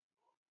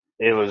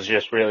 it was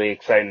just really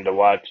exciting to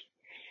watch.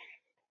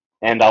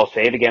 And I'll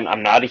say it again,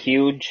 I'm not a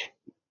huge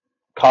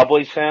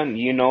Cowboys fan,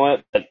 you know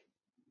it, but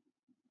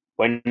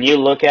when you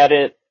look at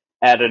it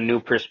at a new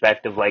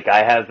perspective, like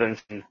I have been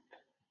seeing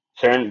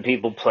certain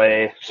people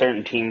play,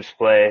 certain teams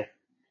play,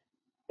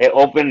 it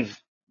opens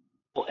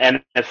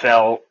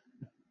NFL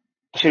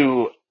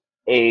to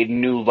a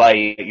new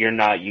light you're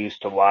not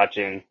used to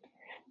watching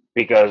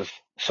because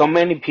so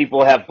many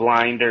people have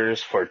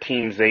blinders for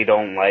teams they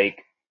don't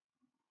like.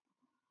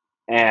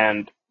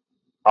 And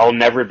I'll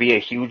never be a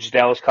huge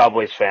Dallas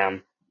Cowboys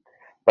fan,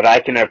 but I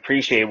can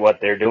appreciate what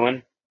they're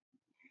doing.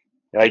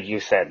 Like you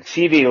said,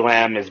 CeeDee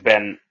Lamb has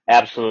been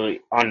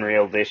absolutely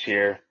unreal this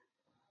year.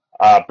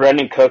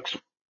 Brendan Cooks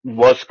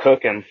was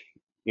cooking,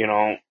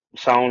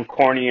 sound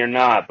corny or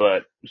not,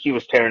 but he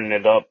was tearing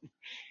it up.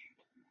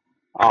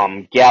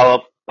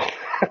 Gallup,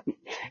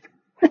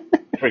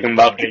 freaking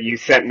loved it. You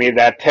sent me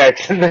that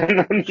text, and then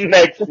the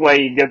next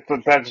play he gets a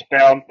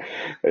touchdown.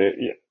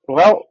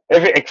 Well,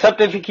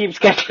 except if he keeps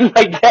catching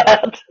like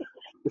that.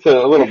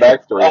 So a little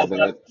backstory on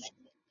that.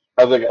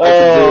 I was like, I could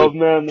Oh do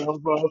man, that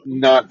was awesome.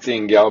 not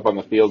seeing Gallup on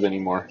the field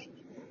anymore.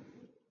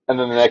 And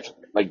then the next,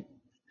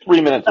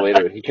 3 minutes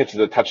later, he catches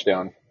a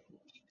touchdown.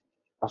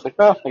 I was like,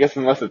 well, I guess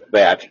unless it's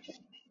that.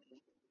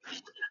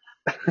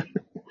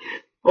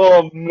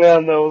 Oh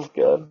man, that was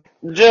good.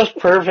 Just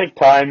perfect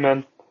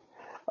timing.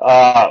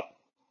 Uh,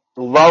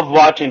 love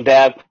watching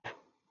Dak.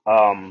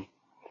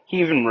 He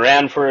even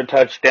ran for a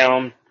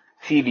touchdown.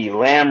 CeeDee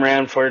Lamb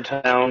ran for a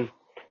touchdown.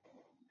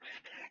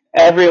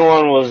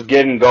 Everyone was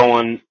getting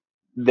going.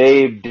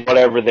 They did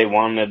whatever they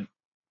wanted.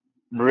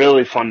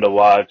 Really fun to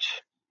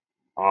watch.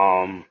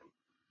 Um,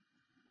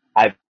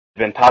 I've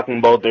been talking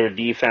about their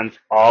defense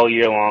all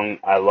year long.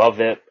 I love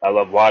it. I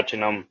love watching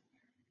them.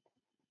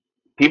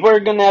 People are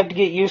gonna have to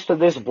get used to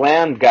this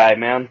Bland guy,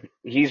 man.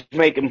 He's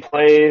making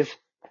plays.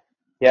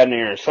 He had an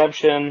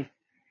interception.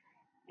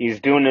 He's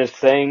doing his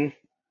thing.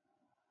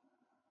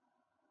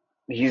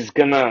 He's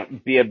gonna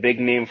be a big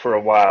name for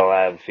a while,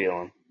 I have a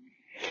feeling.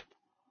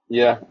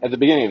 Yeah, at the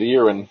beginning of the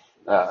year when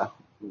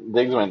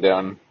Diggs went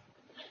down,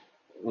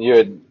 you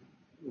had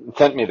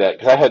sent me that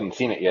because I hadn't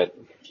seen it yet.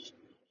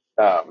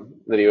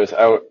 That he was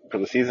out for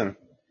the season,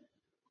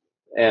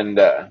 and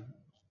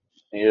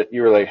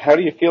you were like, "How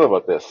do you feel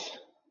about this?"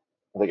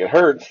 I was like, "It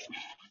hurts,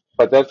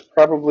 but that's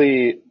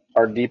probably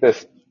our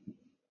deepest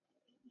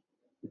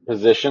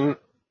position,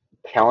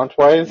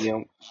 talent-wise,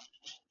 You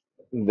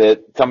know,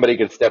 that somebody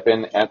could step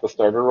in at the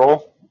starter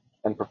role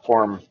and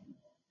perform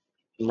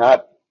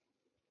not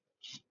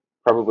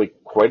probably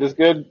quite as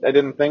good, I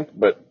didn't think,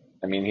 but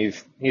I mean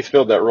he's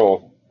filled that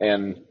role.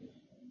 And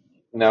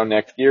now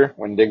next year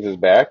when Diggs is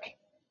back,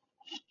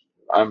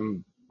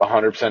 I'm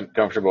 100%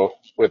 comfortable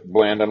with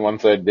Bland on one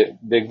side,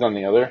 Diggs on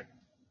the other.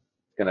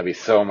 It's gonna be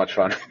so much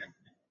fun.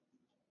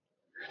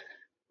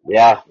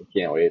 yeah. I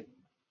can't wait.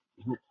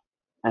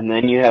 And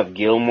then you have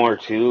Gilmore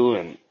too,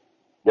 and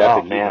You have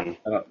oh to keep him.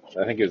 man.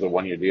 I think it was a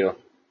 1 year deal.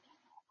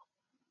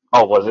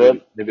 Oh, was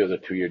it? Maybe it was a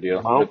 2 year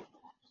deal. Well, But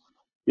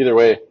either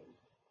way,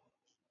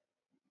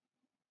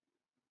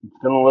 it's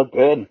gonna look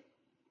good.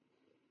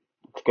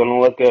 It's gonna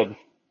look good.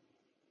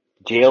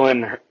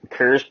 Jalen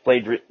Curse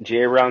played.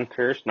 Jaron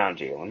Curse, not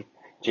Jalen.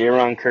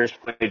 Jaron Curse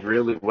played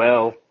really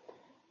well.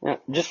 Yeah,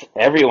 just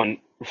everyone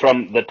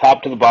from the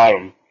top to the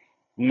bottom.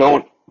 No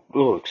one.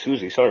 Oh,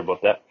 excuse me. Sorry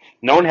about that.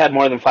 No one had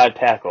more than 5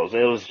 tackles.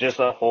 It was just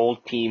a whole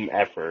team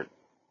effort.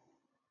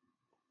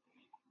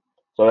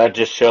 So that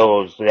just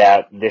shows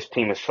that this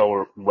team is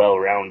so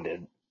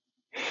well-rounded.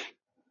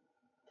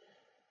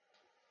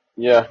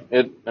 Yeah,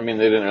 I mean,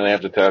 they didn't really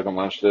have to tackle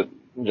much. The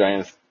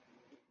Giants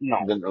No.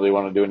 didn't really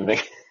want to do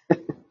anything.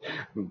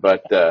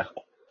 But no,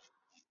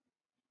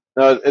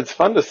 it's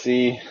fun to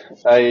see.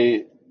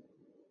 I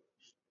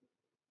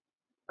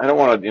I don't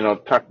want to,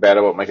 talk bad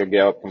about Michael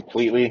Gallup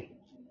completely.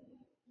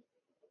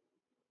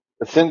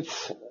 But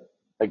since,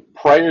 like,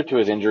 prior to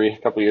his injury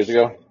a couple of years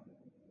ago,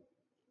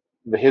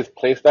 his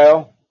play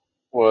style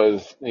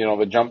was,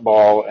 the jump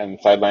ball and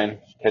sideline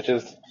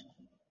catches.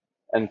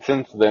 And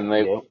since then,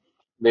 Yep.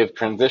 they've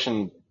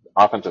transitioned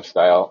offensive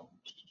style,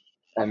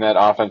 and that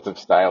offensive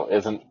style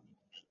isn't,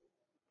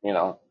 you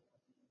know,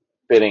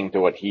 fitting to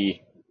what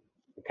he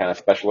kind of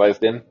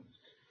specialized in.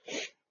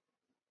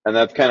 And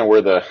that's kind of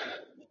where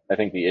I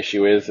think the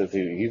issue is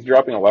he's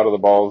dropping a lot of the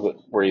balls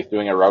where he's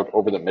doing a route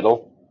over the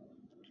middle.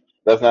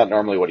 That's not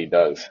normally what he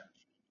does.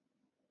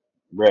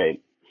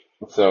 Right.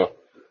 So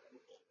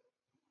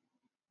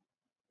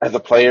as a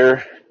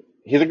player,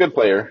 he's a good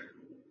player.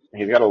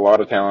 He's got a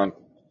lot of talent.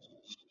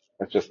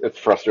 It's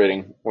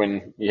frustrating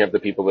when you have the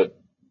people that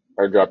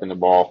are dropping the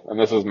ball. And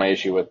this was my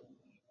issue with,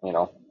 you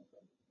know,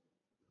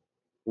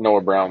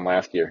 Noah Brown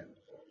last year.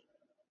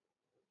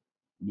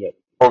 Yep.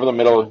 Over the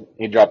middle,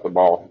 he dropped the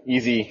ball.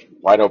 Easy,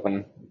 wide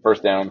open,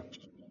 first down,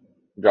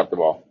 drop the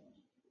ball.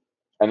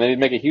 And then he'd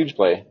make a huge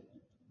play.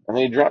 And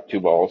then he'd drop two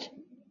balls,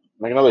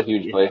 make another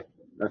huge Yeah. play.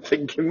 I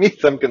think give me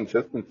some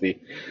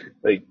consistency.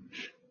 Like,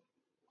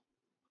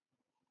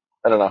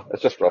 I don't know.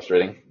 It's just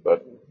frustrating,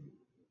 but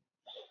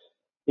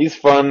he's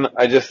fun.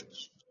 I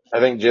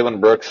think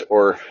Jalen Brooks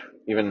or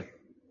even,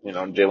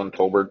 Jalen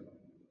Tolbert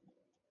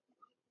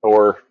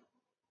or,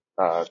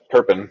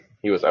 Turpin,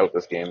 he was out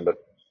this game, but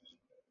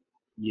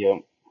Yep.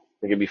 I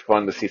think it'd be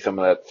fun to see some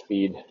of that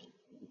speed,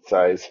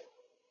 size.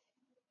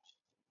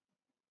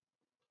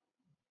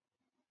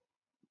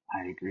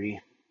 I agree.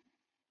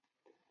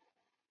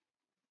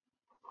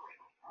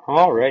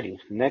 Alrighty.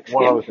 Next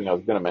One game. other thing I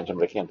was going to mention,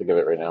 but I can't think of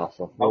it right now,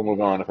 so we'll Okay.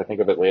 move on. If I think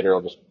of it later,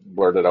 I'll just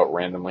blurt it out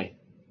randomly.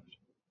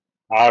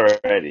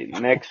 Alrighty.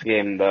 Next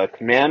game. The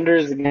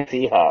Commanders against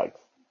Seahawks.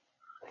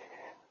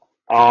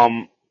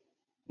 Um,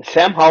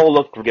 Sam Howell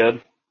looked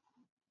good.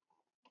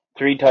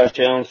 3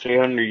 touchdowns,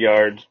 300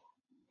 yards.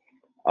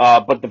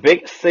 But the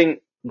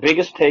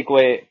biggest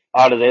takeaway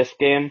out of this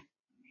game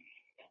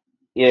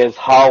is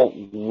how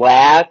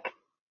lack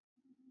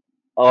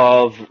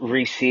of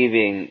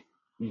receiving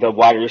the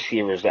wide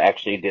receivers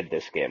actually did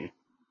this game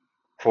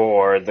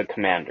for the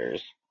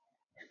Commanders.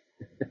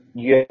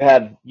 You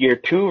had your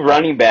two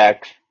running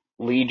backs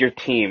lead your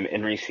team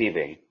in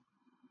receiving.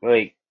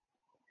 Like,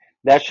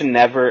 that should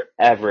never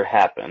ever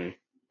happen.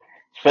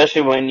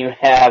 Especially when you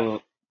have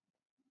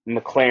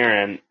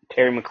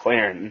Terry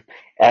McLaurin,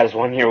 as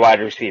one of your wide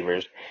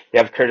receivers. You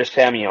have Curtis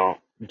Samuel,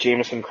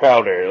 Jamison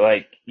Crowder.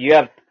 Like, you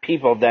have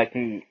people that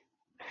can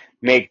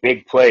make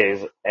big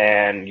plays,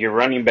 and your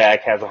running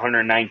back has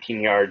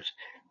 119 yards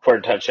for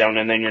a touchdown,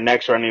 and then your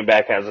next running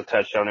back has a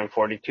touchdown and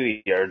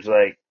 42 yards.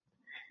 Like,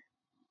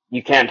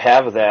 you can't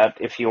have that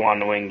if you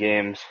want to win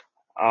games.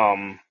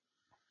 Um,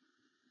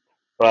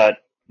 but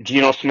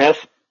Geno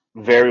Smith,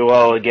 very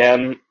well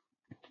again,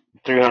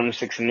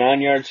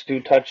 369 yards,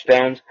 2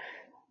 touchdowns.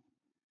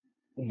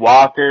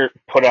 Walker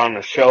put on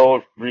a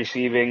show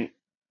receiving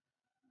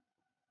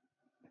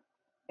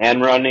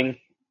and running.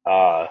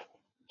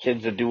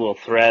 Kid's a dual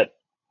threat,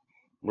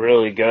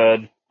 really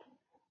good.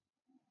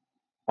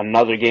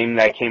 Another game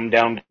that came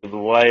down to the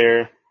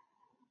wire.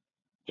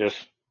 Just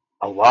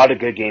a lot of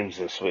good games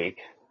this week.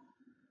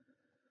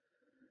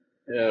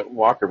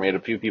 Walker made a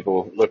few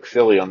people look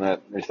silly on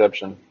that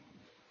reception.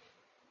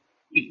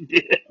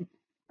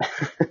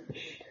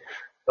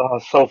 Oh,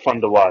 so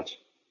fun to watch.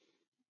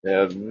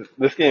 Yeah,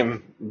 this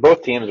game,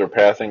 both teams are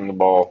passing the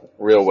ball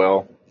real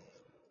well.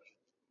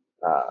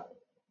 Uh,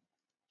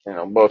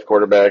 both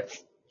quarterbacks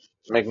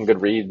making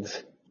good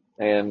reads,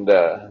 and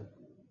yeah,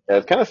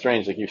 it's kind of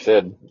strange, like you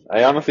said.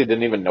 I honestly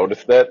didn't even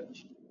notice that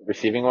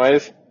receiving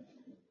wise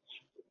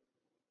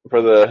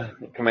for the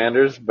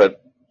Commanders,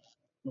 but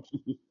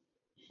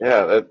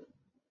yeah,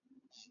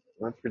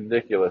 that's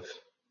ridiculous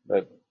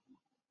that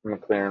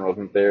McLaren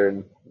wasn't there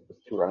and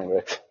two running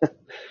backs.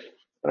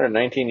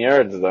 119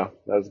 yards though,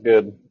 that was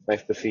good.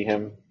 Nice to see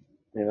him,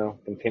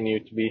 continue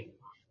to be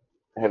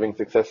having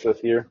success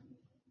this year.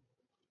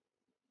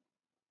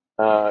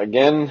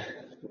 Again,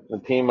 the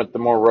team with the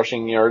more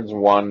rushing yards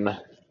won.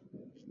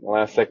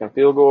 Last second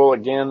field goal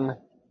again.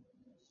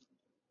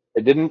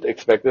 I didn't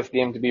expect this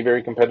game to be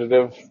very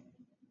competitive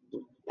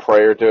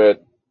prior to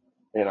it,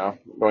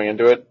 going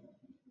into it.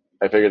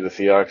 I figured the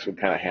Seahawks would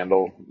kind of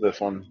handle this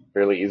one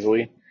fairly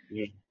easily.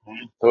 Yeah.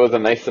 So it was a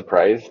nice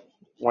surprise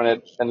when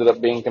it ended up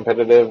being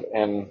competitive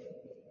and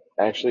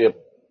actually a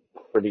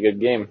pretty good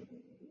game.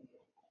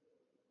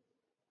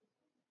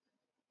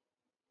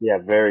 Yeah,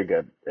 very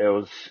good. It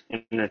was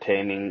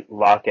entertaining.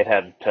 Lockett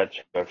had a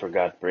touch. I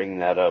forgot to bring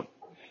that up.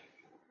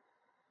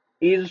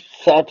 He's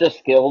such a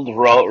skilled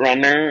route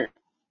runner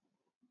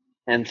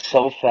and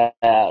so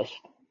fast.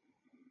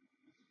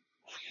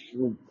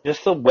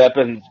 just the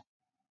weapons,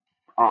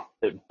 uh,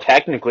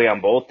 technically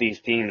on both these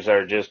teams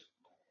are just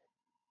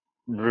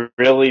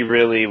really,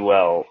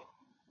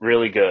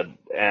 really good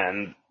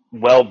and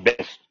well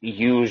based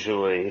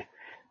usually.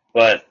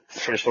 But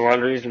for some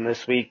odd reason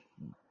this week,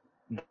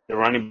 the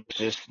running backs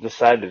just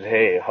decided,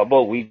 hey, how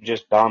about we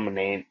just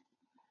dominate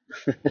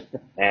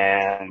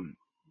and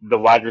the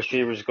wide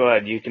receivers go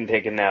ahead, you can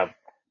take a nap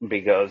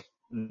because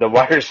the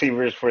wide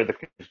receivers for the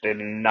Colts did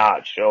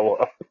not show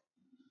up.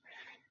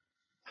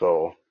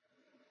 So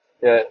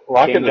Yeah, came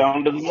Lockett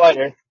down to the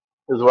wire.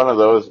 is one of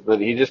those that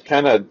he just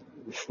kind of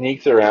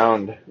sneaks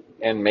around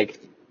and makes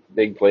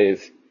big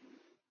plays.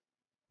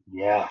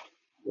 Yeah.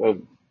 Uh,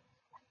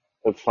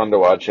 It's fun to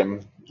watch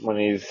him when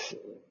he's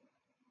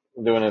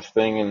doing his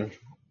thing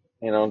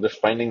and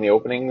just finding the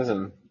openings.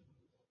 And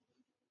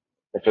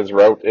if his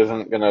route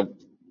isn't gonna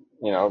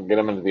get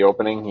him into the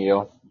opening,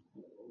 he'll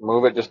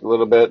move it just a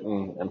little bit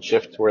and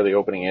shift to where the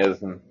opening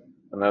is, and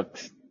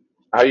that's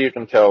how you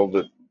can tell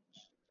that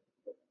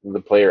the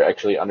player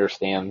actually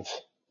understands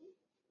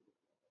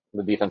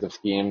the defensive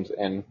schemes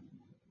and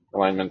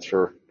alignments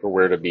for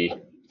where to be.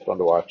 It's fun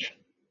to watch.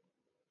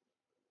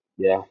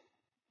 Yeah.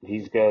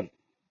 He's good.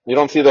 You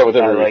don't see that with I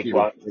every like receiver.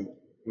 watching.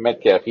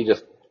 Metcalf, he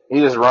just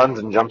runs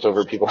and jumps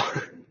over people.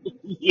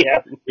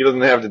 Yeah. He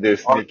doesn't have to do Or,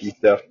 sneaky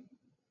stuff.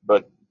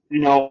 But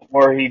no,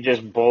 or he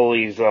just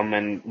bullies them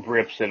and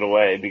rips it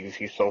away because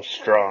he's so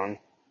strong.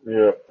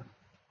 yeah,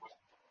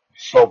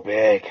 So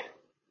big.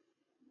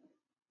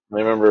 I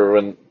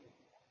remember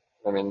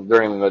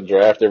during the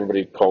draft,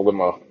 everybody called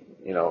him a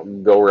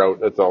go route.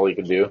 That's all he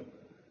could do.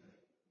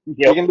 He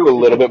Yep. can do a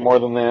little bit more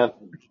than that,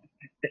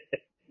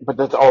 but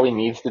that's all he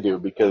needs to do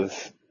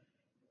because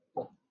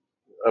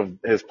of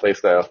his play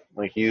style.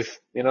 Like he's,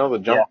 Yeah.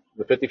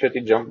 the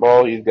 50-50 jump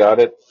ball, he's got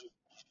it.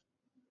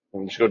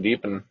 And just go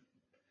deep and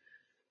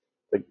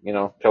like,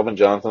 Kelvin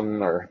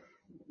Johnson or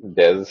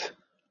Dez,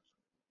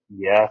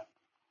 Yeah.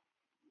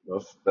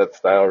 that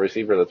style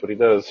receiver, that's what he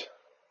does.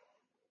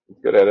 He's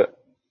good at it.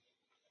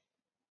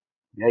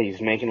 Yeah,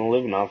 he's making a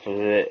living off of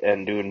it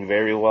and doing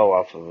very well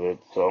off of it.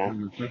 So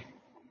Mm-hmm.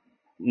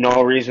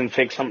 no reason to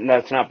fix something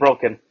that's not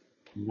broken.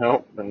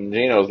 Nope. And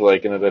Gino's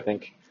liking it, I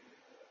think.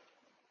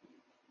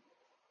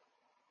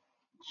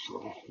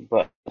 So,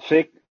 but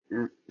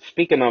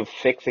speaking of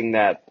fixing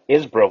that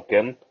is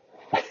broken,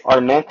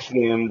 our next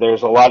game,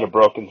 there's a lot of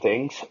broken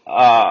things.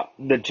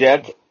 The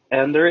Jets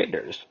and the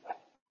Raiders.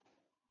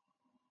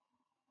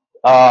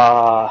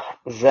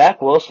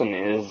 Zach Wilson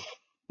is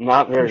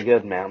not very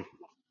good, man.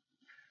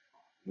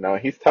 No,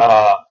 he's tough.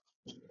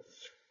 Uh,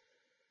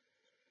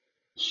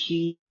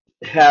 he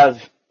has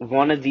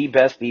one of the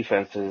best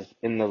defenses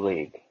in the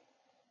league,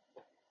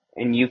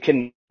 and you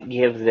can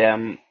give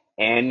them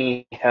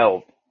any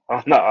help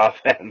on the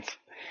offense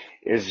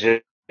is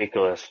just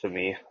ridiculous to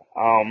me.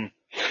 Um,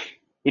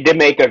 he did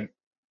make a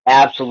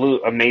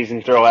absolute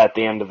amazing throw at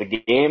the end of the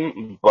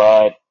game,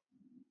 but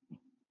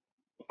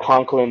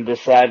Conklin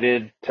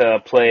decided to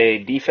play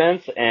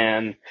defense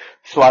and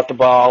swat the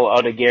ball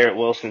out of Garrett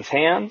Wilson's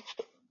hands,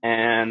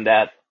 and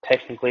that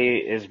technically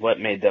is what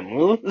made them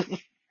lose.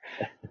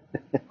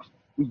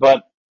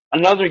 But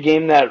another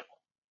game that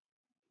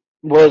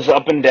was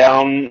up and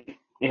down,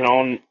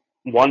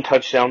 one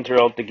touchdown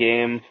throughout the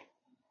game,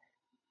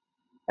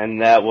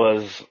 and that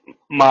was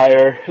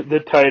Meyer, the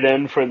tight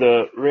end for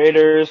the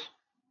Raiders.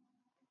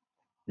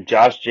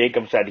 Josh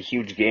Jacobs had a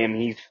huge game.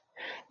 He's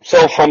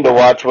so fun to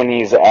watch when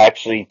he's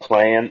actually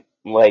playing,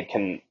 like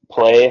can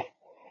play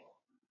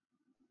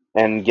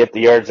and get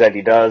the yards that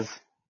he does.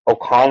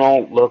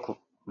 O'Connell looked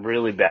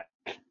really bad.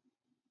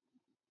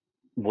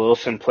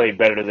 Wilson played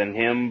better than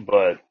him,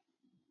 but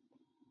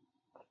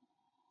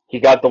he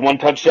got the one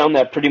touchdown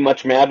that pretty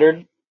much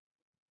mattered.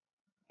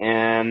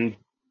 And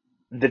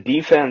the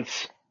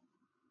defense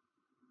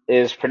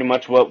is pretty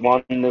much what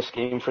won this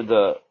game for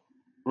the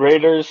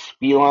Raiders.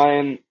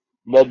 Beeline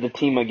led the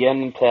team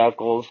again in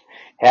tackles,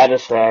 had a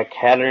sack,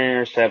 had an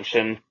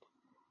interception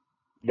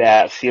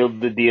that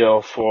sealed the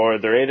deal for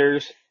the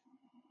Raiders.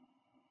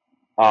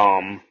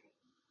 Um,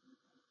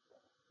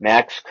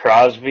 Max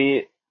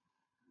Crosby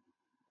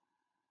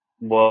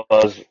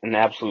was an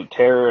absolute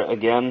terror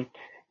again.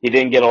 He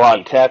didn't get a lot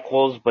of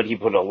tackles, but he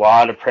put a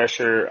lot of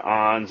pressure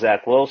on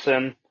Zach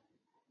Wilson.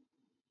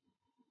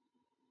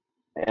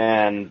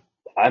 And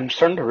I'm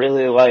starting to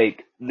really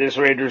like this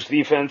Raiders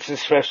defense,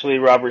 especially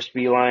Robert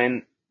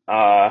Spieline.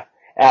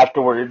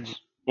 Afterwards,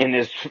 in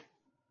his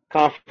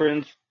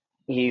conference,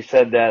 he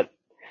said that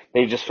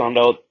they just found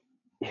out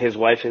his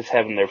wife is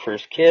having their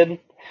first kid.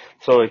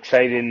 So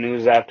exciting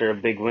news after a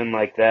big win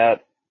like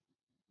that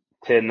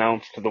to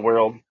announce to the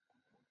world.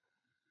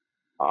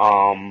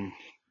 Um,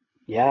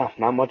 yeah,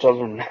 not much other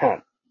than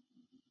that.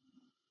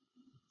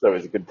 It's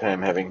always a good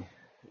time having,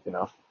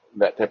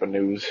 that type of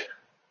news,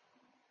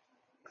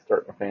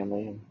 starting a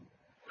family.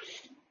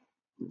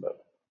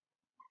 But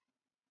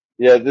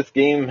yeah, this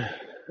game,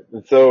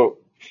 so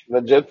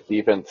the Jets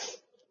defense,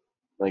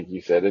 like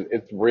you said,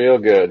 it's real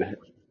good.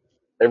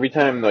 Every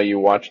time though you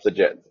watch the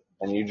Jets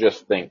and you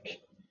just think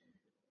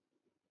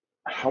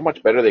how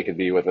much better they could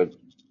be with a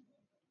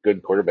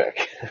good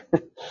quarterback.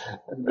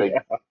 Like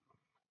Yeah.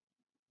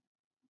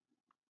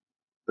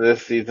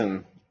 this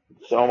season,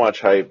 so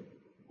much hype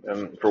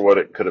and for what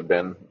it could have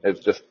been. It's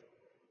just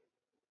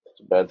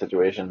a bad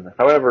situation.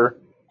 However,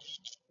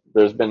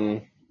 there's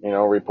been,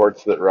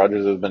 reports that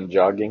Rodgers has been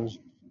jogging.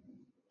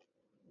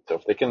 So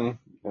if they can,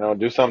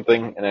 do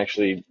something and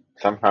actually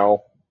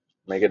somehow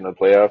make it in the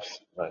playoffs,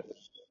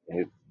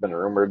 it's been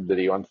rumored that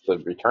he wants to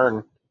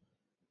return.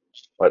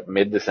 What,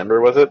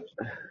 mid-December was it?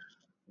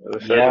 They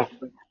said, Yeah.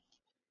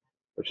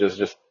 which is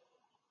just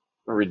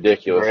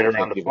ridiculous. Right It's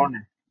around not the even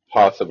corner.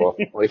 possible.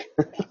 Like,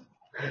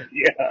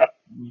 Yeah.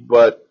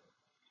 but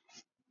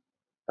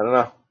I don't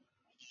know.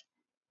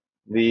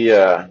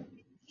 The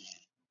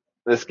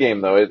this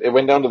game though, it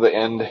went down to the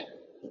end.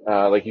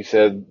 Like you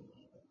said,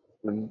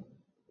 the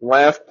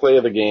last play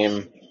of the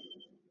game,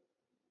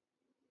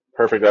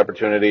 perfect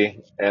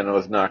opportunity, and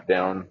was knocked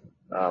down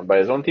by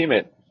his own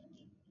teammate.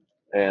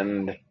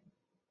 And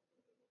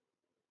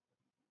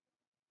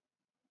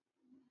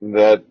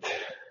that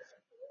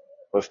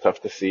was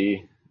tough to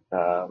see.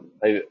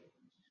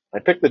 I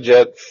picked the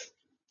Jets.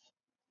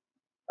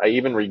 I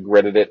even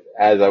regretted it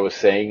as I was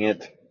saying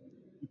it,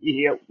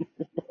 Yep.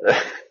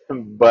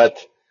 but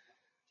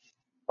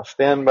I'll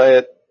stand by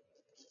it.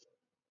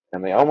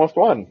 And they almost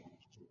won.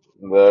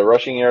 The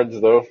rushing yards,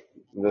 though,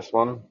 this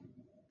one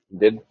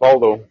did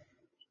follow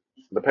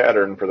the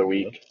pattern for the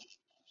week,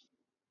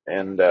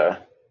 and I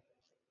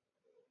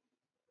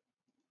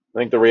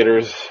think the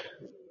Raiders,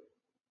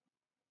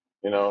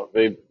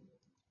 they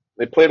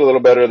played a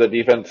little better. The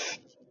defense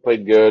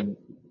played good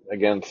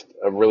against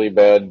a really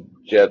bad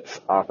Jets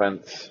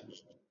offense.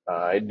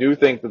 I do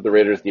think that the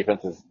Raiders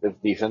defense is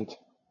decent.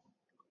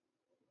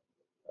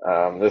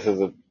 This is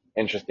an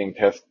interesting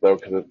test though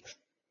because it's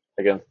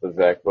against the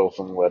Zach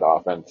Wilson led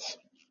offense.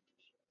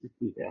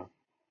 Yeah.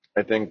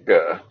 I think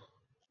they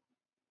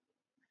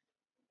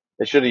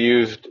should have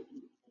used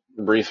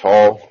Brees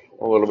Hall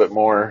a little bit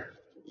more,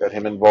 got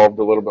him involved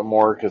a little bit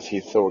more because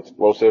he's so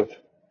explosive.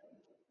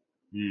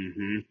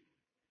 Mhm.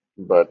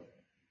 But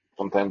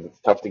sometimes it's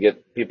tough to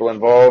get people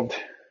involved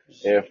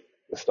if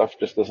the stuff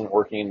just isn't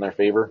working in their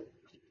favor.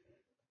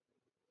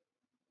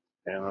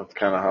 And that's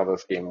kind of how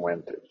this game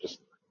went. It just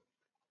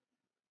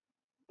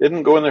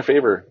didn't go in their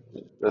favor.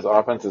 This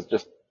offense is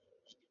just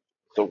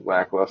so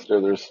lackluster.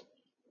 There's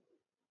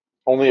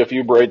only a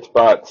few bright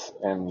spots,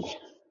 and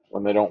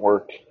when they don't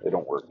work, they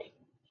don't work.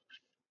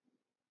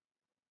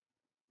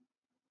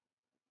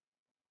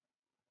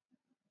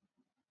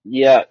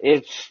 Yeah,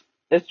 it's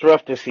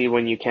rough to see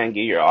when you can't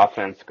get your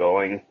offense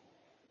going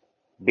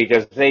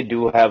because they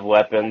do have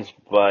weapons,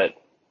 but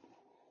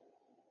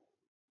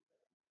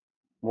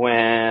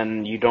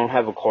when you don't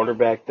have a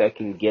quarterback that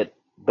can get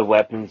the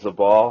weapons the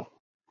ball,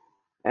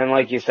 and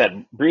like you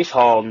said, Brees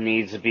Hall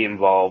needs to be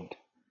involved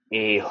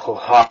a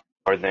lot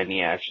more than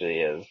he actually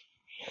is.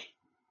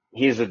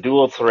 He's a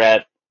dual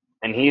threat,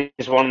 and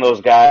he's one of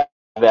those guys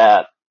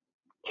that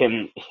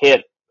can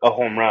hit a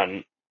home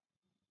run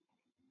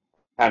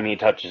time he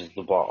touches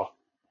the ball.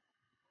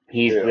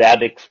 He's Yeah.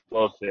 that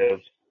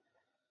explosive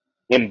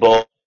in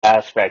both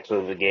aspects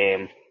of the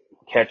game,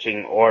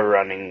 catching or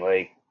running.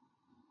 Like,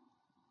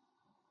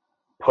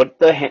 put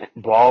the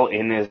ball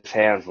in his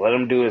hands, let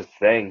him do his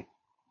thing.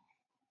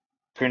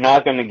 If you're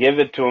not going to give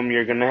it to him,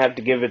 you're going to have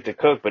to give it to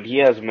Cook, but he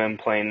hasn't been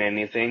playing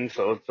anything,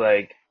 so it's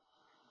like,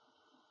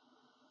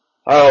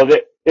 oh,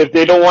 if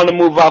they don't want to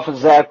move off of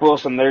Zach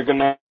Wilson, they're going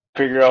to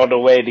figure out a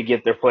way to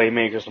get their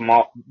playmakers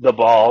the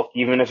ball,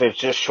 even if it's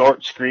just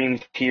short screens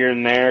here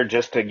and there,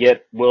 just to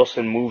get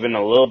Wilson moving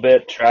a little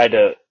bit, try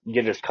to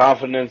get his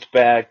confidence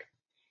back.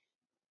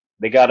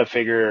 They got to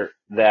figure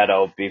that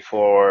out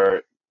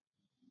before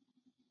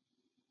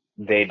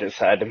they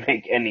decide to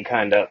make any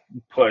kind of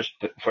push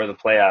for the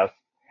playoffs.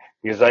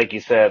 Because, like you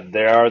said,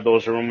 there are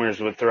those rumors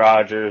with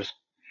Rodgers.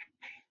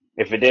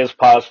 If it is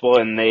possible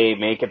and they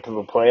make it to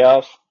the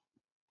playoffs,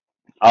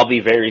 I'll be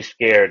very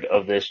scared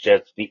of this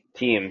Jets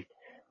team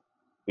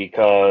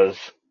because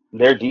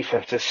their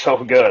defense is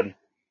so good.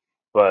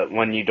 But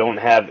when you don't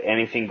have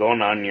anything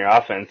going on in your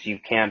offense, you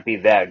can't be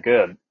that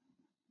good,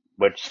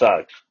 which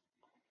sucks.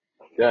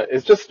 Yeah,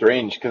 it's just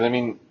strange because, I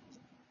mean,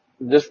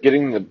 just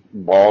getting the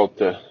ball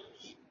to,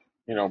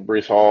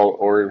 Brees Hall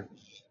or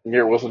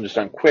Garrett Wilson just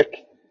on quick,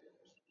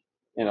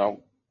 you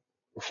know,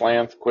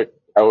 slants, quick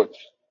outs,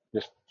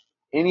 just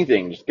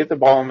anything. Just get the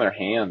ball in their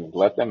hands.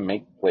 Let them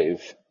make plays.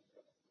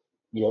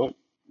 Yep.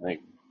 Like,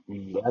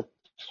 That's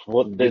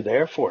what they're get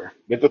there for.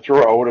 get the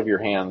throw out of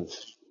your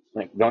hands.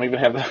 Like, don't even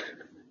have the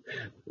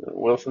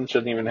Wilson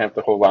shouldn't even have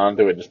to hold on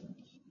to it. Just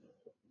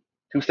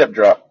two-step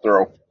drop,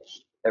 throw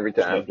every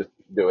time. Yep. Just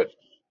do it.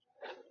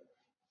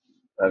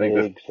 I think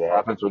this Exactly.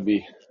 offense would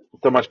be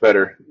so much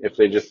better if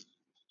they just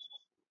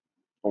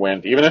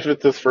went, even if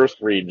it's his first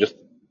read, just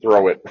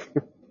throw it.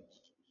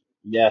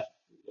 Yeah.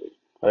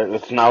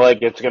 It's not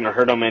like it's going to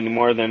hurt them any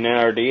more than it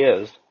already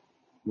is.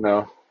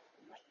 No,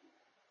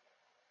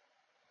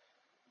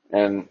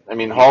 and I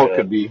mean Hall Because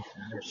could be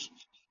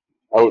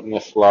out in the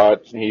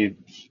slot. He,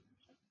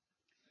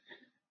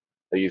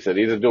 like you said,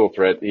 he's a dual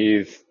threat.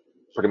 He's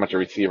pretty much a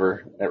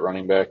receiver at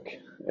running back.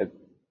 It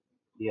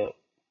Yep.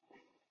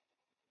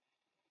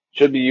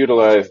 should be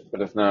utilized,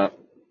 but it's not.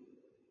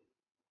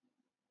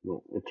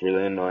 It's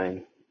really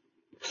annoying.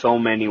 So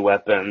many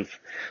weapons,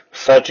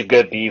 such a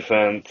good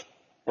defense,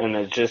 and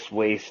it's just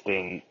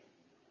wasting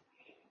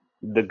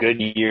the good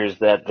years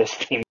that this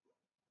team.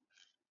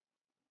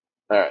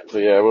 All right, so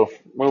yeah, we'll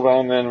move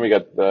on then. We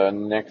got the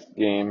next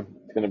game.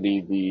 It's going to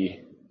be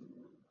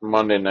the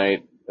Monday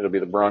night. It'll be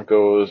the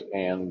Broncos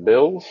and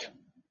Bills.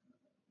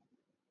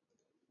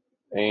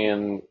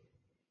 And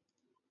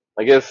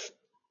I guess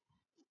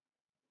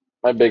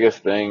my biggest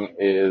thing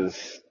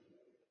is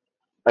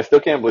I still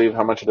can't believe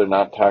how much they're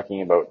not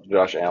talking about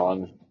Josh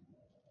Allen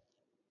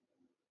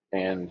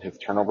and his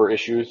turnover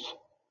issues.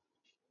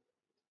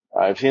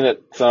 I've seen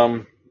it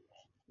some,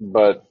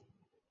 but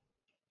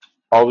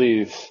all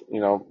these,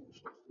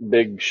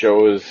 big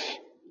shows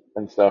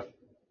and stuff,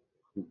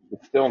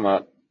 it's still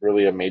not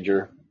really a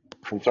major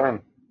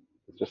concern.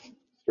 It's just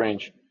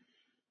strange.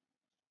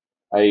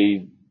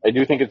 I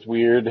do think it's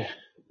weird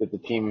that the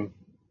team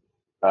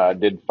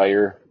did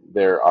fire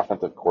their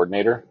offensive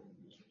coordinator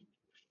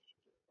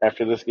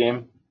after this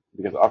game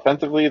because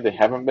offensively they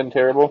haven't been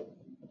terrible.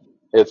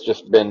 It's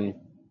just been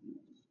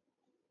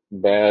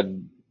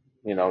bad,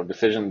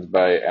 decisions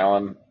by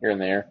Allen here and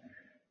there.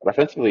 But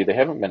offensively they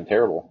haven't been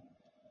terrible.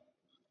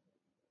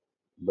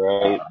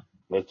 Right. Uh,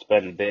 It's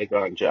been big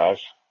on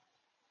Josh.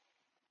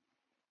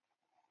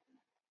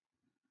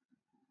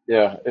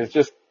 yeah, it's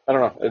just I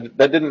don't know.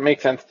 That didn't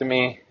make sense to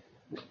me.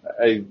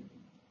 I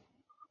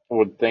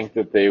would think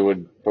that they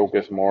would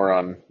focus more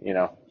on,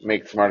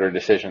 make smarter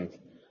decisions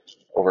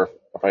over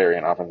firing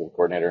an offensive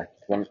coordinator.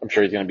 I'm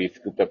sure he's going to be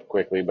scooped up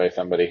quickly by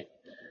somebody.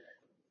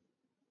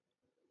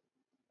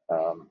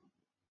 Um,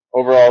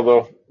 Overall,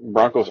 though,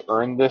 Broncos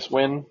earned this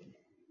win.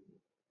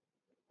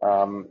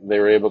 They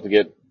were able to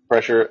get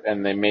pressure,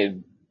 and they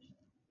made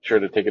sure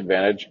to take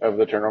advantage of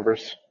the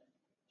turnovers.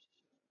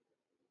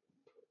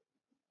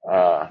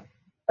 Uh,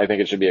 I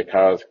think it should be a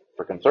cause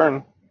for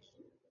concern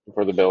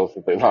for the Bills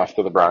that they lost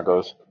to the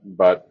Broncos,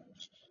 but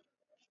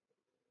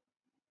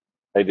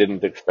I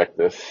didn't expect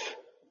this,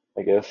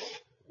 I guess.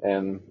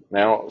 And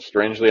now,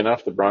 strangely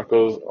enough, the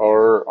Broncos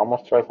are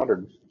almost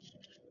 500.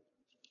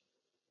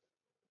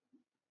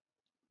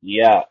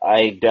 Yeah,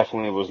 I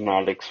definitely was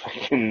not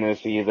expecting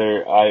this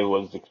either. I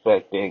was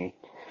expecting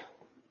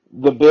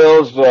the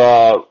Bills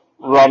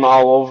run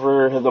all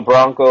over the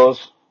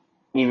Broncos,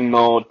 even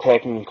though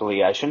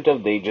technically I shouldn't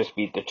have. They just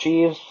beat the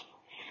Chiefs.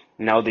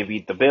 Now they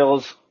beat the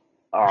Bills.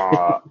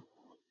 Uh,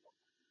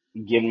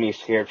 Getting me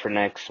scared for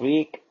next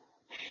week,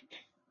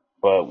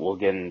 but we'll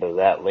get into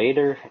that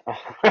later.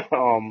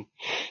 um,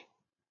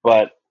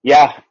 but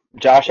yeah,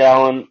 Josh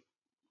Allen,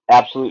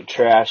 absolute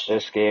trash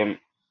this game.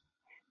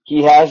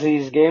 He has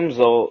these games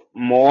though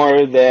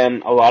more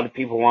than a lot of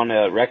people want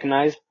to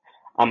recognize.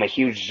 I'm a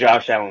huge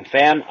Josh Allen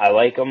fan. I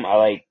like him. I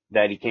like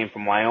that he came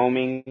from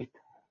Wyoming,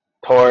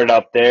 tore it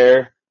up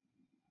there.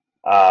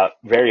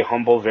 Very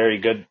humble, very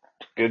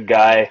good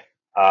guy.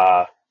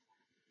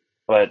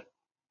 But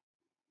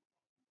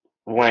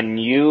when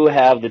you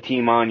have the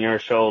team on your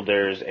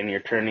shoulders and you're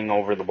turning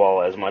over the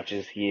ball as much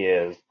as he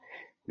is,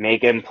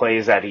 making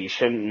plays that he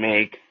shouldn't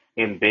make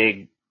in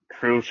big,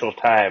 crucial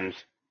times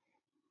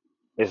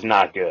is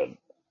not good.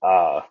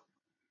 Uh,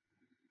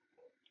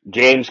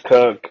 James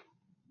Cook,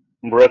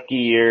 rookie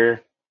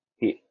year,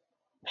 he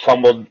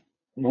fumbled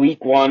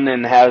week one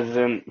and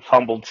hasn't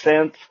fumbled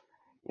since.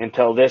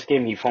 Until this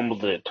game, he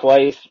fumbled it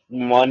twice.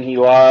 One he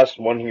lost,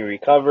 one he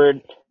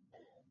recovered.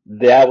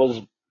 That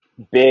was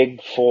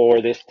big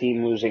for this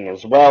team losing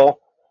as well.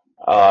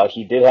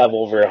 He did have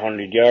over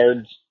 100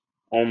 yards,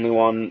 only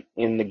one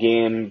in the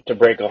game to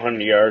break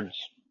 100 yards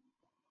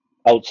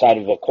outside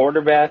of a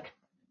quarterback.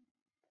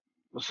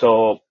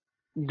 So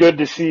good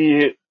to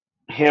see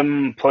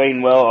him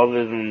playing well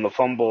other than the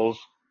fumbles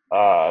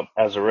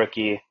as a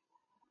rookie.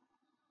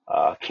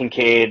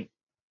 Kincaid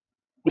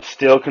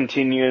still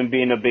continuing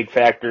being a big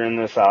factor in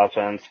this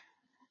offense.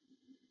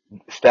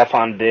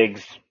 Stephon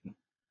Diggs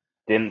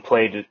didn't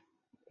play.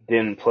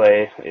 Didn't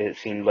play. It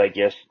seemed like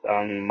yes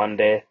on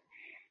Monday.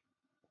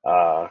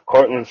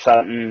 Cortland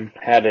Sutton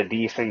had a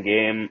decent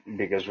game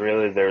because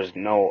really there's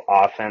no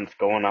offense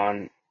going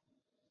on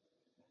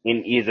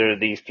in either of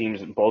these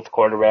teams. Both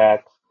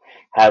quarterbacks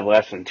had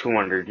less than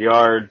 200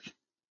 yards.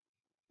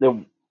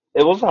 It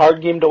was a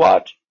hard game to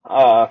watch,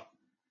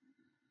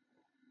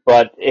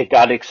 but it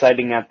got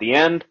exciting at the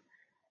end.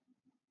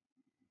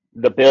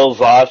 The Bills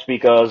lost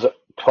because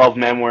 12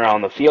 men were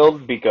on the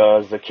field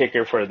because the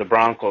kicker for the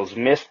Broncos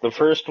missed the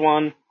first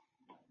one.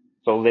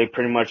 So they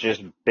pretty much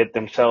just bit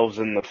themselves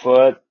in the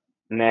foot.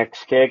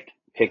 Next kick,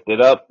 picked it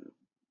up,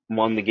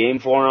 won the game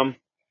for them.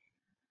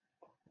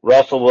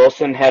 Russell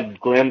Wilson had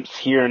glimpses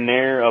here and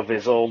there of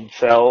his old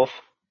self,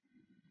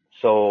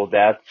 so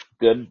that's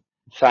good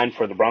sign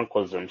for the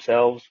Broncos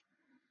themselves.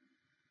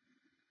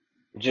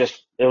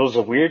 It was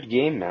a weird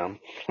game, man.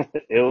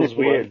 It was It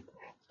was. weird.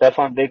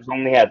 Stephon Diggs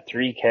only had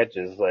 3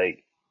 catches.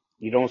 Like,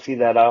 you don't see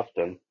that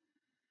often.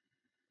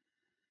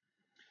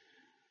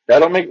 I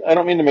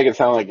don't mean to make it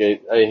sound like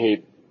I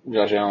hate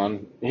Josh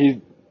Allen.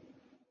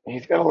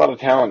 He's got a lot of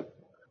talent,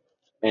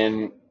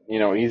 and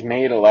he's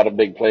made a lot of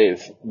big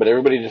plays, but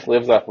everybody just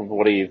lives off of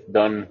what he's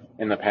done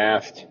in the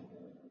past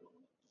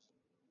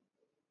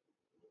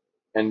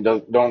and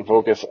don't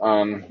focus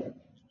on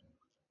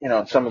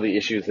some of the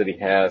issues that he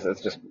has.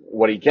 It's just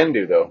what he can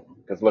do, though.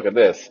 Because look at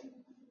this,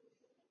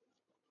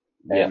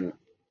 Yeah. and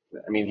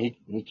I mean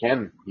he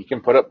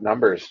can put up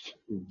numbers,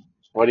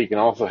 but he can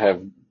also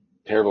have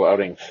terrible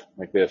outings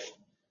like this.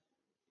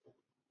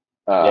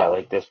 Yeah, Uh,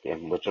 like this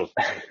game, which was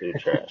absolute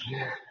trash.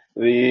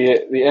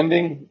 the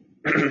ending,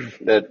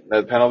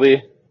 that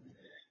penalty,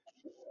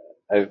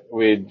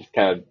 we just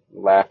kind of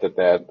laughed at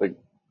that. Like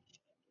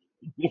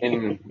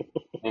in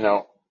you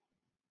know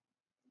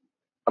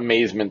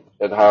amazement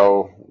at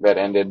how that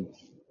ended.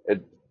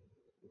 It,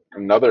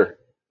 another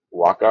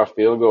walk-off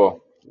field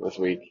goal this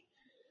week,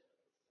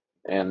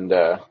 and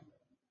yeah,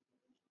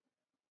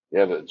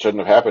 that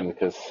shouldn't have happened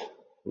because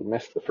he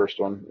missed the first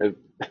one.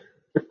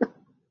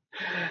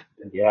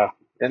 Yeah.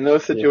 In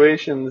those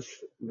situations,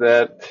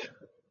 that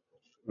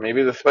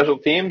maybe the special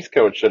teams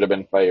coach should have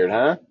been fired,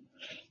 huh?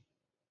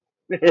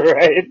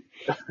 Right?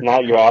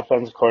 Not your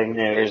offense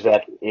coordinators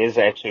that is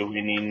actually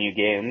winning you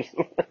games.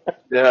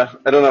 Yeah,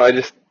 I don't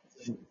know.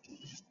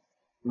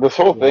 This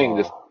whole thing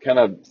just Oh, kind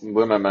of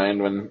blew my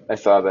mind when I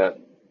saw that.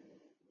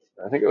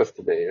 I think it was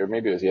today, or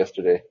maybe it was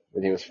yesterday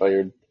that he was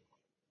fired.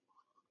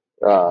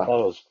 I Uh,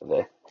 thought it was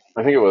today.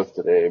 I think it was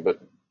today, but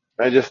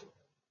I just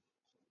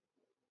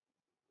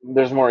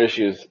there's more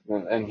issues,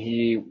 and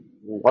he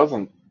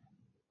wasn't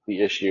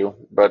the issue.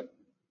 But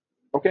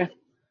okay,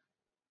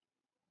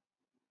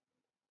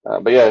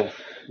 but yeah,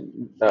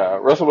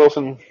 Russell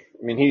Wilson.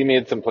 I mean, he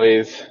made some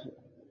plays,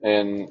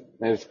 and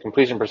his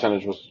completion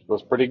percentage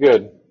was pretty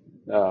good.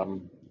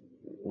 Um,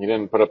 he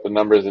didn't put up the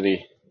numbers that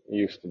he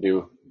used to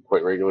do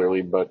quite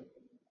regularly, but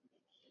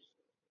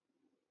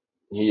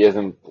he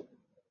isn't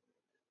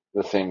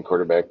the same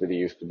quarterback that he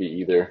used to be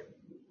either.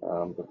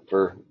 But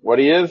for what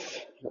he is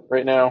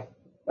right now,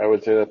 I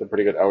would say that's a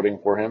pretty good outing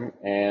for him,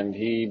 and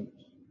he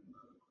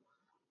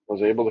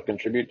was able to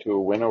contribute to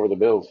a win over the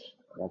Bills.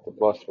 That's a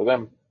plus for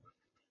them.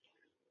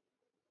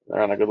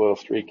 They're on a good little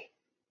streak.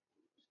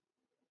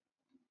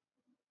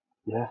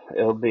 Yeah,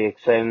 it'll be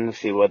exciting to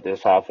see what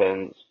this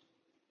offense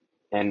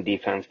and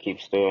defense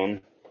keeps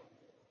doing.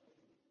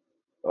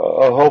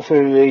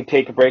 Hopefully they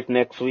take a break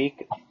next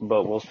week,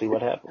 but we'll see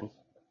what happens.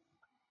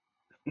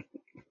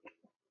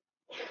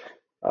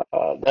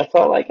 That's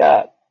all I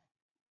got.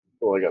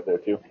 Well, I got there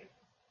too.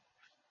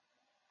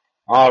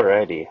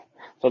 Alrighty.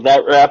 So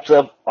that wraps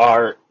up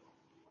our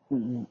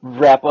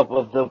wrap up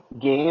of the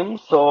game.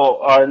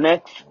 So our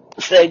next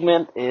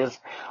segment is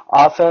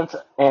offense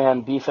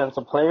and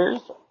defensive players.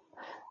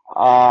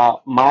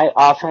 My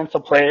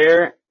offensive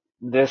player,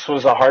 this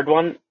was a hard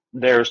one.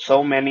 There's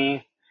so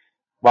many.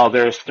 Well,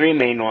 there's three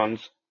main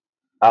ones.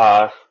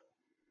 Uh,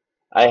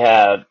 I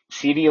had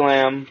CeeDee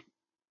Lamb.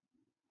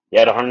 He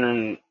had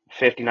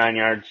 159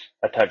 yards,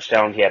 a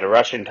touchdown. He had a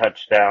rushing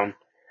touchdown.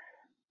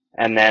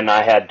 And then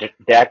I had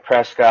Dak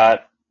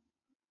Prescott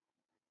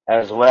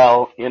as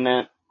well in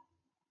it.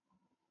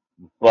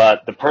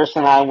 But the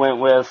person I went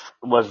with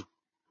was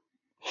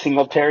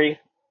Singletary.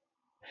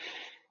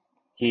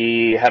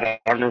 He had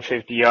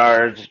 150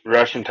 yards,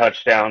 rushing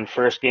touchdown,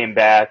 first game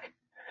back,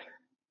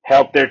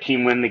 helped their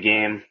team win the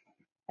game,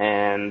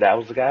 and that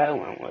was the guy I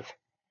went with.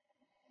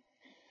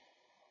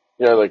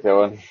 Yeah, I like that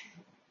one.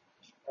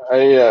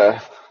 I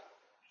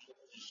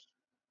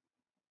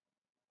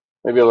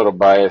maybe a little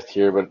biased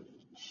here, but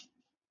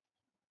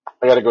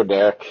I got to go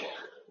Dak.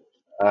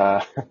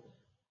 Uh,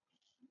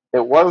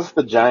 it was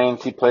the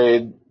Giants he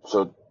played,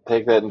 so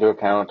take that into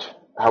account.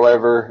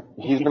 However,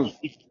 he's been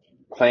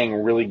playing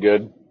really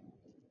good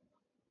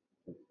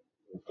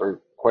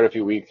for quite a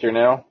few weeks here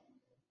now,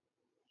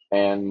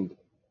 and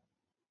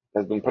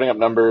has been putting up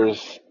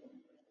numbers.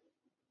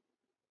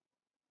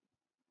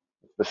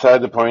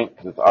 Beside the point,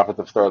 because it's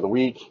offensive star of the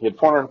week. He had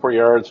 404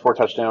 yards, 4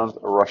 touchdowns,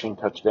 a rushing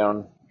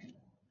touchdown.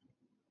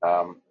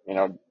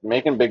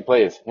 Making big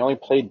plays. He only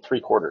played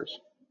 3 quarters,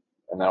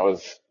 and that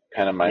was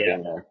kind of my Yeah,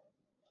 thing there.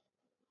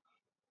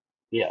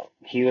 yeah,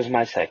 he was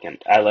my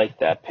second. I like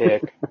that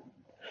pick.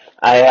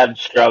 I had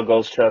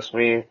struggles, trust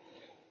me,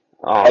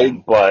 I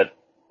but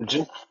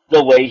just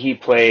the way he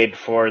played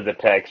for the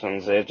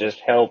Texans, it just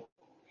helped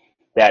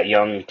that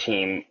young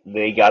team.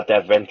 They got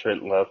that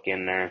veteran look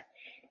in there,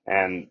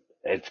 and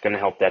it's going to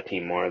help that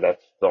team more.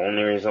 That's the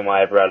only reason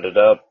why I brought it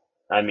up.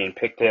 I mean,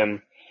 picked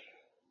him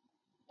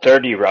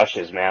 30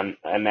 rushes, man,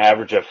 an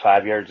average of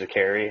 5 yards a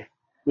carry.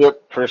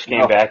 yep. First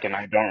game No, back, and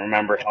I don't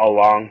remember how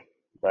long.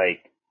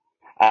 Like,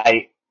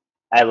 I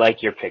I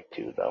like your pick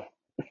too, though.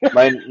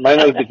 mine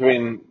was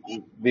between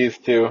these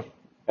two,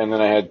 and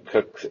then I had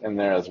Cooks in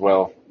there as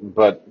well.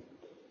 But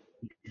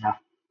Yeah.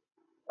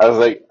 I was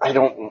like, I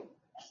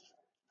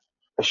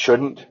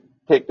shouldn't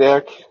take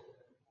Dak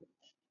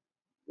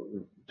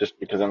just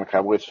because I'm a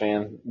Cowboys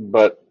fan.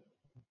 But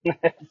I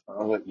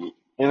was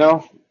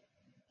like,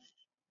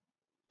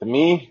 to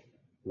me,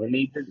 and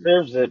he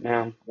deserves it,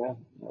 man. Yeah,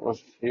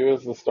 he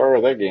was the star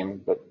of that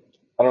game, but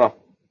I don't know.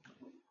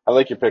 I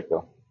like your pick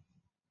though.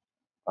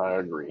 I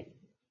agree.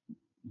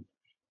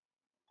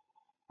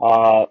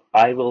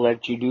 I will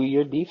let you do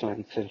your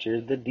defense since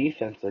you're the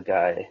defensive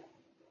guy.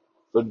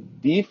 So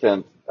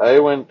defense, I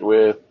went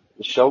with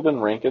Sheldon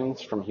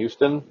Rankins from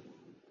Houston.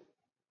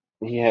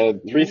 He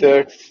had three Ooh,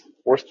 sacks,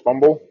 forced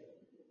fumble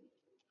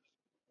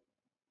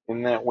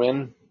in that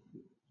win.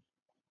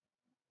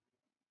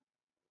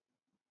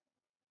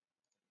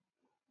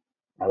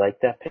 I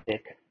like that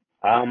pick.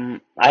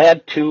 I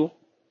had two.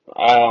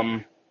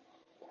 Um,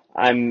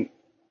 I'm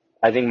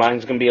I think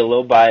mine's gonna be a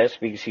little biased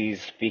because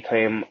he's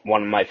became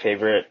one of my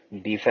favorite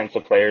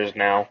defensive players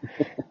now.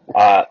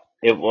 Uh,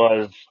 it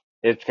was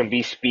it's gonna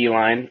be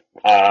Spieline.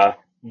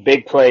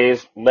 Big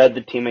plays, led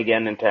the team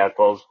again in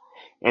tackles,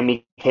 and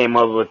he came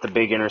up with the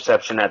big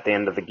interception at the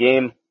end of the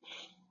game.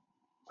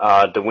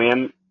 To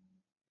win,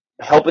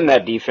 helping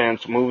that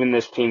defense, moving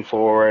this team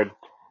forward.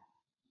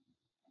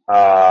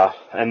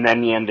 And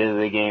then he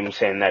ended the game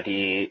saying that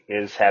he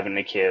is having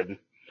a kid.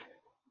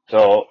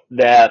 So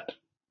that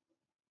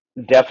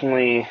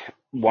definitely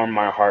warmed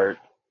my heart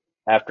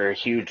after a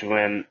huge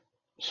win,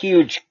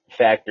 huge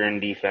factor in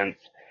defense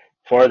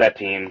for that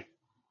team.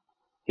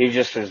 He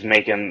just is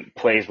making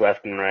plays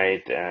left and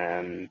right,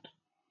 and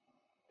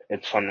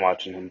it's fun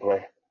watching him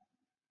play.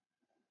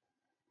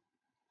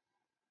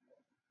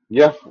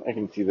 Yeah, I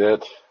can see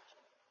that.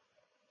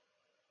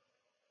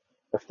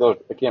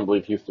 I can't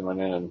believe Houston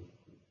went in and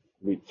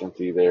beat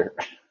Cincy there.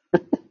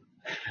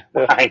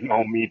 I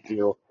know, me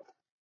too.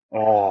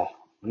 Oh,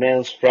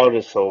 man, Stroud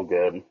is so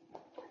good.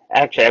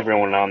 Actually,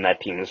 everyone on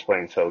that team is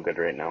playing so good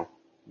right now.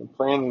 They're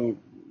playing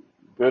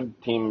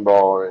good team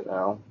ball right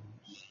now.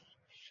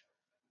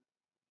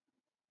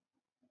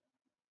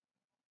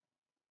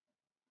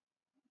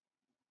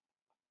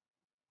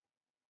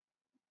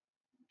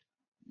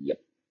 Yep.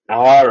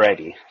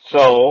 Alrighty,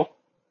 so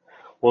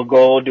we'll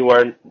go do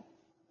our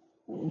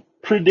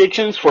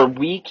predictions for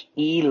week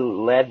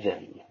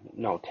 11.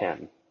 No,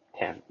 10.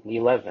 10.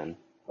 11.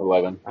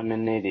 11. I'm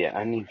an idiot.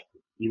 I need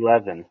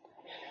 11.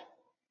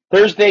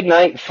 Thursday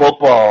night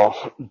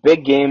football.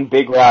 Big game,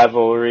 big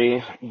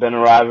rivalry. Been a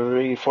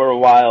rivalry for a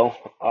while.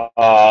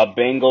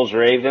 Bengals,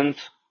 Ravens.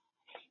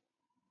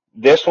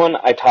 This one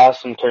I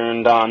tossed and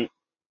turned on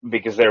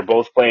because they're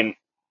both playing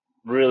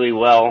really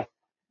well.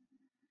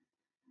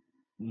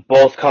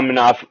 Both coming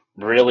off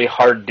really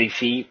hard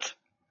defeats.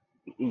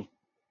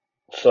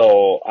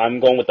 So I'm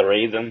going with the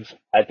Ravens.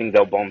 I think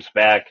they'll bounce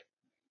back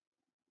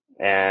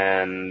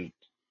and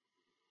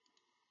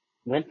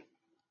win.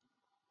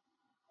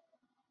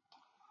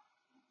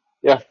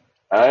 Yeah,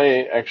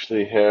 I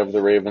actually have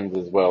the Ravens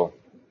as well.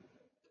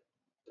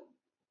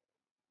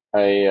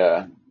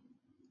 I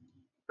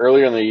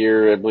earlier in the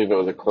year, I believe it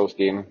was a close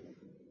game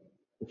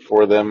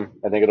for them.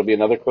 I think it'll be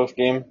another close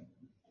game,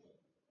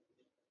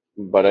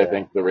 but I Yeah.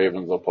 think the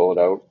Ravens will pull it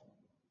out.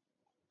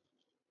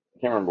 I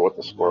can't remember what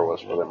the score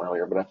was for them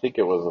earlier, but I think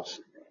it was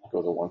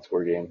a one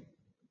score game.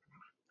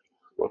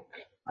 Look,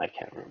 I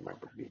can't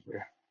remember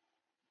either.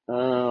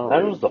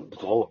 That was the Ravens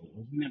blow.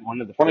 Wasn't it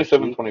one of the first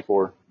weeks?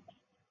 27-24.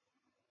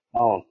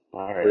 Oh,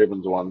 all right.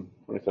 Ravens won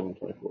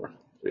 27-24. So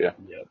yeah,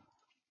 Yep.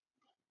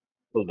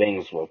 The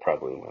Bengals will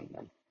probably win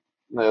then.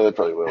 no, they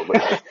probably will,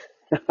 but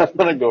I'm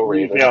gonna go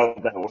You see Ravens. how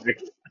that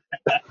works.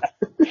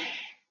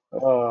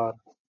 Uh,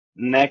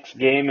 Next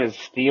game is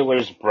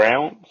Steelers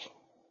Browns.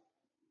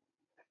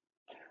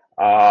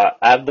 I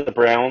have the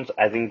Browns.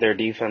 I think their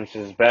defense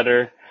is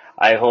better.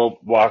 I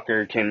hope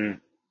Walker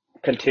can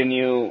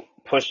continue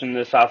pushing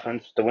this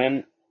offense to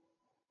win,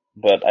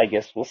 but I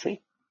guess we'll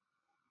see.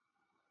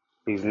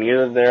 Because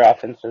neither of their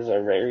offenses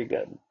are very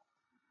good.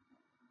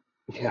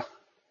 Yeah,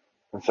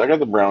 and so I got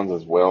the Browns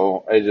as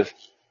well.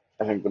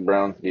 I think the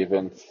Browns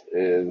defense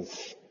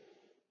is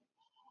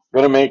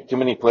gonna make too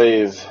many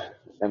plays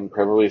and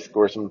probably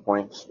score some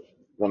points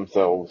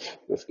themselves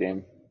this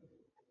game.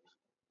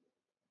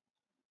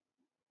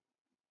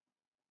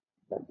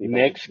 That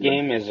defense is Next good.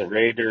 game is the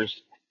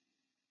Raiders.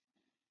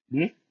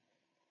 Hmm?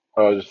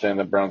 I was just saying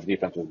the Browns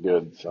defense is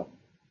good, so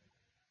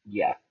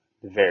Yeah,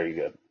 very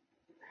good.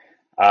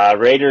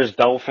 Raiders,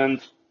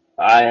 Dolphins.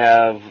 I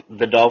have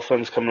the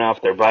Dolphins coming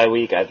off their bye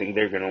week. I think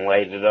they're going to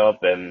light it up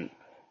and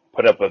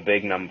put up a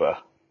big number,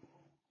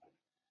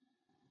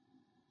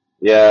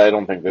 yeah, I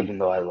don't think that even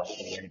though I love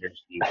the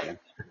Raiders defense.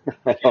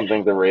 I don't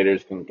think the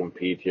Raiders can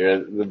compete here.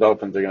 The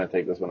Dolphins are gonna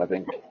take this one, I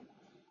think.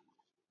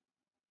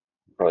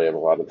 Probably have a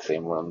lot of the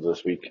same runs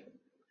this week.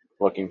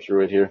 Looking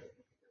through it here.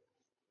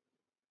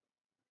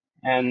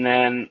 And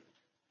then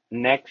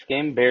next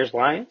game, Bears,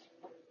 Lions.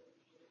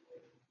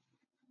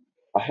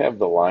 I have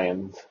the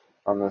Lions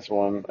on this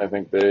one. I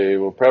think they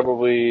will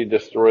probably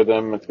destroy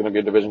them. It's going to be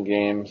a division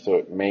game, so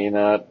it may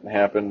not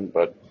happen,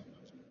 but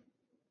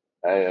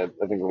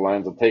I think the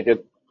Lions will take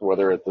it,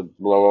 whether it's a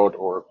blowout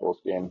or a close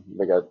game.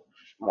 They got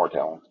more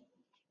talent.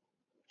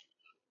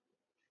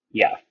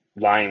 Yeah,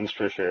 Lions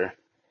for sure.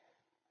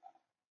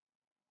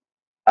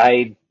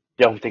 I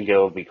don't think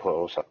it'll be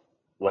close,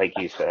 like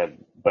you said.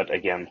 But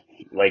again,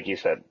 like you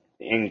said,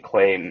 in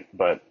clay,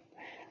 but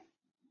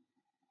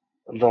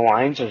the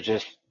lines are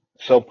just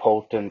so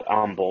potent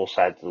on both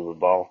sides of the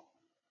ball.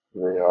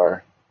 They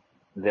are.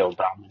 They'll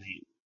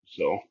dominate.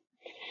 So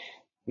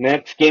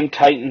next game,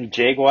 Titans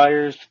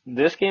Jaguars.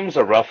 This game's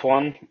a rough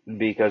one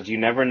because you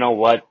never know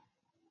what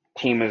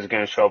team is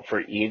going to show up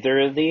for either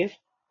of these.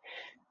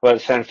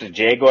 But since the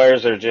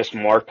Jaguars are just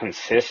more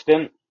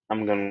consistent,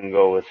 I'm going to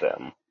go with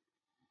them.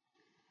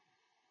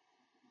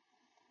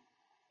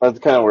 That's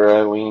kind of where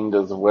I leaned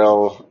as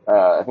well.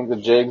 I think the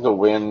Jags will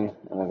win,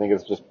 and I think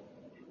it's just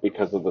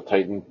because of the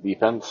Titans'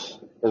 defense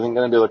isn't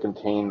going to be able to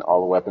contain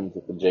all the weapons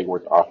that the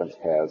Jaguars' offense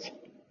has.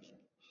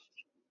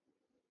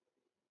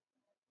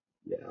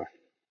 Yeah.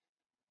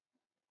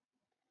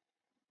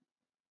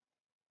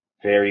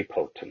 Very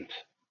potent.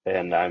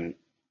 And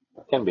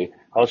Can be.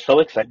 I was so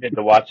excited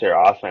to watch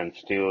their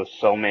offense too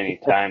so many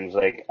times.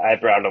 Like I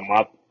brought them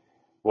up,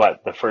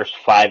 the first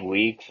 5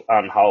 weeks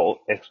on how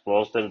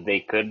explosive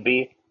they could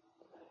be.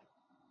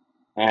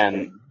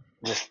 And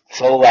just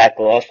so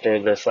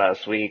lackluster this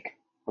last week.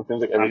 It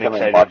seems like every I'm time I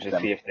excited watch to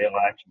them, see if they'll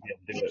actually be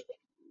able to do it.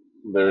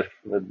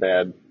 they're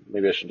bad.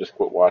 Maybe I should just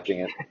quit watching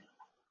it.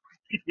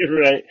 You're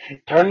right.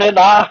 Turn it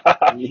off.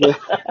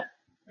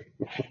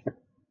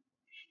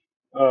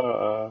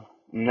 Yeah.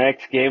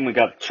 Next game we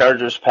got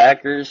Chargers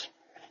Packers.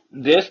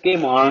 This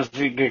game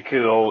honestly could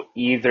go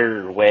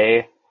either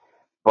way,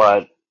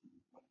 but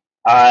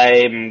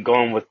I'm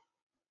going with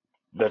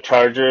the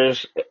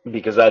Chargers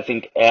because I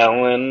think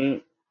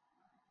Allen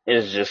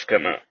is just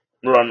gonna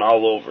run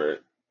all over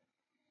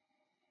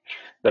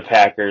the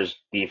Packers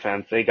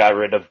defense. They got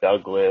rid of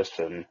Douglas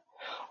and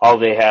all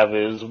they have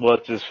is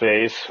what's his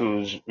face,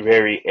 who's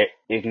very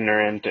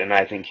ignorant, and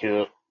I think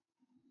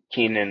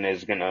Keenan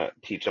is gonna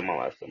teach him a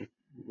lesson.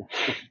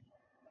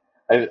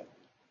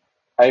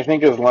 I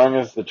think as long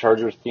as the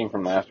Chargers team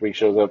from last week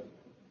shows up,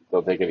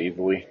 they'll take it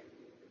easily.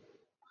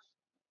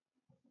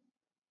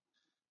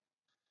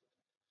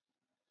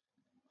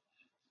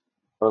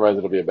 Otherwise,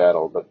 it'll be a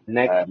battle, but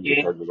Next I think the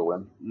game, Chargers will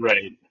win.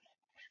 right?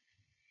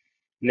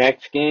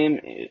 Next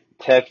game,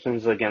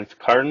 Texans against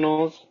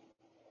Cardinals.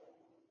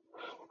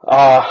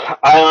 I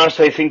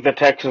honestly think the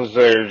Texans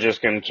are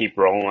just gonna keep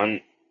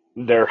rolling.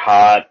 They're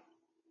hot.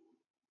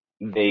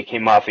 They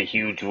came off a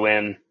huge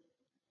win.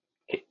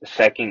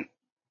 Second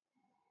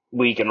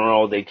week in a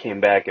row, they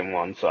came back and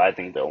won, so I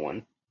think they'll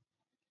win.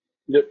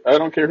 Yep, I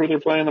don't care who they're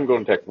playing. I'm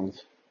going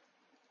Texans.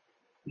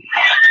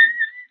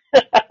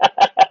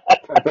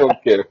 I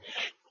don't care.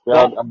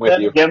 Yeah, I'm with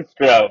Bet you. against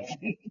Stroud.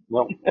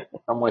 Nope,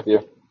 I'm with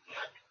you.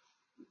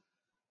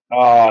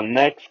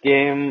 Next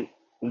game,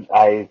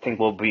 I think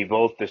we'll be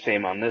both the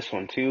same on this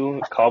one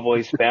too.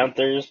 Cowboys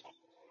Panthers.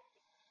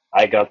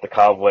 I got the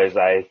Cowboys.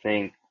 I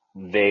think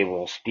they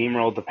will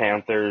steamroll the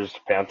Panthers.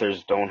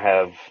 Panthers don't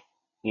have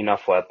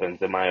enough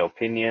weapons, in my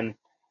opinion,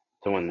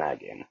 to win that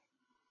game.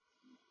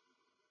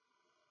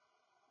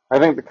 I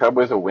think the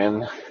Cowboys will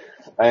win.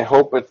 I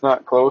hope it's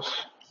not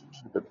close.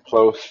 If it's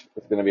close,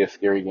 it's going to be a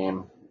scary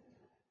game.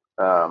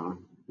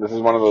 This is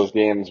one of those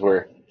games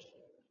where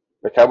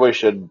the Cowboys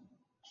should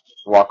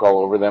walk all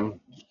over them.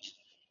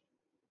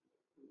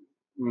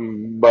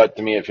 But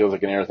to me, it feels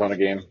like an Arizona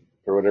game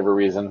for whatever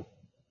reason.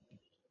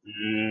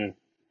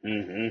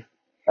 Mm-hmm.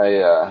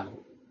 I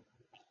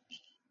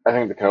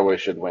think the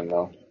Cowboys should win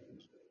though.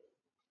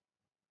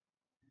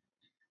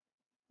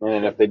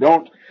 And if they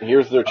don't,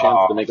 here's their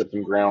chance to make up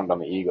some ground on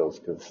the Eagles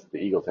because the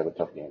Eagles have a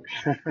tough game.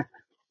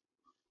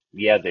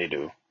 Yeah, they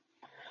do.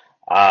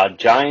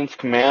 Giants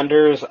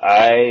Commanders.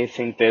 I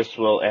think this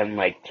will end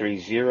like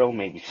 3-0,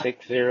 maybe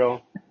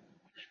 6-0.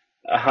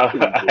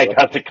 I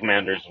got the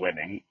Commanders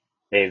winning.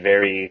 A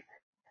very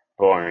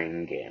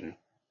boring game.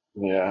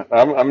 Yeah,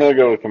 I'm gonna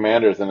go with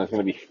Commanders, and it's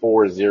gonna be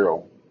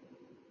 4-0.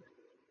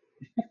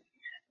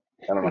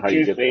 I don't know how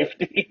you Two get that.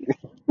 safety.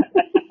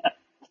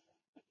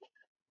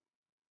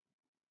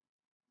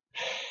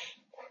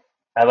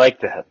 I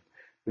like that.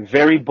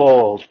 Very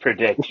bold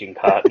prediction,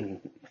 Cotton.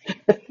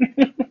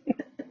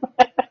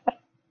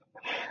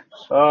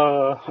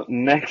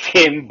 Next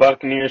game,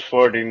 Buccaneers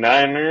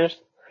 49ers.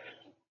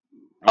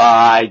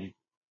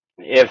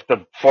 If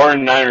the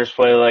 49ers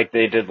play like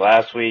they did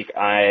last week,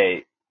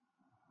 I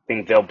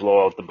think they'll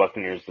blow out the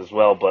Buccaneers as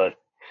well, but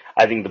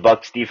I think the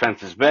Bucs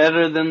defense is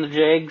better than the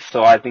Jags,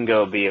 so I think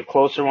it'll be a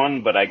closer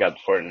one, but I got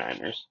the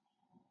 49ers.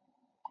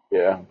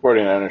 Yeah,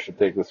 49ers should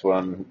take this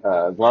one.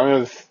 As long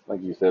as,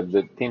 like you said,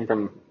 the team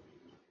from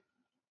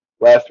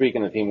last week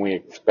and the team we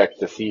expect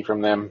to see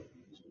from them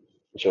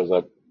shows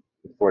up,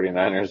 the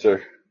 49ers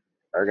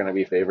are going to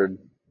be favored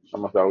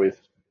almost always.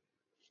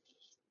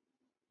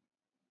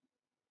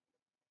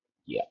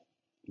 Yeah,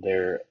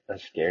 they're a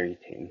scary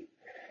team.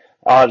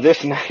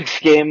 This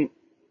next game,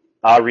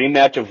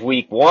 rematch of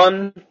week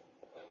 1,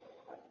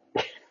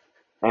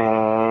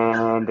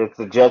 and it's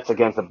the Jets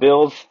against the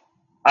Bills.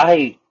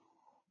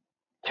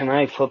 Can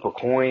I flip a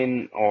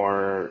coin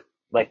or,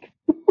 like,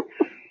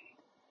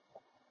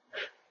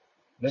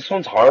 this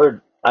one's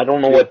hard. I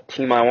don't know what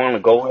team I want to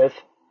go with.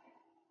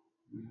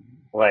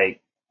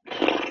 Like,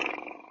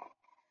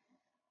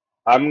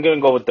 I'm going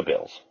to go with the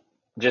Bills.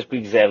 just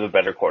because they have a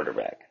better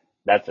quarterback.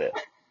 That's it.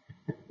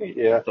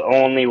 Yeah,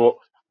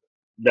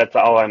 That's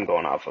all I'm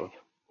going off of.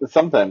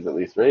 sometimes at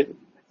least, right?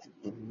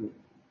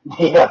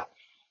 Yeah.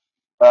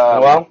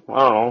 Um, Well,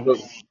 I don't know.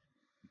 so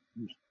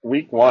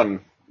week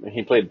one,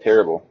 he played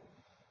terrible.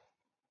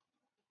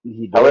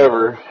 He did.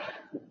 However,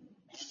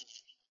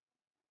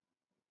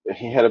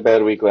 he had a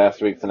bad week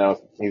last week, so now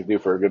he's due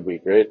for a good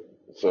week, right?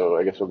 So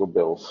I guess we'll go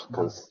Bills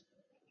because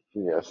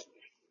yes,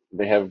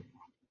 they have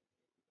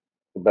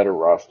a better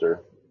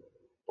roster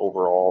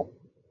overall,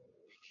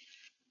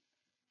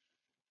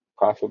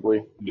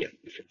 possibly. Yeah.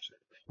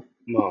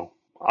 Well,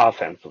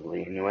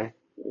 offensively anyway.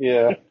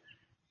 Yeah,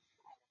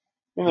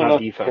 Not not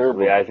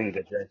defensively. terrible I think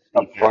the Jets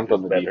up defense front is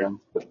on the better.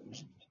 defense, but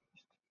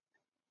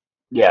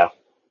Yeah.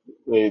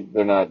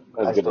 they're not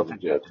as I good still as the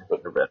think the Jets. Jets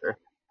But are better.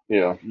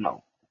 yeah,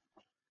 No.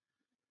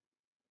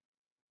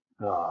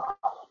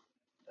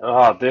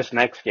 This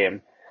next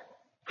game.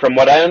 From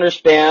what I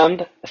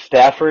understand,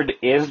 Stafford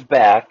is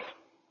back,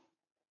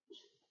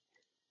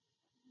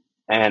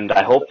 and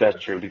I hope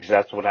that's true because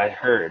that's what I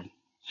heard.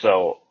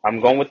 So I'm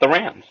going with the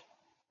Rams.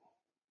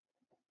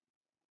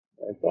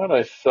 I thought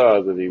I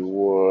saw that he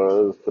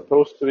was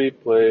supposed to be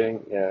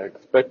playing. Yeah,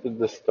 expected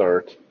to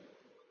start.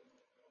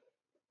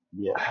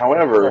 Yeah, that's what I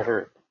However,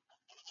 heard.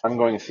 I'm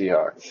going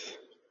Seahawks.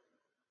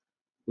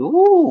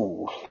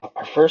 Ooh,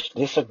 our first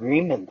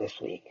disagreement this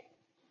week.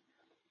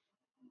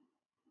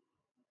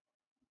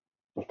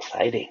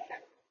 Exciting.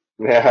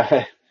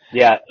 Yeah,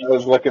 Yeah, I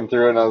was looking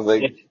through and I was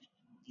like, if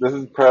this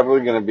is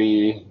probably going to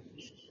be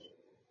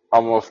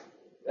almost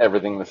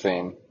everything the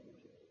same.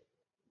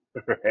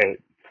 right.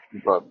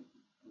 But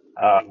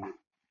Uh,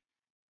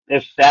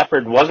 if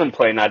Stafford wasn't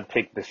playing, I'd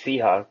pick the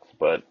Seahawks,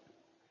 but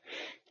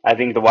I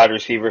think the wide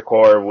receiver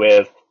core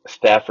with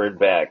Stafford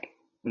back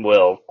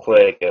will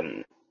click,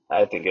 and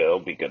I think it'll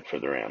be good for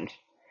the Rams.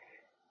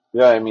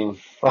 yeah, I mean,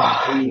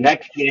 he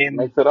Next game.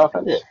 makes it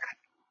offense. Yeah.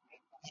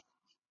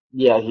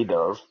 Yeah, he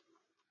does.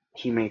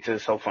 He makes it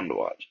so fun to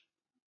watch.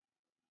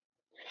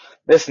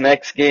 This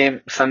next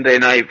game, Sunday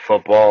Night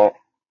Football,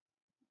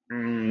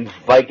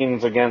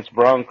 Vikings against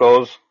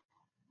Broncos.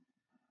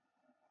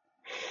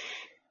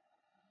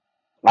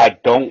 I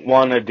don't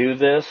want to do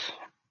this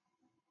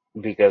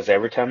because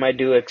every time I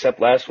do, except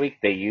last week,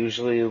 they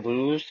usually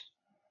lose.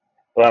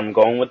 But I'm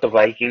going with the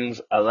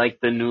Vikings. I like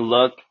the new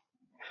look.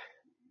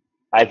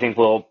 I think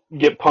we'll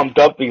get pumped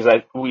up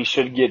because we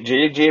should get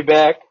JJ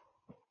back.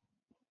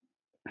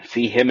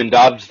 See him and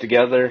Dobbs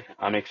together.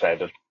 I'm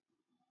excited.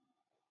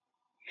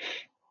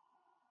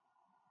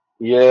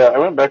 Yeah, I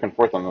went back and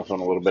forth on this one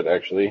a little bit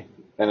actually,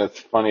 and it's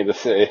funny to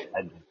say.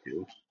 I do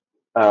too.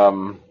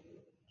 Um,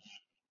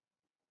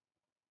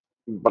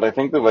 but I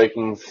think the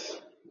Vikings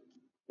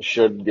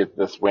should get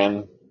this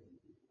win.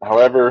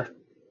 However,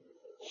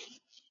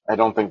 I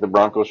don't think the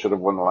Broncos should have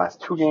won the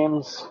last two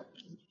games.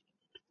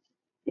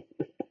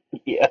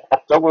 Yeah.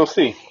 So we'll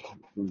see.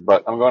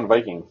 But I'm going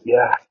Vikings.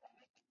 Yeah.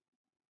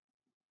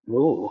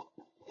 Ooh.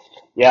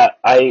 Yeah,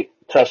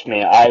 trust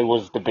me, I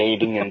was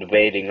debating and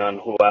debating on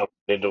who I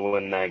wanted to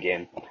win that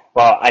game.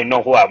 Well, I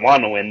know who I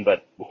want to win,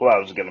 but who I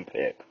was gonna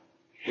pick.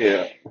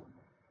 Yeah.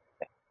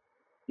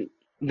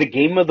 The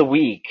game of the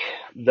week,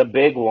 the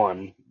big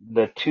one,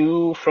 the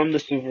two from the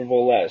Super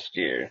Bowl last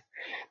year,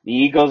 the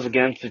Eagles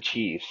against the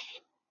Chiefs.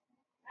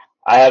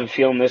 I have a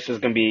feeling this is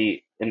gonna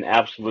be an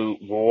absolute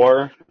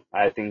war.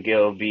 I think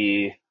it'll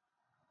be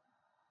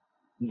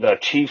the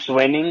Chiefs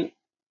winning,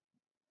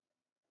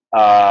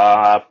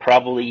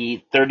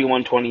 probably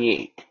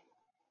 31-28.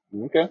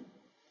 Okay.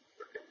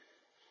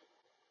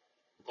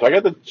 So I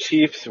got the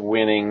Chiefs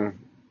winning,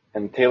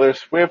 and Taylor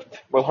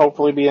Swift will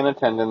hopefully be in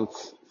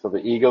attendance so the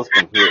Eagles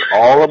can hear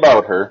all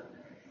about her.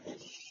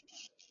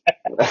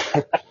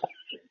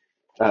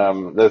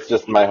 That's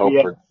just my hope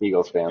Yeah. for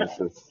Eagles fans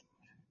is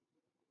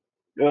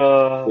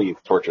Uh, please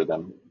torture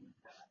them.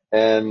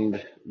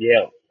 And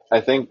yeah.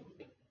 I think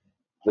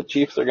the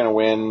Chiefs are going to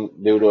win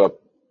due to a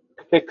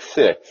pick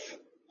six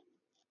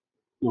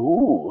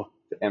Ooh.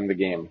 to end the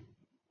game.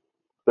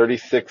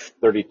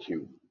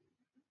 36-32.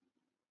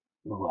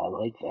 Ooh, I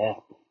like that.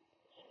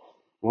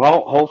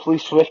 Well, hopefully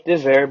Swift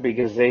is there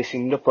because they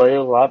seem to play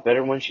a lot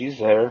better when she's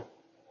there.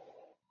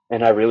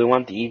 And I really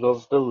want the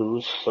Eagles to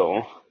lose,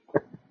 so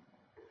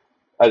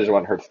I just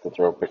want Hurts to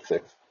throw a pick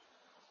six.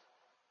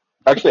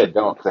 Actually, I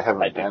don't because I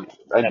I haven't. do.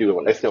 I That'd be do.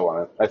 I good. still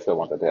want it. I still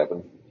want that to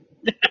happen.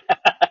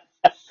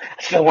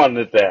 Still want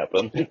it to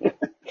happen.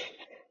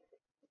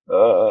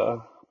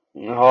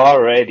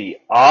 Alrighty.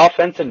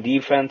 Offense and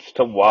defense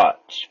to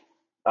watch.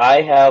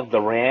 I have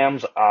the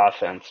Rams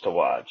offense to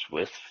watch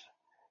with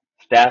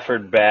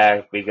Stafford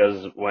back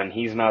because when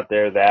he's not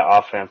there, that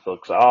offense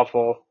looks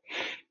awful.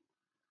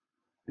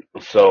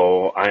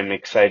 So I'm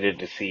excited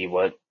to see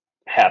what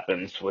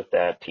happens with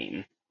that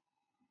team.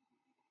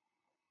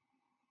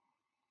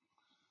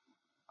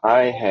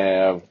 I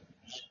have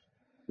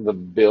the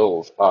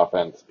Bills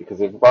offense because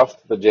they've lost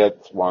to the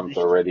Jets once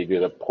already due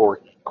to poor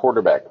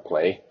quarterback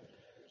play,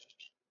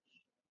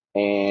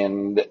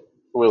 and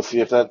we'll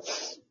see if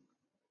that's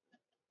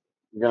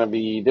going to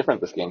be different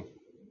this game.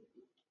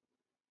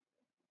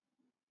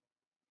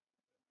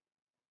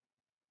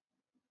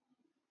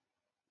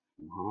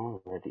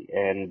 Alrighty.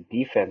 And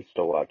defense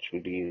to watch.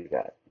 Who do you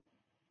got?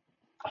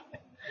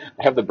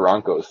 I have the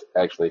Broncos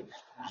actually,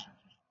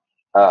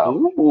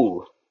 um,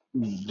 Ooh.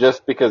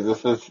 just because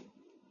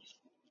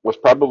was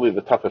probably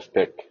the toughest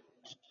pick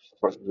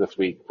for this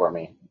week for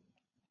me,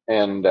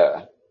 and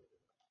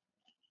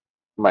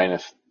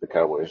minus the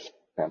Cowboys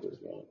Panthers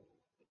game.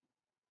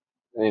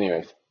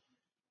 Anyways,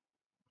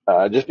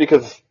 just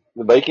because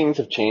the Vikings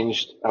have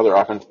changed how their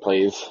offense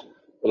plays,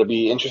 it'll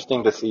be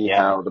interesting to see Yeah,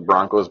 how the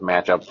Broncos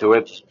match up to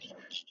it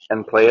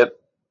and play it.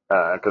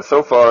 Because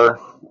so far,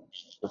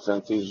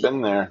 since he's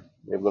been there,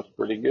 they've looked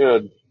pretty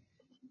good.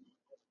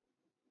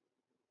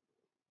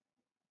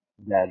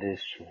 that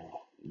is true.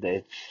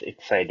 It's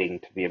exciting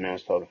to be a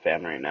Minnesota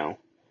fan right now.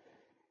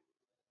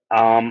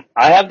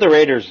 I have the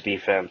Raiders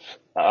defense.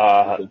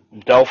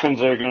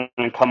 Dolphins are going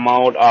to come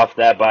out off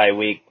that bye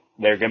week.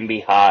 They're going to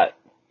be hot.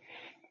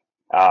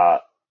 Uh,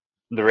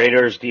 the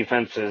Raiders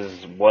defense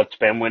is what's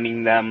been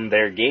winning them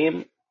their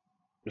game.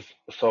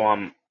 So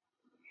I'm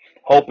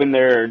hoping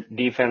their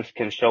defense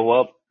can show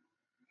up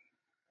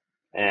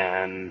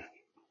and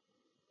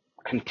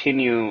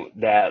continue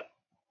that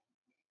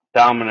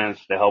dominance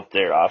to help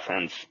their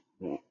offense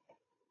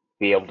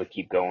be able to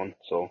keep going.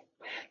 So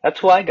that's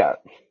who I got.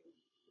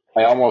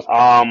 I almost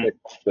Um,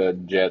 picked the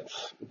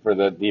Jets for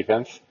the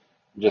defense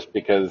just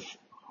because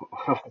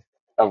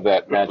of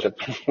that matchup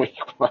week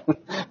one,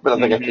 but I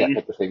was like, I can't mhm.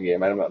 pick the same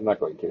game. I'm not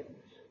going to.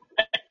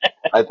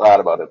 I thought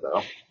about it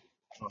though.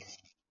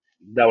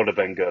 That would have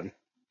been good.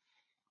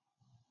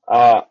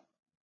 Uh,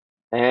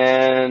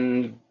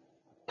 and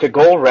to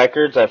goal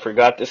records, I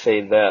forgot to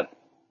say that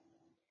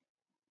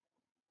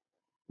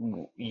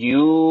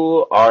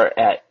you are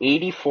at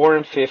 84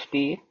 and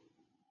 50,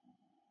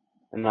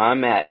 and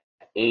I'm at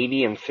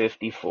 80 and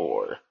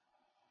 54.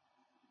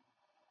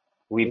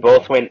 We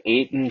both Okay. went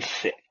 8 and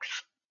 6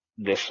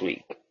 this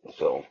week,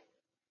 so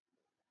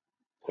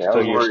Yeah, I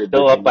was you're worried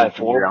still that you up by made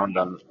some 4 ground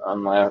points.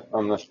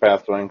 on this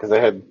past one because I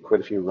had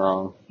quite a few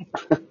wrong,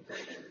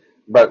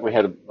 but we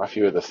had a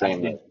few of the I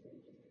same. did.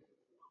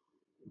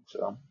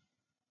 So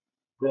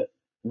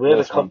We had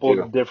a this one couple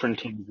too. different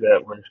teams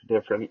that were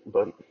different,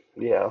 but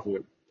yeah,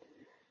 Yep.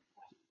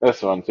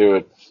 This one too.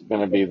 It's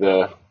going to be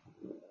the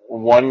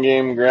one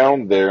game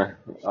ground there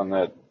on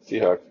that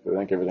Seahawks. I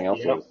think everything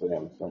else yep, is the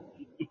same. So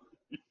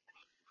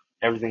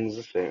everything's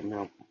the same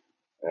now.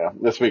 yeah,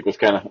 this week was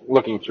kind of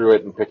looking through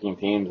it and picking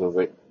teams. I was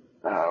like,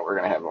 we're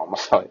going to have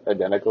almost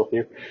identical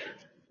here.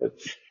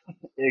 It's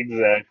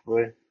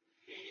Exactly.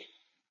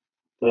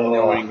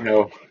 knowing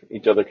how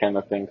each other kind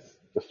of thinks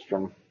just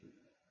from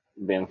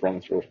being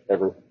friends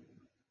forever.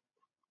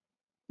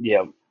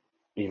 Yeah,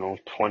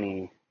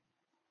 25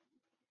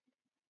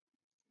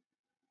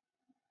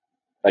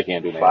 I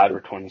can't do math.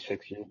 or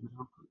 26 years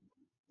now.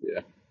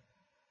 Yeah,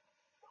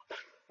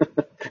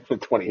 I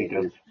 28 think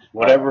it's years.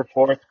 Uh, whatever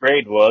fourth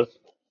grade was.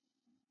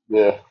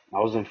 yeah, I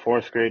was in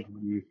fourth grade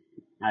when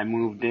I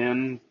moved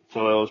in,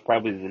 so it was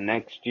probably the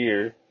next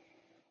year.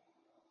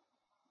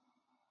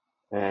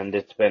 And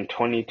it's been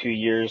 22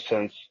 years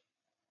since,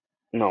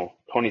 no,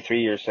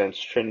 23 years since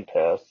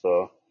Trinity,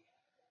 so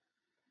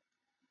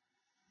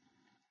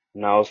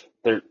now I was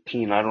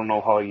 13. I don't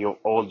know how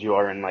old you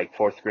are in like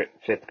fourth grade,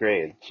 fifth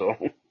grade, so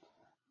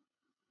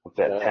what's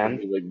that,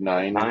 10? maybe like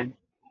 9, 9?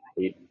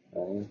 8,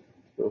 9,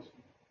 I suppose.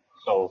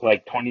 So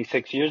like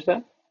 26 years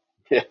then?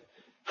 Yeah,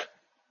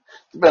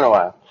 it's been a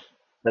while,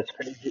 That's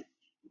crazy.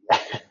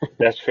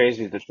 That's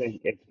crazy to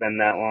think it's been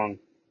that long.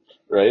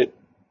 right?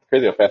 It's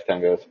crazy how fast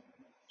time goes.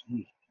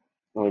 Jeez,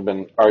 And we've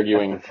been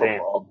that's arguing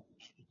insane. football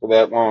for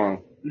that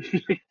long,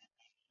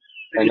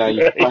 and now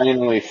you Right?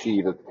 finally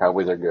see that the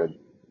Cowboys are good.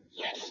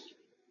 Yes.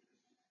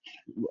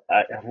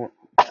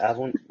 I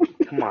won't,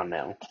 come on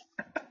now.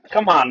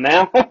 Come on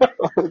now.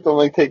 It's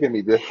only taken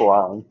me this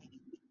long.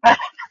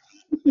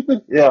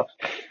 Yeah.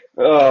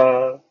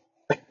 uh,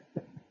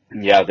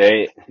 yeah,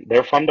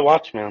 they're fun to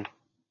watch, man.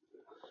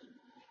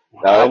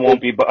 I No,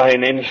 won't be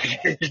buying any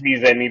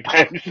jerseys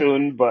anytime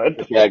soon,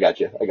 but yeah, I got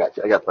you. I got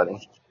you. I got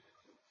plenty.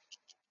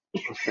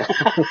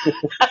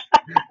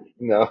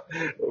 No,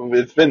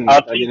 it's been.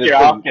 I'll I mean, take it's your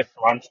been. August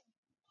one.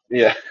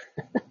 Yeah,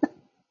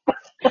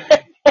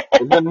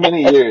 it's been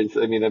many years.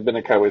 I mean, I've been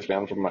a Cowboys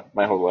fan for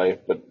my whole life,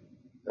 but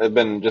I've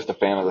been just a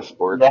fan of the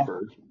sport Yeah.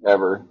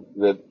 forever.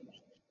 That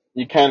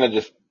you kind of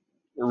just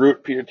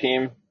root for your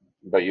team,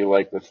 but you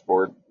like the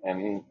sport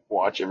and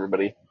watch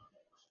everybody.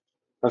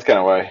 That's kind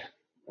of why.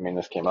 I mean,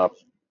 this came up.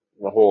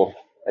 The whole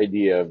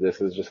idea of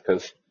this is just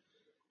because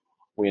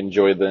we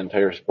enjoyed the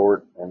entire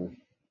sport and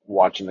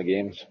watching the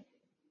games.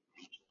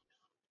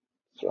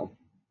 So,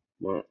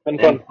 been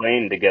fun. And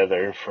playing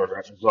together for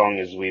as long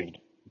as we've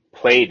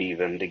played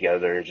even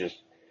together just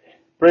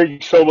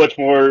brings so much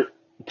more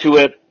to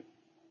it.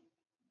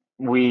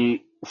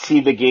 We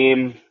see the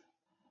game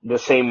the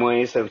same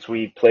way since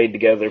we played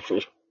together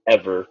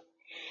forever.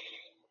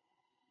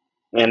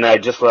 And I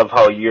just love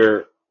how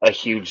you're a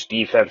huge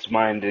defense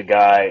minded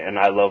guy and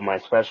I love my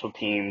special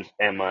teams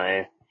and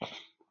my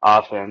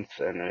offense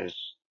and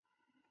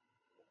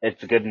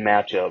it's a good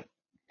matchup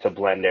to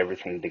blend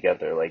everything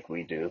together like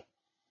we do.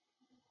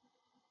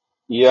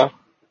 Yeah,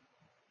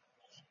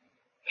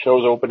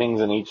 shows openings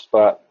in each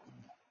spot.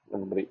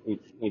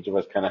 Each of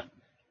us kind of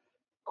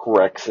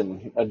corrects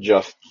and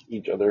adjusts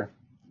each other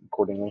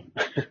accordingly.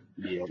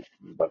 Yeah.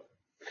 But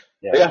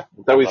Yeah. yeah,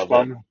 it's I always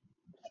love it.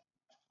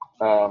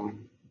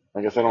 fun.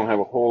 I guess I don't have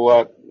a whole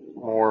lot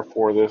more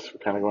for this. We're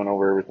kind of going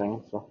over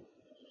everything. So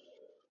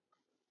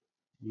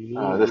Me this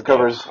either.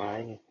 covers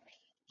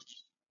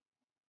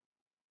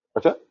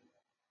what's that?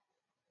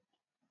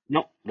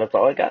 Nope, that's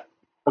all I got.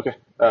 Okay.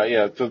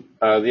 Yeah. So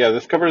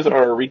this covers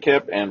our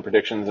recap and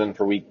predictions in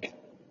for week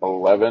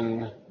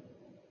 11.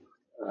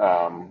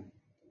 Um,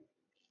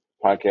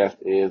 podcast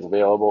is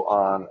available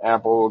on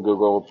Apple,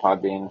 Google,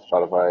 Podbean,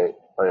 Spotify,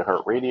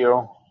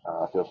 iHeartRadio.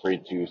 Feel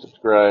free to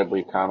subscribe,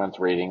 leave comments,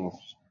 ratings.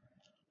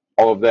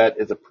 All of that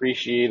is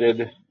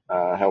appreciated.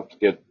 Helps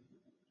get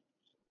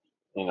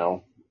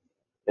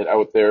it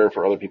out there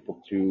for other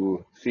people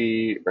to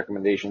see,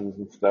 recommendations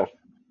and stuff.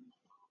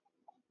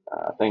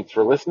 Thanks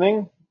for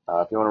listening.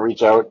 If you want to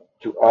reach out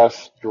to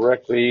us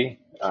directly,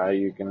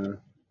 you can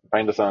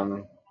find us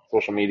on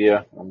social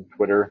media, on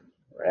Twitter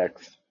or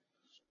X,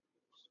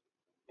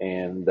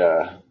 and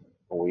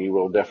we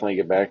will definitely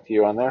get back to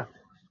you on there.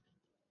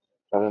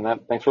 Other than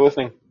that, thanks for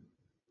listening.